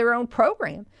depart to run their own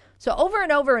program. So over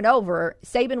and over and over,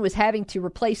 Saban was having to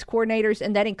replace coordinators,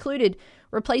 and that included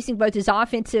replacing both his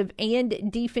offensive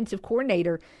and defensive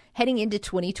coordinator heading into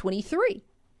 2023.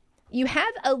 You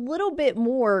have a little bit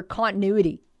more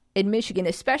continuity in Michigan,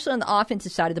 especially on the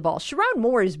offensive side of the ball. Sharon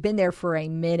Moore has been there for a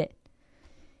minute.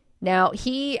 Now,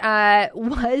 he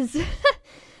was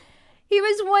he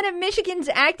was one of Michigan's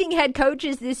acting head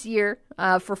coaches this year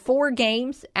for 4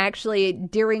 games, actually,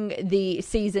 during the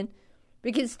season.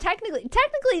 Because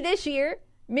technically this year,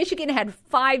 Michigan had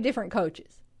 5 different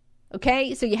coaches.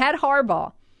 Okay, so you had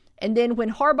Harbaugh. And then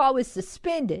when Harbaugh was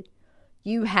suspended,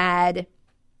 you had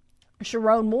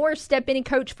Sharon Moore step in and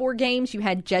coach 4 games. You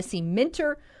had Jesse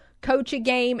Minter coach a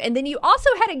game. And then you also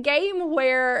had a game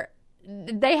where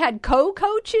they had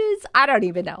co-coaches. I don't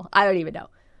even know.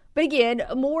 But again,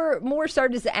 Moore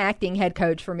served as the acting head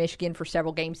coach for Michigan for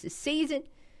several games this season.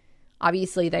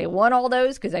 Obviously, they won all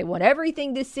those because they won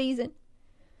everything this season.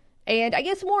 And I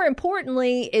guess more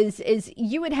importantly is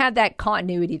you would have that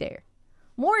continuity there.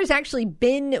 Moore has actually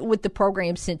been with the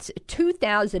program since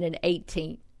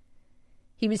 2018.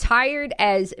 He was hired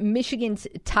as Michigan's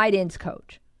tight ends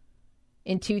coach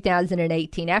in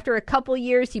 2018. After a couple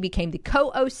years, he became the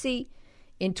co-OC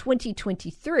in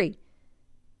 2023.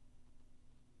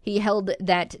 He held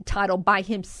that title by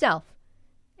himself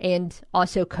and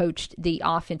also coached the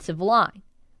offensive line.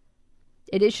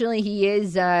 Additionally,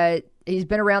 he's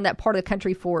been around that part of the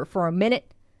country for a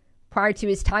minute. Prior to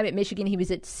his time at Michigan, he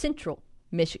was at Central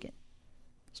Michigan.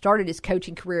 Started his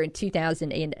coaching career in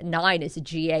 2009 as a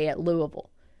GA at Louisville.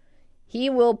 He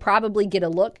will probably get a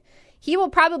look. He will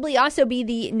probably also be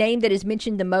the name that is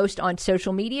mentioned the most on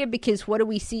social media, because what do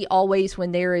we see always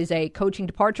when there is a coaching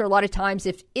departure? A lot of times,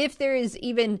 if there is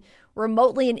even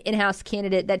remotely an in-house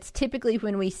candidate, that's typically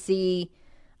when we see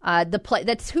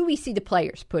that's who we see the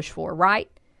players push for, right?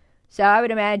 So I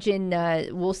would imagine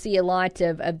we'll see a lot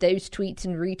of those tweets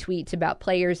and retweets about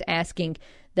players asking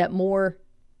that Moore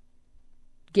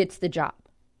gets the job.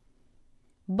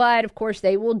 But, of course,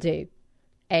 they will do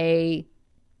a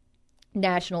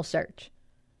national search.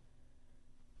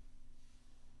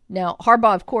 Now,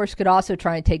 Harbaugh, of course, could also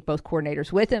try and take both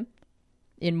coordinators with him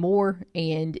in Moore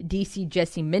and DC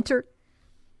Jesse Minter.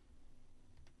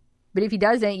 But if he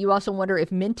doesn't, you also wonder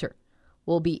if Minter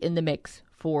will be in the mix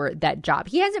for that job.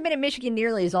 He hasn't been at Michigan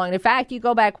nearly as long. And in fact, you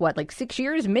go back, 6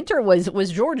 years? Minter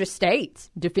was Georgia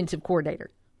State's defensive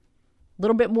coordinator. A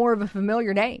little bit more of a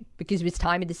familiar name because of his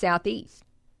time in the Southeast.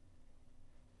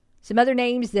 Some other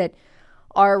names that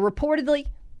are reportedly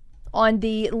on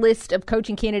the list of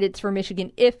coaching candidates for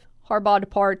Michigan if Harbaugh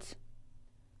departs.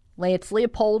 Lance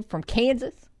Leopold from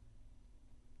Kansas,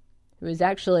 who has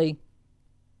actually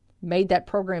made that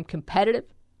program competitive,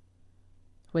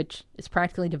 which is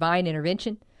practically divine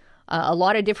intervention. A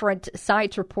lot of different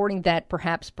sites reporting that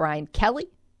perhaps Brian Kelly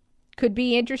could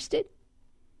be interested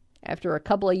after a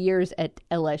couple of years at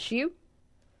LSU.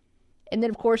 And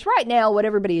then, of course, right now, what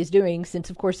everybody is doing, since,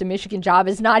 of course, the Michigan job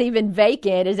is not even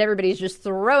vacant, is everybody's just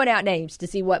throwing out names to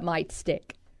see what might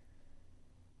stick.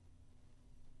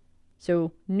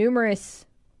 So numerous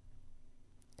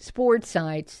sports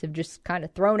sites have just kind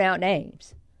of thrown out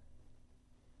names.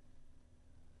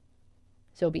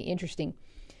 So it'll be interesting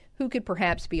who could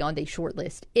perhaps be on the short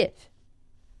list if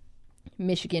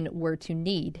Michigan were to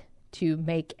need to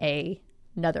make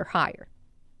another hire.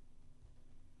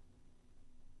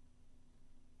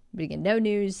 But again, no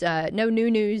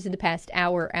new news in the past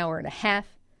hour and a half.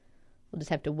 We'll just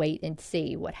have to wait and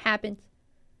see what happens.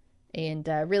 And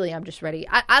really, I'm just ready.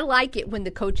 I like it when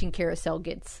the coaching carousel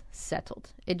gets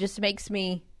settled. It just makes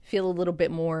me feel a little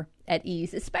bit more at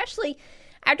ease, especially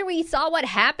after we saw what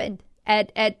happened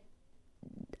at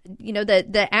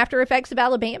the after effects of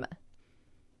Alabama.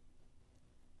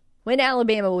 When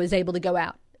Alabama was able to go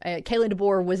out, Kalen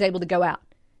DeBoer was able to go out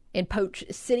and poach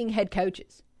sitting head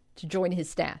coaches to join his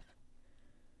staff.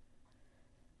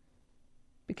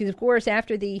 Because, of course,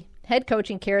 after the head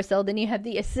coaching carousel, then you have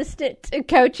the assistant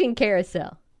coaching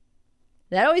carousel.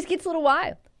 That always gets a little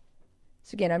wild.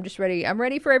 So, again, I'm just ready. I'm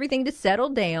ready for everything to settle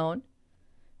down.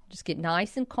 Just get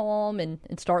nice and calm and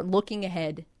start looking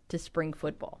ahead to spring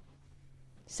football.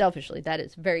 Selfishly, that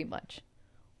is very much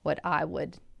what I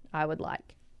would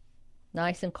like.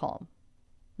 Nice and calm.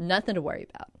 Nothing to worry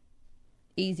about.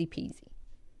 Easy peasy.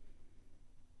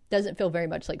 Doesn't feel very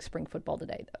much like spring football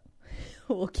today, though.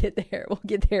 We'll get there. We'll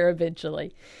get there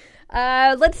eventually.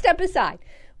 Let's step aside.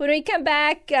 When we come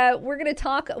back, we're going to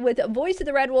talk with voice of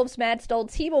the Red Wolves, Matt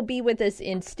Stolz. He will be with us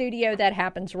in studio. That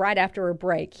happens right after a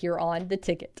break here on The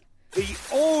Ticket. The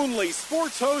only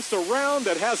sports host around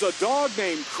that has a dog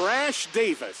named Crash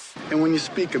Davis. And when you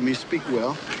speak of me, speak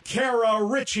well. Kara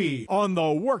Richey on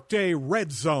the Workday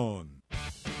Red Zone.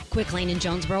 Quick Lane in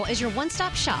Jonesboro is your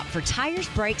one-stop shop for tires,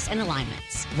 brakes, and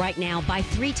alignments. Right now, buy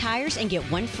 3 tires and get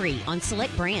 1 free on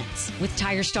select brands, with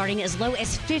tires starting as low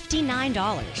as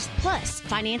 $59. Plus,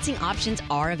 financing options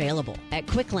are available. At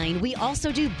Quick Lane, we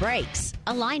also do brakes,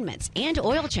 alignments, and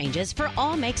oil changes for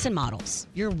all makes and models.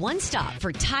 Your one-stop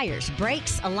for tires,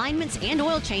 brakes, alignments, and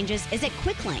oil changes is at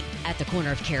Quick Lane at the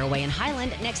corner of Caraway and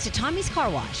Highland next to Tommy's Car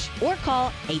Wash, or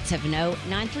call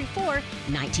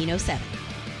 870-934-1907.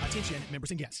 Attention,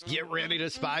 members and guests. Get ready to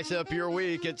spice up your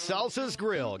week at Salsa's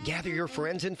Grill. Gather your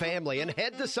friends and family and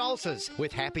head to Salsa's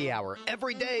with happy hour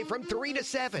every day from 3 to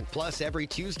 7. Plus, every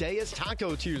Tuesday is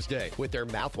Taco Tuesday with their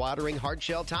mouth-watering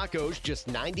hard-shell tacos, just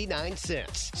 99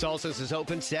 cents. Salsa's is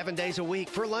open 7 days a week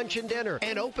for lunch and dinner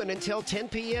and open until 10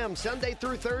 p.m. Sunday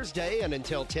through Thursday and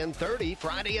until 10:30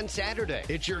 Friday and Saturday.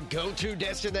 It's your go-to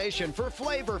destination for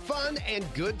flavor, fun, and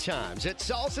good times at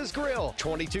Salsa's Grill,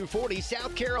 2240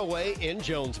 South Caraway in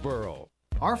Jonesboro.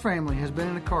 Our family has been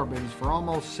in the car business for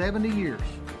almost 70 years.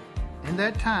 In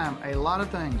that time, a lot of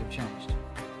things have changed.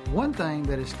 One thing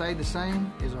that has stayed the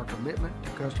same is our commitment to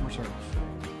customer service.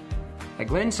 At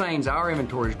Glen Sains, our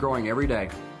inventory is growing every day.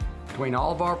 Between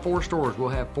all of our 4 stores, we'll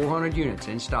have 400 units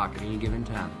in stock at any given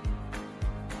time.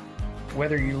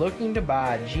 Whether you're looking to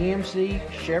buy a GMC,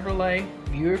 Chevrolet,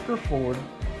 Buick, or Ford,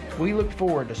 we look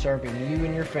forward to serving you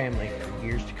and your family for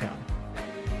years to come.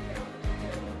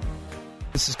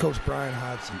 This is Coach Brian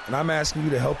Hodson, and I'm asking you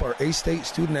to help our A-State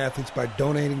student-athletes by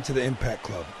donating to the Impact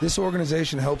Club. This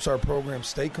organization helps our program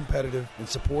stay competitive and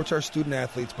supports our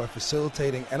student-athletes by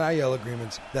facilitating NIL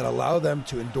agreements that allow them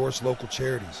to endorse local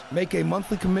charities. Make a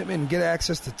monthly commitment and get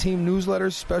access to team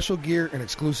newsletters, special gear, and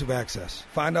exclusive access.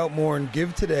 Find out more and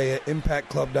give today at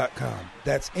impactclub.com.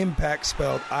 That's Impact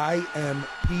spelled I-M-P-A-C-K-T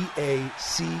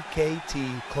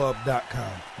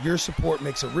Club.com. Your support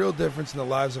makes a real difference in the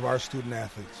lives of our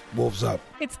student-athletes. Wolves up.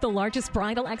 It's the largest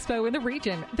bridal expo in the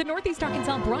region. The Northeast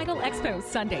Arkansas Bridal Expo,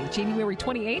 Sunday, January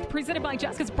 28th, presented by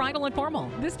Jessica's Bridal and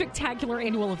Formal. This spectacular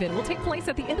annual event will take place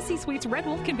at the Embassy Suites Red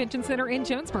Wolf Convention Center in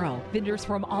Jonesboro. Vendors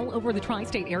from all over the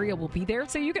tri-state area will be there,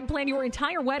 so you can plan your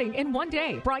entire wedding in one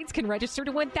day. Brides can register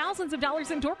to win thousands of dollars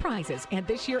in door prizes, and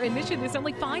this year admission is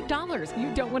only $5.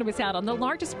 You don't want to miss out on the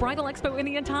largest bridal expo in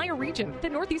the entire region. The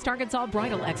Northeast Arkansas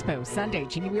Bridal Expo, Sunday,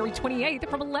 January 28th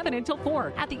from 11 until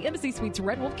 4 at the Embassy Suites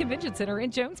Red Wolf Convention Center in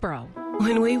Jonesboro.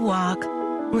 When we walk,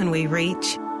 when we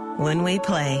reach, when we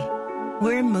play,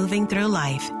 we're moving through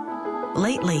life.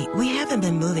 Lately, we haven't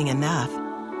been moving enough.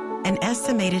 An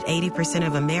estimated 80%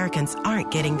 of Americans aren't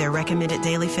getting their recommended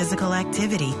daily physical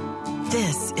activity.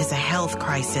 This is a health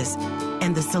crisis,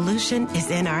 and the solution is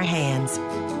in our hands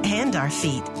and our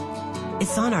feet.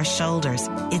 It's on our shoulders.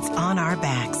 It's on our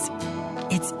backs.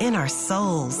 It's in our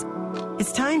souls.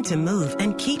 It's time to move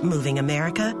and keep moving,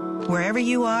 America. Wherever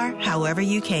you are, however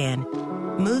you can.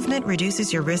 Movement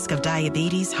reduces your risk of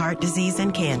diabetes, heart disease,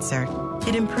 and cancer.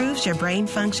 It improves your brain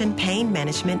function, pain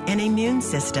management, and immune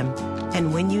system.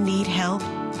 And when you need help,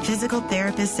 physical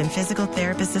therapists and physical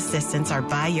therapist assistants are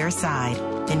by your side,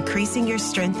 increasing your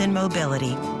strength and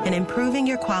mobility and improving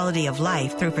your quality of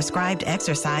life through prescribed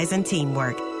exercise and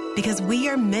teamwork. Because we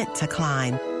are meant to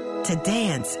climb, to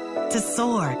dance, to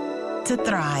soar, to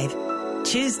thrive.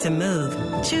 Choose to move.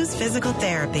 Choose physical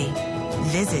therapy.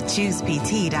 Visit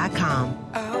ChoosePT.com.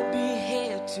 I'll be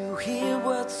here to hear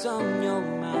what's on your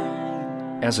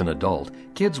mind. As an adult,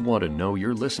 kids want to know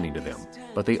you're listening to them,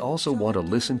 but they also want to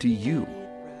listen to you.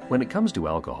 When it comes to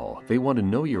alcohol, they want to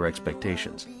know your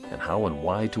expectations and how and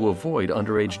why to avoid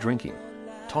underage drinking.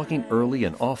 Talking early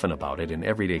and often about it in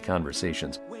everyday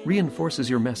conversations reinforces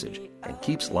your message and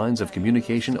keeps lines of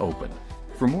communication open.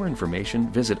 For more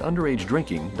information, visit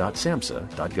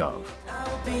underagedrinking.samhsa.gov.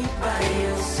 I'll be by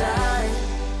your side.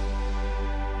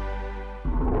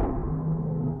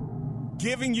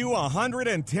 Giving you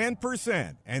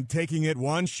 110% and taking it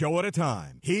one show at a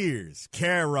time. Here's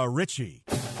Kara Richey.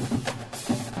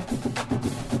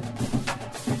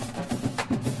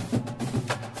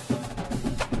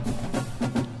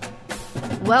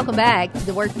 Welcome back to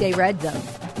the Workday Redzone.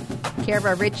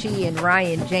 Kara Richey and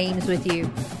Ryan James with you.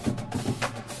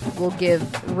 We'll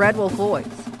give Red Wolf voice,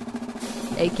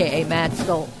 a.k.a. Matt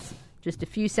Stolz, just a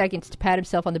few seconds to pat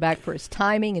himself on the back for his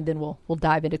timing, and then we'll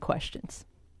dive into questions.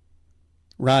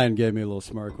 Ryan gave me a little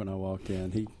smirk when I walked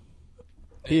in.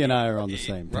 He and I are on the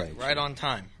same page. Right on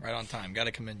time. Right on time. Got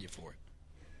to commend you for it.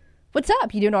 What's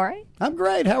up? You doing all right? I'm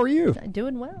great. How are you?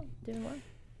 Doing well. Doing well.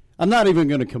 I'm not even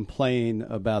going to complain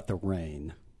about the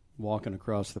rain walking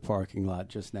across the parking lot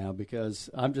just now because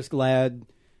I'm just glad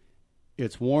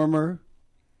it's warmer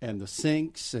and the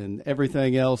sinks and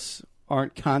everything else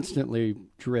aren't constantly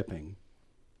dripping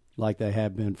like they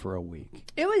have been for a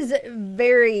week. It was a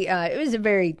very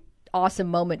awesome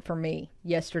moment for me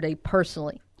yesterday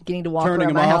personally, getting to walk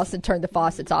around my house and turn the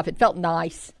faucets off. It felt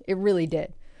nice. It really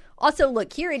did. Also,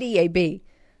 look, here at EAB,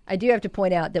 I do have to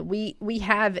point out that we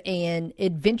have an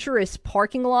adventurous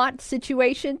parking lot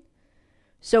situation.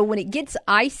 So when it gets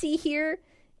icy here,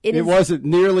 it wasn't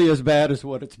nearly as bad as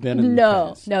what it's been in the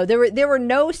past. No, there were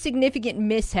no significant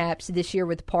mishaps this year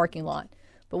with the parking lot.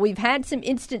 But we've had some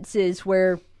instances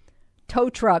where tow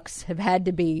trucks have had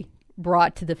to be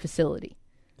brought to the facility.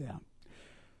 Yeah.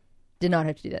 Did not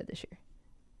have to do that this year.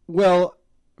 Well,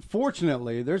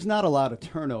 fortunately, there's not a lot of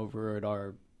turnover at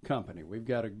our company. We've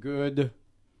got a good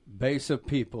base of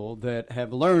people that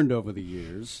have learned over the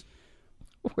years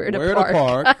where to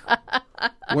park.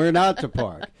 Where not to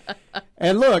park.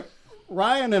 And look,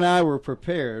 Ryan and I were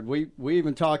prepared. We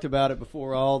even talked about it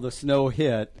before all the snow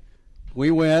hit.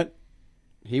 He went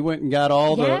and got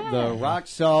all the rock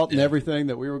salt and everything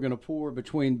that we were going to pour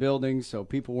between buildings so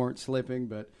people weren't slipping,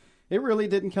 but it really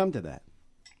didn't come to that.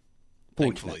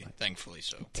 Thankfully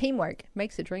so. Teamwork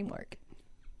makes the dream work.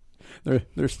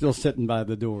 They're still sitting by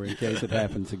the door in case it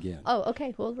happens again. Oh,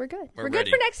 okay. Well, we're good. We're ready. good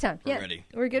for next time. We're ready.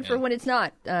 We're good for when it's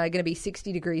not going to be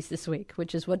 60 degrees this week,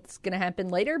 which is what's going to happen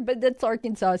later. But that's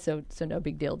Arkansas, so no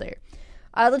big deal there.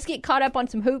 Let's get caught up on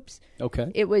some hoops.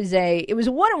 Okay. It was a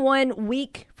 1-1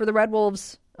 week for the Red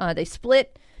Wolves. They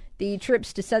split the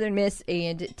trips to Southern Miss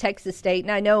and Texas State.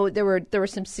 And I know there were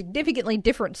some significantly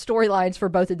different storylines for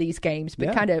both of these games,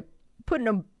 but kind of putting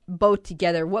them both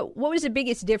together. What was the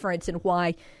biggest difference in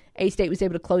why A-State was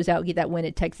able to close out and get that win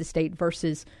at Texas State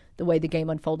versus the way the game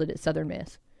unfolded at Southern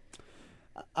Miss?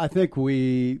 I think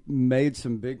we made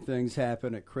some big things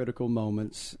happen at critical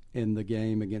moments in the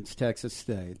game against Texas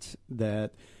State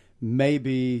that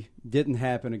maybe didn't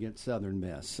happen against Southern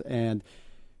Miss. And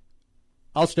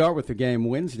I'll start with the game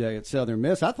Wednesday at Southern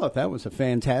Miss. I thought that was a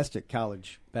fantastic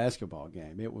college basketball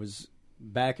game. It was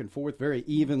back and forth, very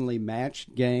evenly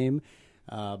matched game.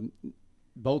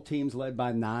 Both teams led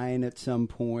by 9 at some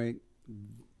point.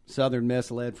 Southern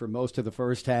Miss led for most of the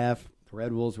first half. The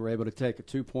Red Wolves were able to take a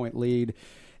 2-point lead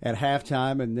at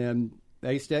halftime, and then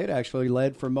A-State actually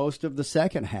led for most of the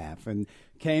second half and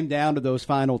came down to those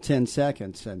final 10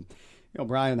 seconds. And,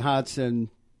 Brian Hodson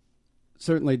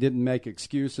certainly didn't make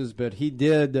excuses, but he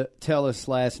did tell us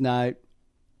last night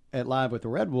at Live with the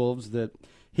Red Wolves that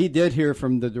he did hear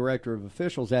from the director of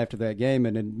officials after that game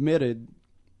and admitted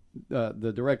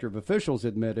the director of officials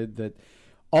admitted that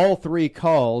all three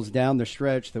calls down the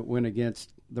stretch that went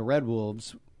against the Red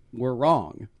Wolves were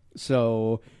wrong.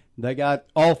 So they got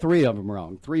all three of them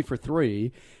wrong, 3 for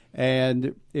 3,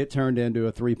 and it turned into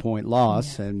a 3-point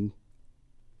loss. Yeah. And,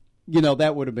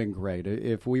 that would have been great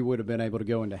if we would have been able to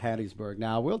go into Hattiesburg.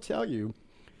 Now, I will tell you,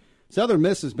 Southern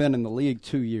Miss has been in the league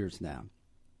 2 years now.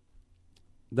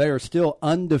 They are still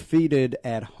undefeated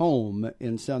at home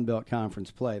in Sun Belt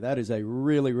Conference play. That is a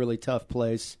really, really tough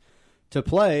place to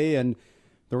play, and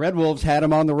the Red Wolves had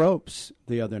them on the ropes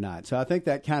the other night. So I think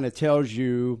that kind of tells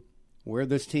you where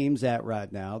this team's at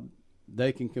right now.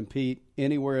 They can compete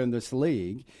anywhere in this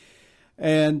league.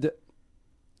 And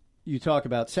you talk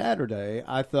about Saturday,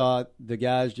 I thought the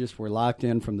guys just were locked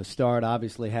in from the start,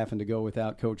 obviously having to go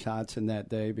without Coach Hodson that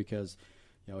day because,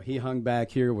 he hung back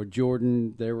here with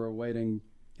Jordan. They were awaiting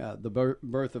the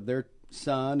birth of their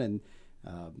son, and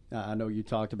I know you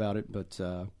talked about it, but,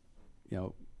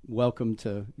 welcome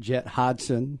to Jet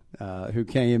Hodson, who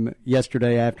came early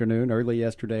yesterday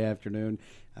afternoon.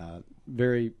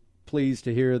 Very pleased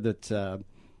to hear that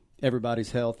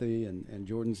everybody's healthy and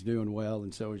Jordan's doing well,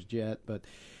 and so is Jet. But,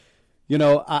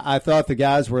 I thought the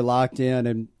guys were locked in,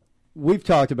 and we've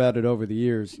talked about it over the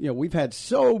years. We've had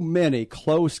so many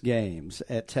close games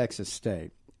at Texas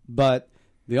State, but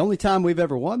the only time we've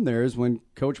ever won there is when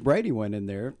Coach Brady went in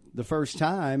there the first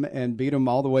time and beat them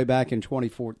all the way back in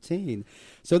 2014.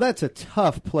 So that's a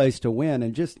tough place to win,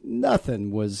 and just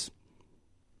nothing was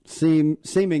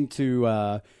seeming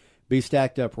to be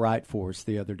stacked up right for us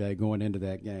the other day going into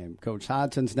that game. Coach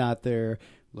Hodson's not there.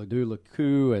 Ladue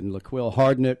Laku and Laquil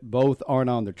Hardnett both aren't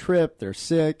on the trip. They're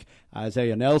sick.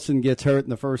 Isaiah Nelson gets hurt in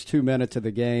the first 2 minutes of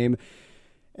the game.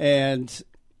 And,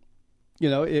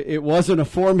 it wasn't a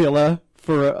formula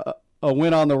for a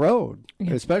win on the road,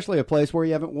 especially a place where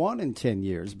you haven't won in 10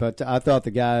 years. But I thought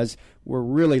the guys were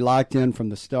really locked in from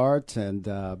the start and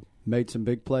made some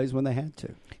big plays when they had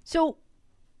to. So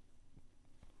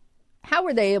how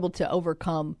were they able to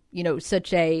overcome,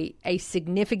 such a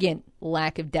significant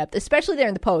lack of depth, especially there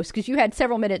in the post? Because you had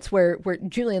several minutes where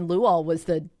Julian Lual was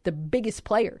the biggest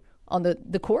player on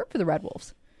the court for the Red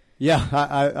Wolves. Yeah,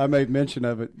 I made mention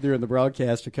of it during the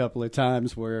broadcast a couple of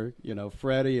times where,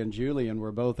 Freddie and Julian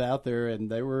were both out there, and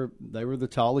they were the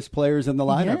tallest players in the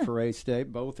lineup for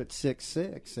A-State, both at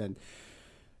 6'6". And,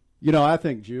 I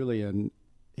think Julian,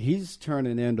 he's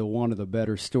turning into one of the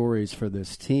better stories for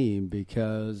this team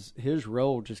because his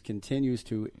role just continues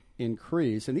to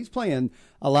increase. And he's playing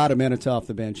a lot of minutes off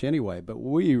the bench anyway, but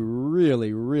we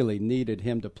really, really needed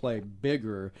him to play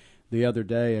bigger the other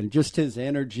day. And just his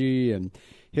energy and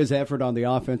his effort on the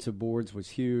offensive boards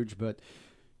was huge. But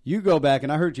you go back,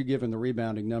 and I heard you giving the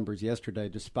rebounding numbers yesterday,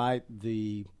 despite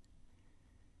the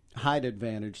height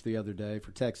advantage the other day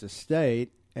for Texas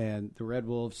State, and the Red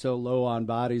Wolves so low on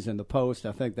bodies in the post.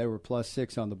 I think they were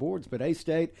 +6 on the boards, but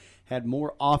A-State had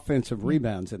more offensive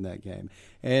rebounds in that game.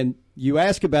 And you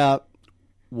ask about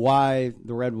why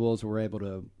the Red Wolves were able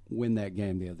to win that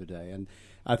game the other day. And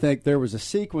I think there was a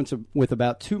sequence with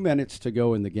about 2 minutes to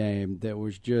go in the game that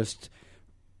was just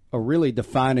a really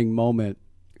defining moment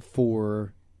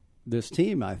for this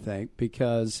team, I think,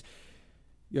 because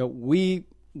we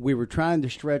were trying to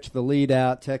stretch the lead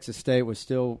out. Texas State was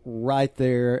still right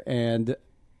there, and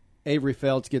Avery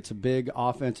Felts gets a big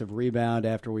offensive rebound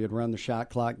after we had run the shot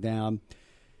clock down.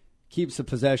 Keeps the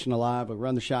possession alive. We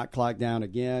run the shot clock down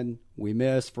again. We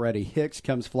miss. Freddie Hicks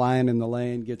comes flying in the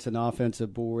lane, gets an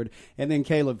offensive board, and then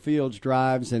Caleb Fields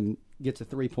drives and gets a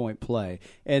 3-point play.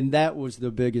 And that was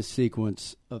the biggest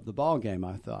sequence of the ball game,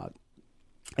 I thought.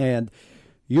 And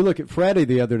you look at Freddie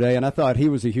the other day, and I thought he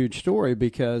was a huge story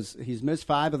because he's missed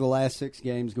 5 of the last 6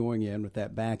 games going in with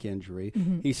that back injury.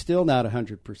 Mm-hmm. He's still not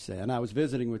 100%. I was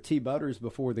visiting with T. Butters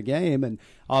before the game, and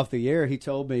off the air he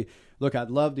told me, look, I'd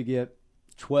love to get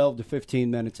 12 to 15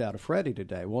 minutes out of Freddie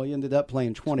today. Well, he ended up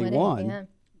playing 21,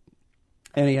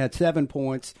 and he had 7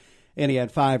 points, and he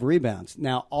had 5 rebounds.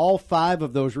 Now, all 5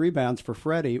 of those rebounds for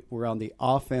Freddie were on the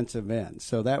offensive end,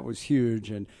 so that was huge.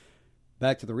 And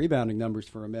back to the rebounding numbers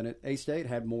for a minute, A-State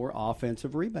had more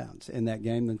offensive rebounds in that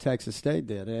game than Texas State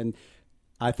did. And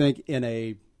I think in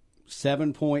a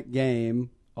 7-point game,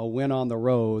 a win on the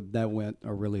road, that went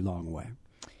a really long way.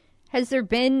 Has there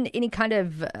been any kind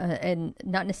of, and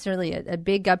not necessarily a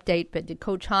big update, but did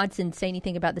Coach Hodson say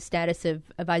anything about the status of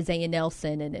Isaiah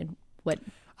Nelson and what?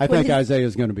 I think Isaiah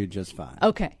is going to be just fine.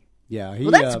 Okay. Yeah.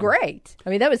 Well, that's great. I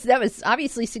mean, that was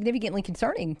obviously significantly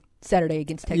concerning Saturday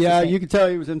against Texas State. You could tell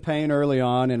he was in pain early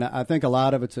on, and I think a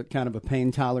lot of it's a kind of a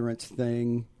pain tolerance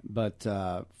thing. But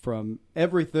from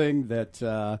everything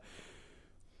that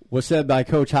was said by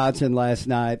Coach Hodson last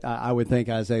night, I would think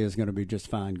Isaiah is going to be just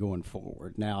fine going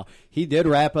forward. Now, he did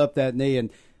wrap up that knee, and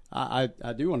I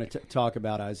do want to talk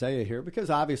about Isaiah here because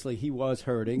obviously he was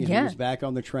hurting, and he was back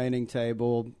on the training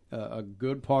table a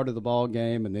good part of the ball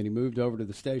game, and then he moved over to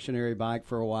the stationary bike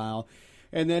for a while.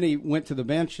 And then he went to the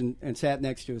bench and sat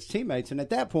next to his teammates. And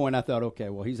at that point, I thought, okay,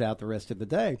 well, he's out the rest of the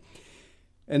day.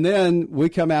 And then we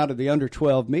come out of the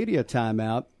under-12 media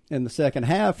timeout in the second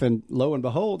half, and lo and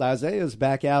behold, Isaiah's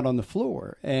back out on the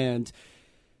floor. And,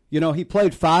 he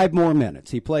played 5 more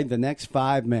minutes. He played the next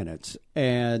 5 minutes.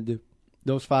 And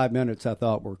those 5 minutes I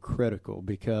thought were critical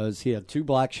because he had 2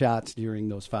 block shots during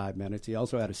those 5 minutes. He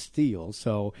also had a steal.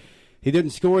 So he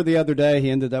didn't score the other day. He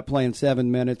ended up playing 7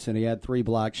 minutes, and he had 3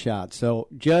 block shots. So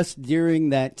just during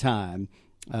that time,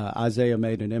 Isaiah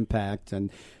made an impact.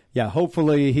 And, yeah,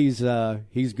 hopefully he's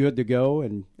good to go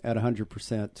and at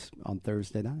 100% on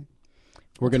Thursday night.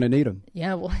 We're going to need him.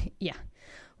 Yeah, well, yeah.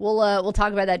 We'll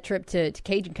talk about that trip to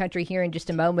Cajun Country here in just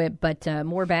a moment, but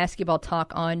more basketball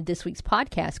talk on this week's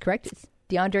podcast, correct? It's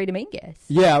DeAndre Dominguez.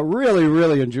 Yeah, really,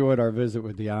 really enjoyed our visit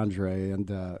with DeAndre,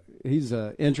 and he's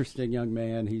an interesting young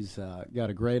man. He's got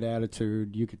a great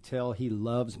attitude. You could tell he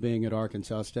loves being at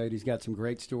Arkansas State. He's got some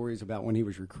great stories about when he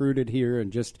was recruited here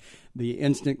and just the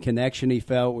instant connection he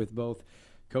felt with both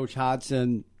Coach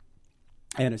Hodson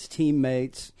and his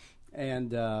teammates.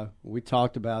 And we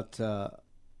talked about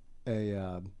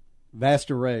a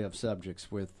vast array of subjects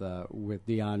with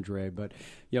DeAndre. But,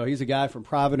 he's a guy from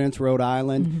Providence, Rhode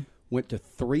Island. Mm-hmm. Went to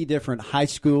 3 different high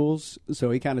schools,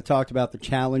 so he kind of talked about the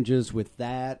challenges with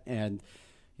that and,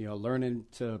 learning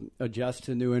to adjust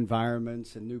to new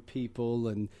environments and new people.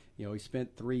 And, he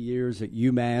spent 3 years at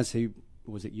UMass. He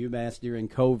was at UMass during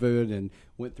COVID and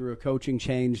went through a coaching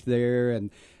change there.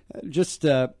 And just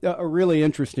a really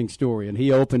interesting story. And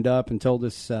he opened up and told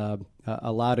us a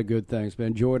lot of good things. But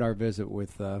enjoyed our visit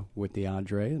with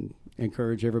DeAndre and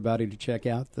encourage everybody to check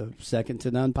out the Second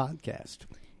to None podcast.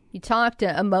 You talked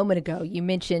a moment ago, you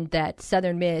mentioned that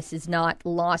Southern Miss is not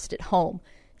lost at home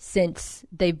since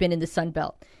they've been in the Sun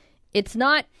Belt. It's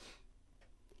not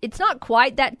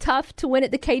quite that tough to win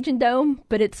at the Cajun Dome,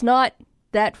 but it's not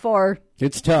that far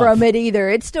from it either.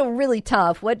 It's still really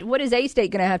tough. What is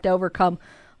A-State going to have to overcome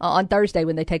on Thursday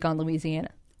when they take on Louisiana?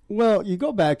 Well, you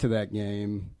go back to that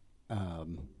game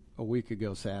a week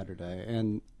ago Saturday,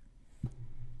 and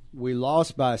we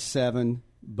lost by 7.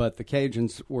 But the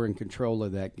Cajuns were in control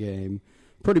of that game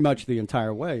pretty much the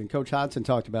entire way. And Coach Hodson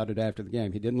talked about it after the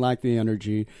game. He didn't like the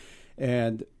energy.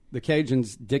 And the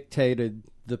Cajuns dictated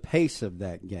the pace of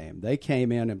that game. They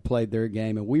came in and played their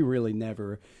game, and we really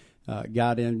never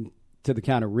got into the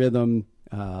kind of rhythm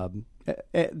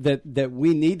that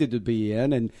we needed to be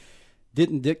in and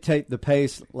didn't dictate the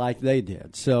pace like they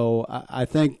did. So I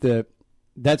think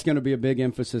that's going to be a big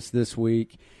emphasis this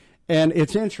week. And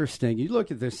it's interesting. You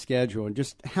look at this schedule and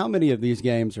just how many of these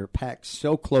games are packed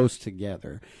so close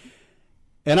together.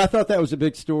 And I thought that was a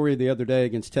big story the other day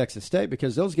against Texas State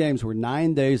because those games were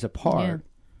 9 days apart.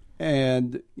 Yeah.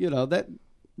 And,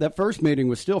 that first meeting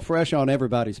was still fresh on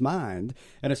everybody's mind,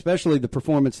 and especially the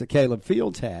performance that Caleb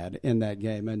Fields had in that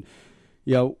game. And,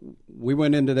 we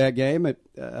went into that game at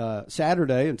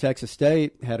Saturday, and Texas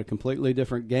State had a completely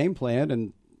different game plan,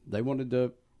 and they wanted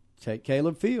to take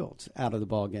Caleb Fields out of the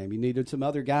ball game. You needed some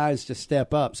other guys to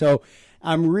step up. So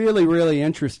I'm really, really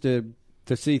interested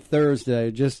to see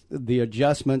Thursday just the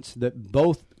adjustments that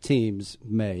both teams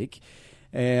make.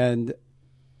 And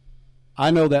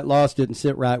I know that loss didn't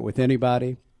sit right with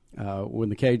anybody when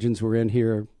the Cajuns were in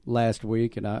here last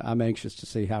week, and I'm anxious to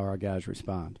see how our guys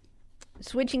respond.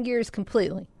 Switching gears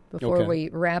completely before we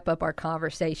wrap up our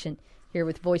conversation here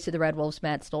with voice of the Red Wolves,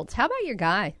 Matt Stolz. How about your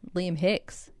guy, Liam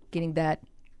Hicks, getting that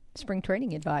spring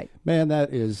training invite? Man,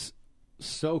 that is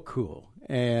so cool,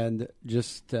 and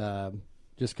just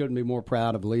couldn't be more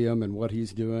proud of Liam and what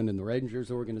he's doing in the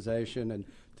Rangers organization, and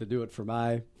to do it for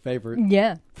my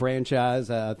favorite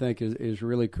franchise, I think is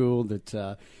really cool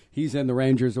that he's in the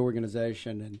Rangers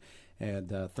organization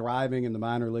and thriving in the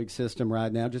minor league system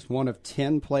right now. Just one of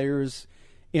 10 players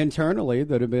internally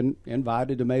that have been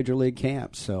invited to major league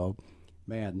camps. So,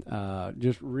 man,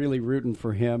 just really rooting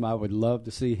for him. I would love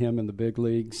to see him in the big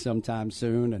leagues sometime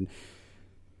soon. And,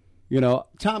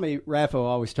 Tommy Raffo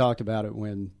always talked about it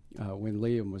when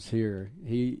Liam was here.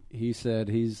 He said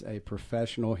he's a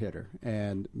professional hitter.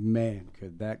 And, man,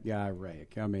 could that guy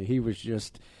rake. I mean, he was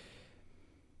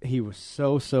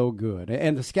so good.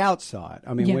 And the scouts saw it.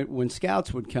 I mean, when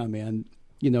scouts would come in,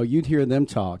 you'd hear them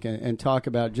talk and talk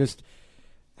about just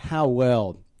how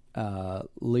well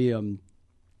Liam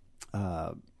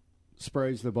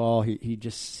sprays the ball. He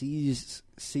just sees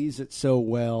it so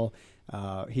well.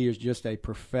 He is just a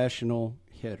professional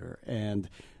hitter. And,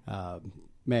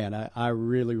 man, I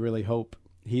really, really hope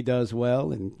he does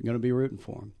well, and going to be rooting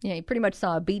for him. Yeah, he pretty much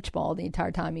saw a beach ball the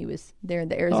entire time he was there in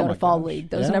the Arizona Fall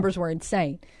League. Those numbers were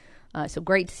insane. So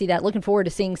great to see that. Looking forward to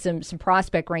seeing some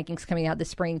prospect rankings coming out this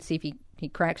spring, see if he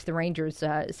cracks the Rangers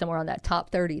somewhere on that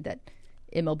top 30 that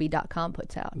MLB.com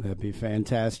puts out. That'd be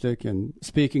fantastic. And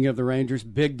speaking of the Rangers,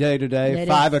 big day today,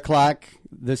 5 o'clock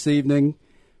this evening.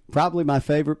 Probably my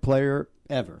favorite player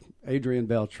ever, Adrian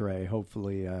Beltre,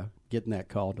 hopefully getting that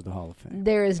call to the Hall of Fame.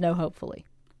 There is no hopefully.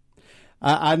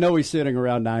 I know he's sitting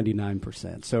around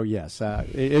 99%. So, yes,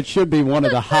 it should be one of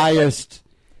the highest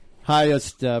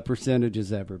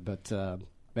percentages ever. But,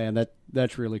 man,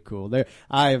 that's really cool.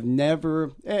 I have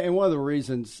never – and one of the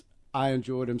reasons I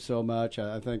enjoyed him so much,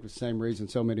 I think the same reason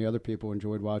so many other people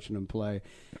enjoyed watching him play,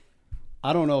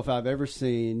 I don't know if I've ever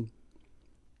seen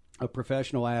a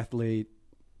professional athlete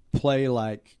play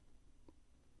like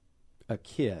a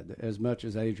kid as much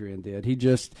as Adrian did.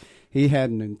 He had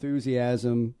an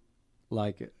enthusiasm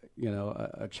like,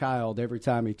 a child every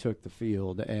time he took the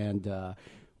field, and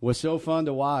was so fun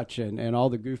to watch, and all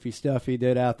the goofy stuff he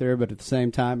did out there. But at the same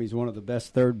time, he's one of the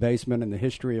best third basemen in the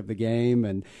history of the game,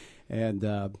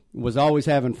 and was always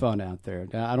having fun out there.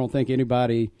 I don't think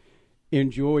anybody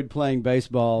enjoyed playing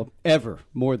baseball ever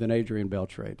more than Adrian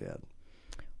Beltre did.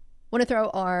 Want to throw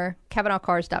our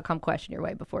CavenaughCars.com question your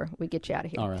way before we get you out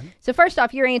of here. All right. So first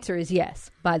off, your answer is yes,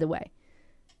 by the way.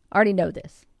 I already know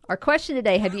this. Our question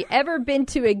today, have you ever been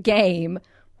to a game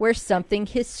where something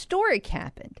historic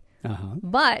happened? Uh-huh.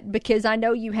 But because I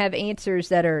know you have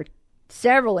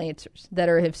several answers that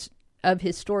are of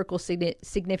historical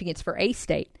significance for a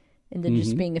state, and then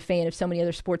just being a fan of so many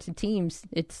other sports and teams,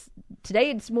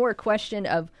 today it's more a question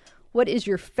of what is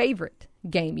your favorite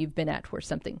game you've been at where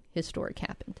something historic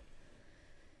happened?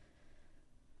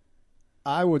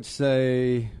 I would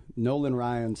say Nolan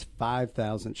Ryan's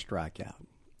 5,000th strikeout.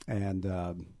 And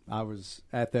I was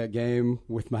at that game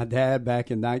with my dad back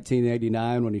in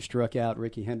 1989 when he struck out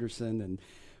Rickey Henderson in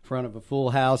front of a full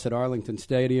house at Arlington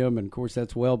Stadium. And, of course,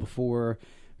 that's well before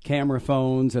camera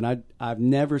phones. And I've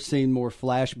never seen more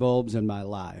flash bulbs in my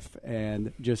life,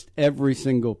 and just every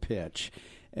single pitch.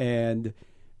 And,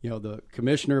 the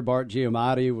commissioner, Bart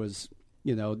Giamatti, was,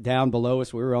 down below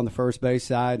us. We were on the first base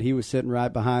side. He was sitting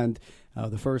right behind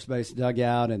the first base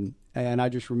dugout, and I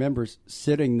just remember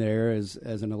sitting there as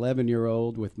an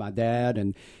 11-year-old with my dad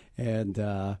and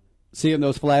seeing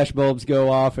those flash bulbs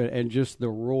go off, and just the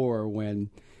roar when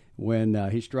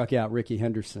he struck out Rickey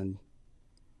Henderson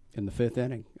in the 5th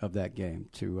inning of that game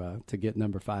to get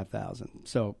number 5,000.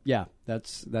 So yeah,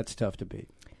 that's tough to beat.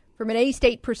 From an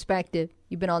A-State perspective,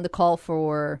 you've been on the call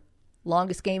for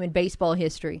longest game in baseball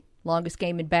history, longest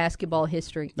game in basketball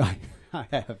history. I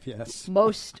have, yes.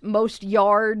 Most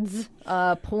yards,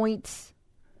 points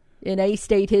in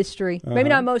A-State history. Maybe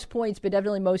not most points, but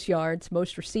definitely most yards,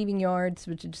 most receiving yards,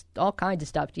 which is just all kinds of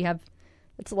stuff.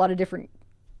 It's a lot of different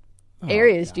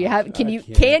areas. Do you have? Can you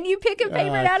pick a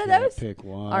favorite out of those? Pick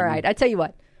one. All right, I tell you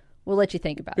what. We'll let you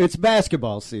think about it. It's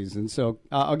basketball season, so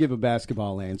I'll give a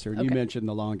basketball answer. Okay. You mentioned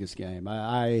the longest game.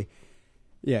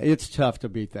 It's tough to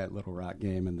beat that Little Rock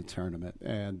game in the tournament,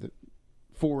 and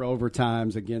 4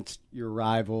 overtimes against your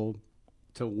rival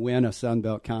to win a Sun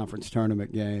Belt Conference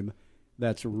tournament game,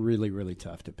 that's really, really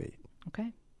tough to beat.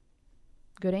 Okay.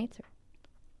 Good answer.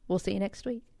 We'll see you next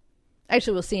week.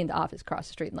 Actually, we'll see you in the office across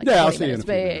the street in 20 I'll see minutes.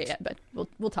 You in a few minutes. But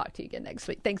we'll talk to you again next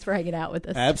week. Thanks for hanging out with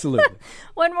us. Absolutely.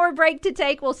 One more break to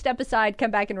take. We'll step aside,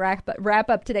 come back, and wrap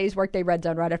up today's Workday Red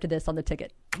Zone right after this on The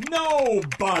Ticket.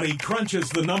 Nobody crunches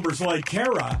the numbers like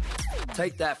Kara.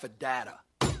 Take that for data.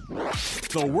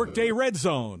 The Workday Red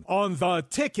Zone on the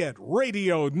Ticket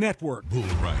Radio Network. Bull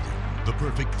riding, the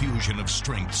perfect fusion of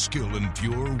strength, skill, and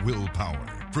pure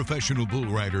willpower. Professional bull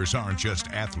riders aren't just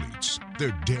athletes.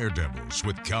 They're daredevils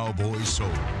with cowboy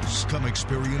souls. Come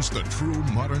experience the true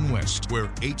modern West, where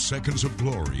 8 seconds of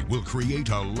glory will create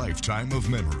a lifetime of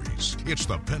memories. It's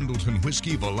the Pendleton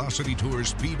Whiskey Velocity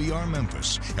Tours PBR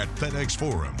Memphis at FedEx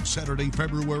Forum, Saturday,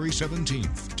 February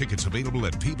 17th. Tickets available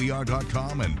at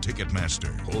PBR.com and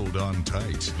Ticketmaster. Hold on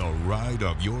tight. The ride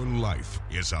of your life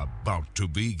is about to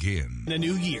begin. In a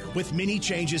new year with many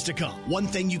changes to come, one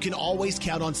thing you can always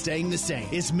count on staying the same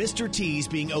is Mr. T's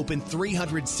being open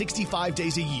 365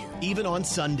 days a year, even on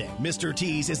Sunday. Mr.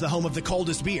 T's is the home of the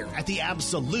coldest beer at the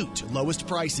absolute lowest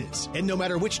prices. And no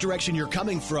matter which direction you're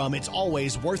coming from, it's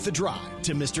always worth the drive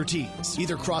to Mr. T's.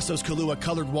 Either cross those Kahlua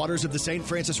colored waters of the St.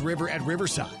 Francis River at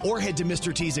Riverside or head to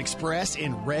Mr. T's Express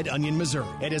in Red Onion, Missouri.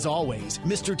 And as always,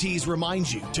 Mr. T's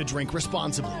reminds you to drink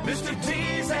responsibly. Mr.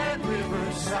 T's at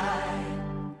Riverside.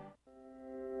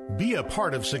 Be a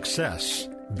part of success.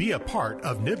 Be a part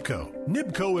of NIBCO.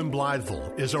 NIBCO in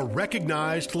Blytheville is a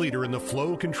recognized leader in the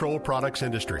flow control products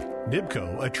industry.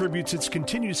 NIBCO attributes its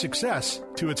continued success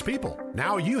to its people.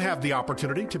 Now you have the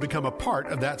opportunity to become a part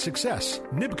of that success.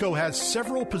 NIBCO has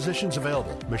several positions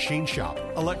available: machine shop,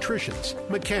 electricians,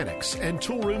 mechanics, and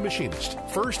tool room machinist.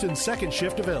 First and second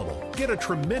shift available. Get a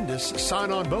tremendous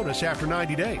sign-on bonus after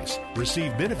 90 days.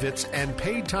 Receive benefits and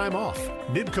paid time off.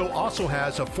 NIBCO also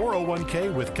has a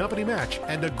 401k with company match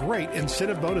and a great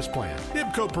incentive bonus plan.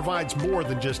 NIBCO provides more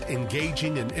than just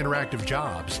engaging and interactive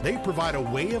jobs. They provide a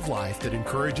way of life that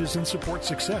encourages and supports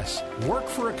success. Work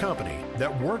for a company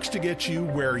that works to get you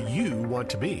where you want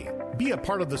to be. Be a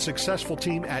part of the successful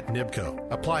team at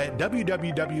NIBCO. Apply at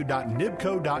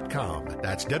www.nibco.com.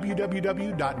 That's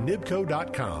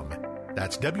www.nibco.com.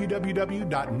 That's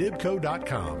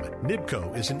www.nibco.com.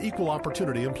 NIBCO is an equal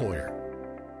opportunity employer.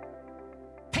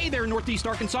 Hey there, Northeast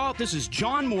Arkansas. This is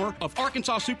John Moore of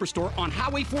Arkansas Superstore on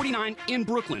Highway 49 in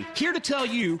Brooklyn. Here to tell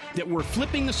you that we're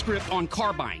flipping the script on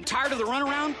car buying. Tired of the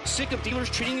runaround? Sick of dealers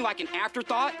treating you like an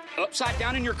afterthought? Upside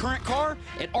down in your current car?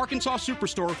 At Arkansas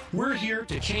Superstore, we're here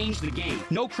to change the game.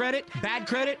 No credit, bad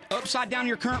credit, upside down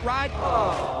your current ride?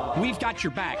 We've got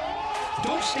your back.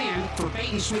 Don't stand for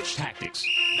bait and switch tactics.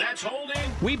 That's holding.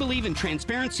 We believe in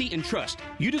transparency and trust.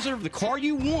 You deserve the car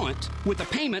you want with a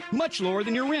payment much lower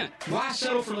than your rent. Why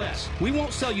settle for less? We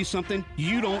won't sell you something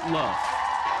you don't love.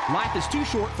 Life is too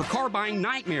short for car buying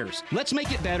nightmares. Let's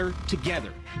make it better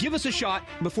together. Give us a shot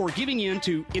before giving in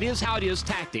to it is how it is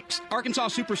tactics. Arkansas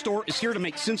Superstore is here to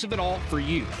make sense of it all for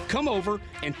you. Come over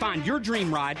and find your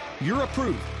dream ride. You're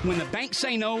approved. When the banks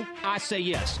say no, I say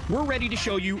yes. We're ready to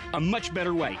show you a much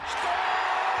better way.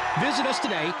 Visit us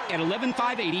today at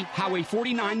 11580 Highway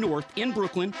 49 North in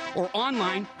Brooklyn or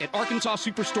online at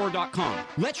arkansassuperstore.com.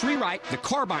 Let's rewrite the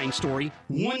car buying story,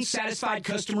 one satisfied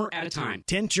customer at a time.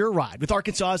 Tint your ride with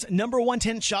Arkansas's #1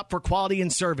 tint shop for quality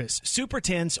and service, Super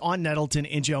Tints on Nettleton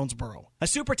in Jonesboro. A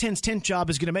Super Tints tint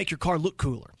job is going to make your car look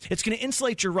cooler. It's going to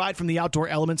insulate your ride from the outdoor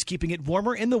elements, keeping it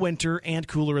warmer in the winter and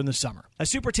cooler in the summer. A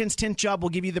Super Tints tint job will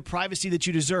give you the privacy that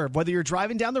you deserve, whether you're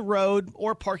driving down the road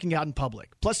or parking out in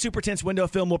public. Plus, Super Tints window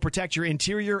film will protect your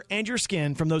interior and your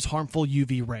skin from those harmful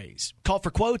UV rays. Call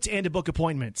for quotes and to book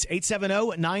appointments.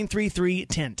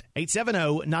 870-933-TINT.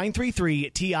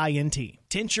 870-933-TINT.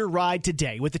 Tint your ride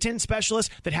today with the tint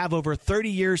specialists that have over 30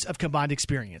 years of combined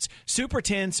experience. Super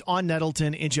Tints on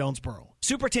Nettleton in Jonesboro.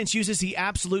 Super Tints uses the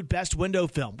absolute best window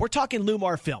film. We're talking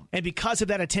Lumar film. And because of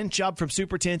that, a tint job from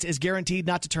Super Tints is guaranteed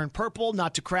not to turn purple,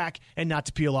 not to crack, and not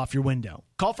to peel off your window.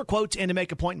 Call for quotes and to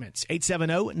make appointments.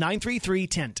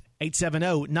 870-933-TINT.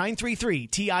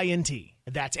 870-933-TINT.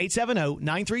 That's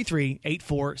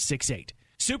 870-933-8468.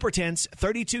 Super Tints,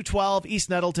 3212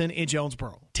 East Nettleton in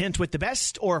Jonesboro. Tint with the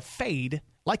best or fade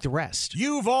like the rest.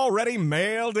 You've already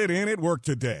mailed it in at work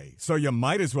today, so you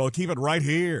might as well keep it right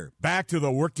here. Back to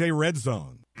the Workday Red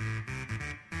Zone.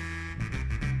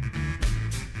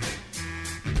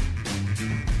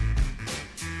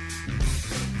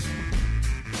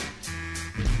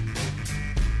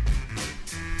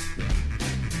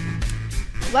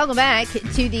 Welcome back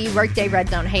to the Workday Red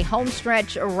Zone. Hey, home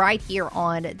stretch right here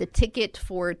on the ticket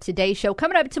for today's show.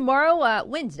 Coming up tomorrow,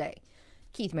 Wednesday,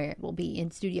 Keith Merritt will be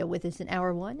in studio with us in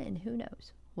hour one, and who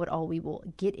knows what all we will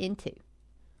get into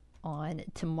on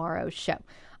tomorrow's show.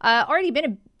 Already been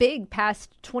a big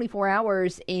past 24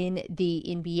 hours in the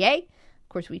NBA. Of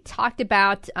course, we talked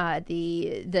about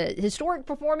the historic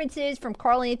performances from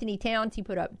Karl Anthony Towns. He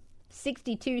put up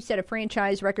 62, set a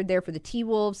franchise record there for the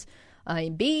T-Wolves.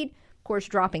 Embiid, of course,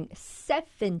 dropping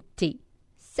 70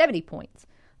 points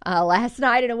last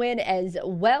night in a win as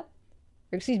well.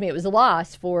 It was a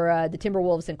loss for the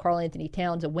Timberwolves and Karl Anthony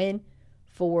Towns, a win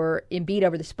for Embiid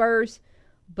over the Spurs.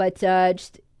 But there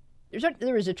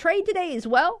was a trade today as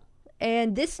well.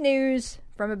 And this news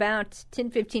from about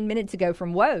 10-15 minutes ago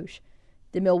from Woj.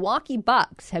 The Milwaukee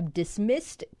Bucks have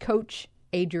dismissed coach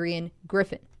Adrian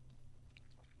Griffin.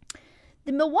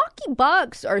 The Milwaukee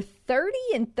Bucks are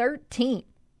 30-13.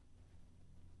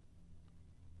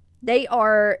 They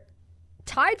are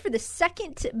tied for the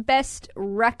second best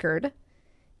record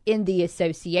in the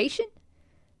association.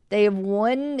 They have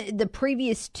won the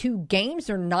previous two games.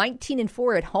 They're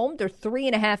 19-4 at home. They're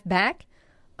 3.5 back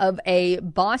of a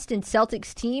Boston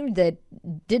Celtics team that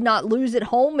did not lose at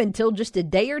home until just a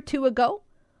day or two ago.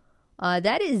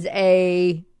 That is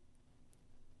a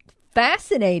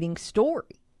fascinating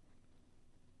story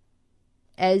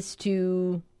as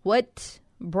to what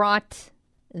brought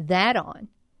that on.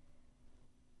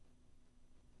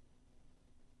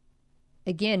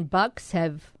 Again, Bucks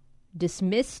have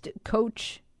dismissed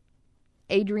coach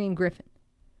Adrian Griffin.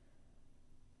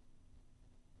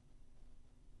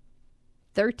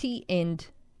 30-13.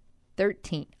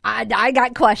 I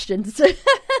got questions.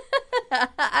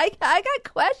 I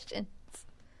got questions.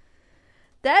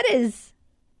 That is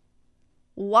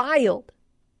wild.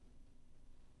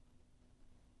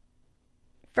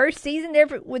 First season there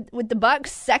with the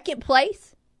Bucks, second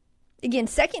place. Again,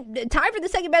 tied for the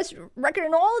second best record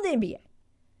in all of the NBA.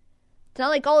 It's not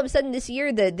like all of a sudden this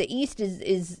year the East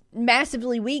is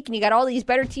massively weak and you got all these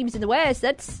better teams in the West.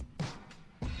 That's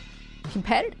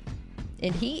competitive.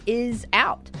 And he is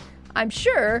out. I'm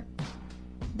sure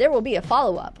there will be a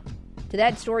follow-up to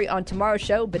that story on tomorrow's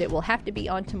show, but it will have to be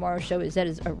on tomorrow's show, as that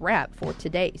is a wrap for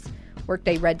today's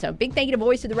Workday Redzone. Big thank you to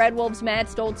voice of the Red Wolves, Matt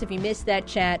Stolz. If you missed that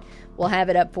chat, we'll have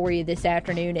it up for you this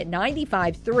afternoon at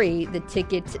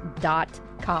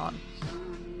 953theticket.com.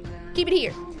 Keep it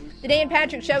here. The Dan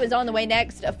Patrick Show is on the way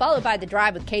next, followed by The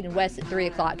Drive with Kate and Wes at 3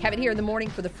 o'clock. Have it here in the morning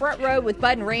for the Front Row with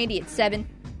Bud and Randy at 7.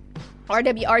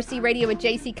 RWRC Radio with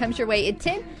JC comes your way at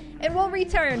 10. And we'll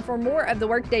return for more of the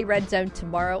Workday Red Zone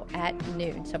tomorrow at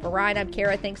noon. So for Ryan, I'm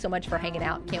Kara. Thanks so much for hanging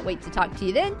out. Can't wait to talk to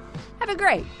you then. Have a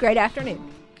great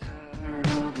afternoon.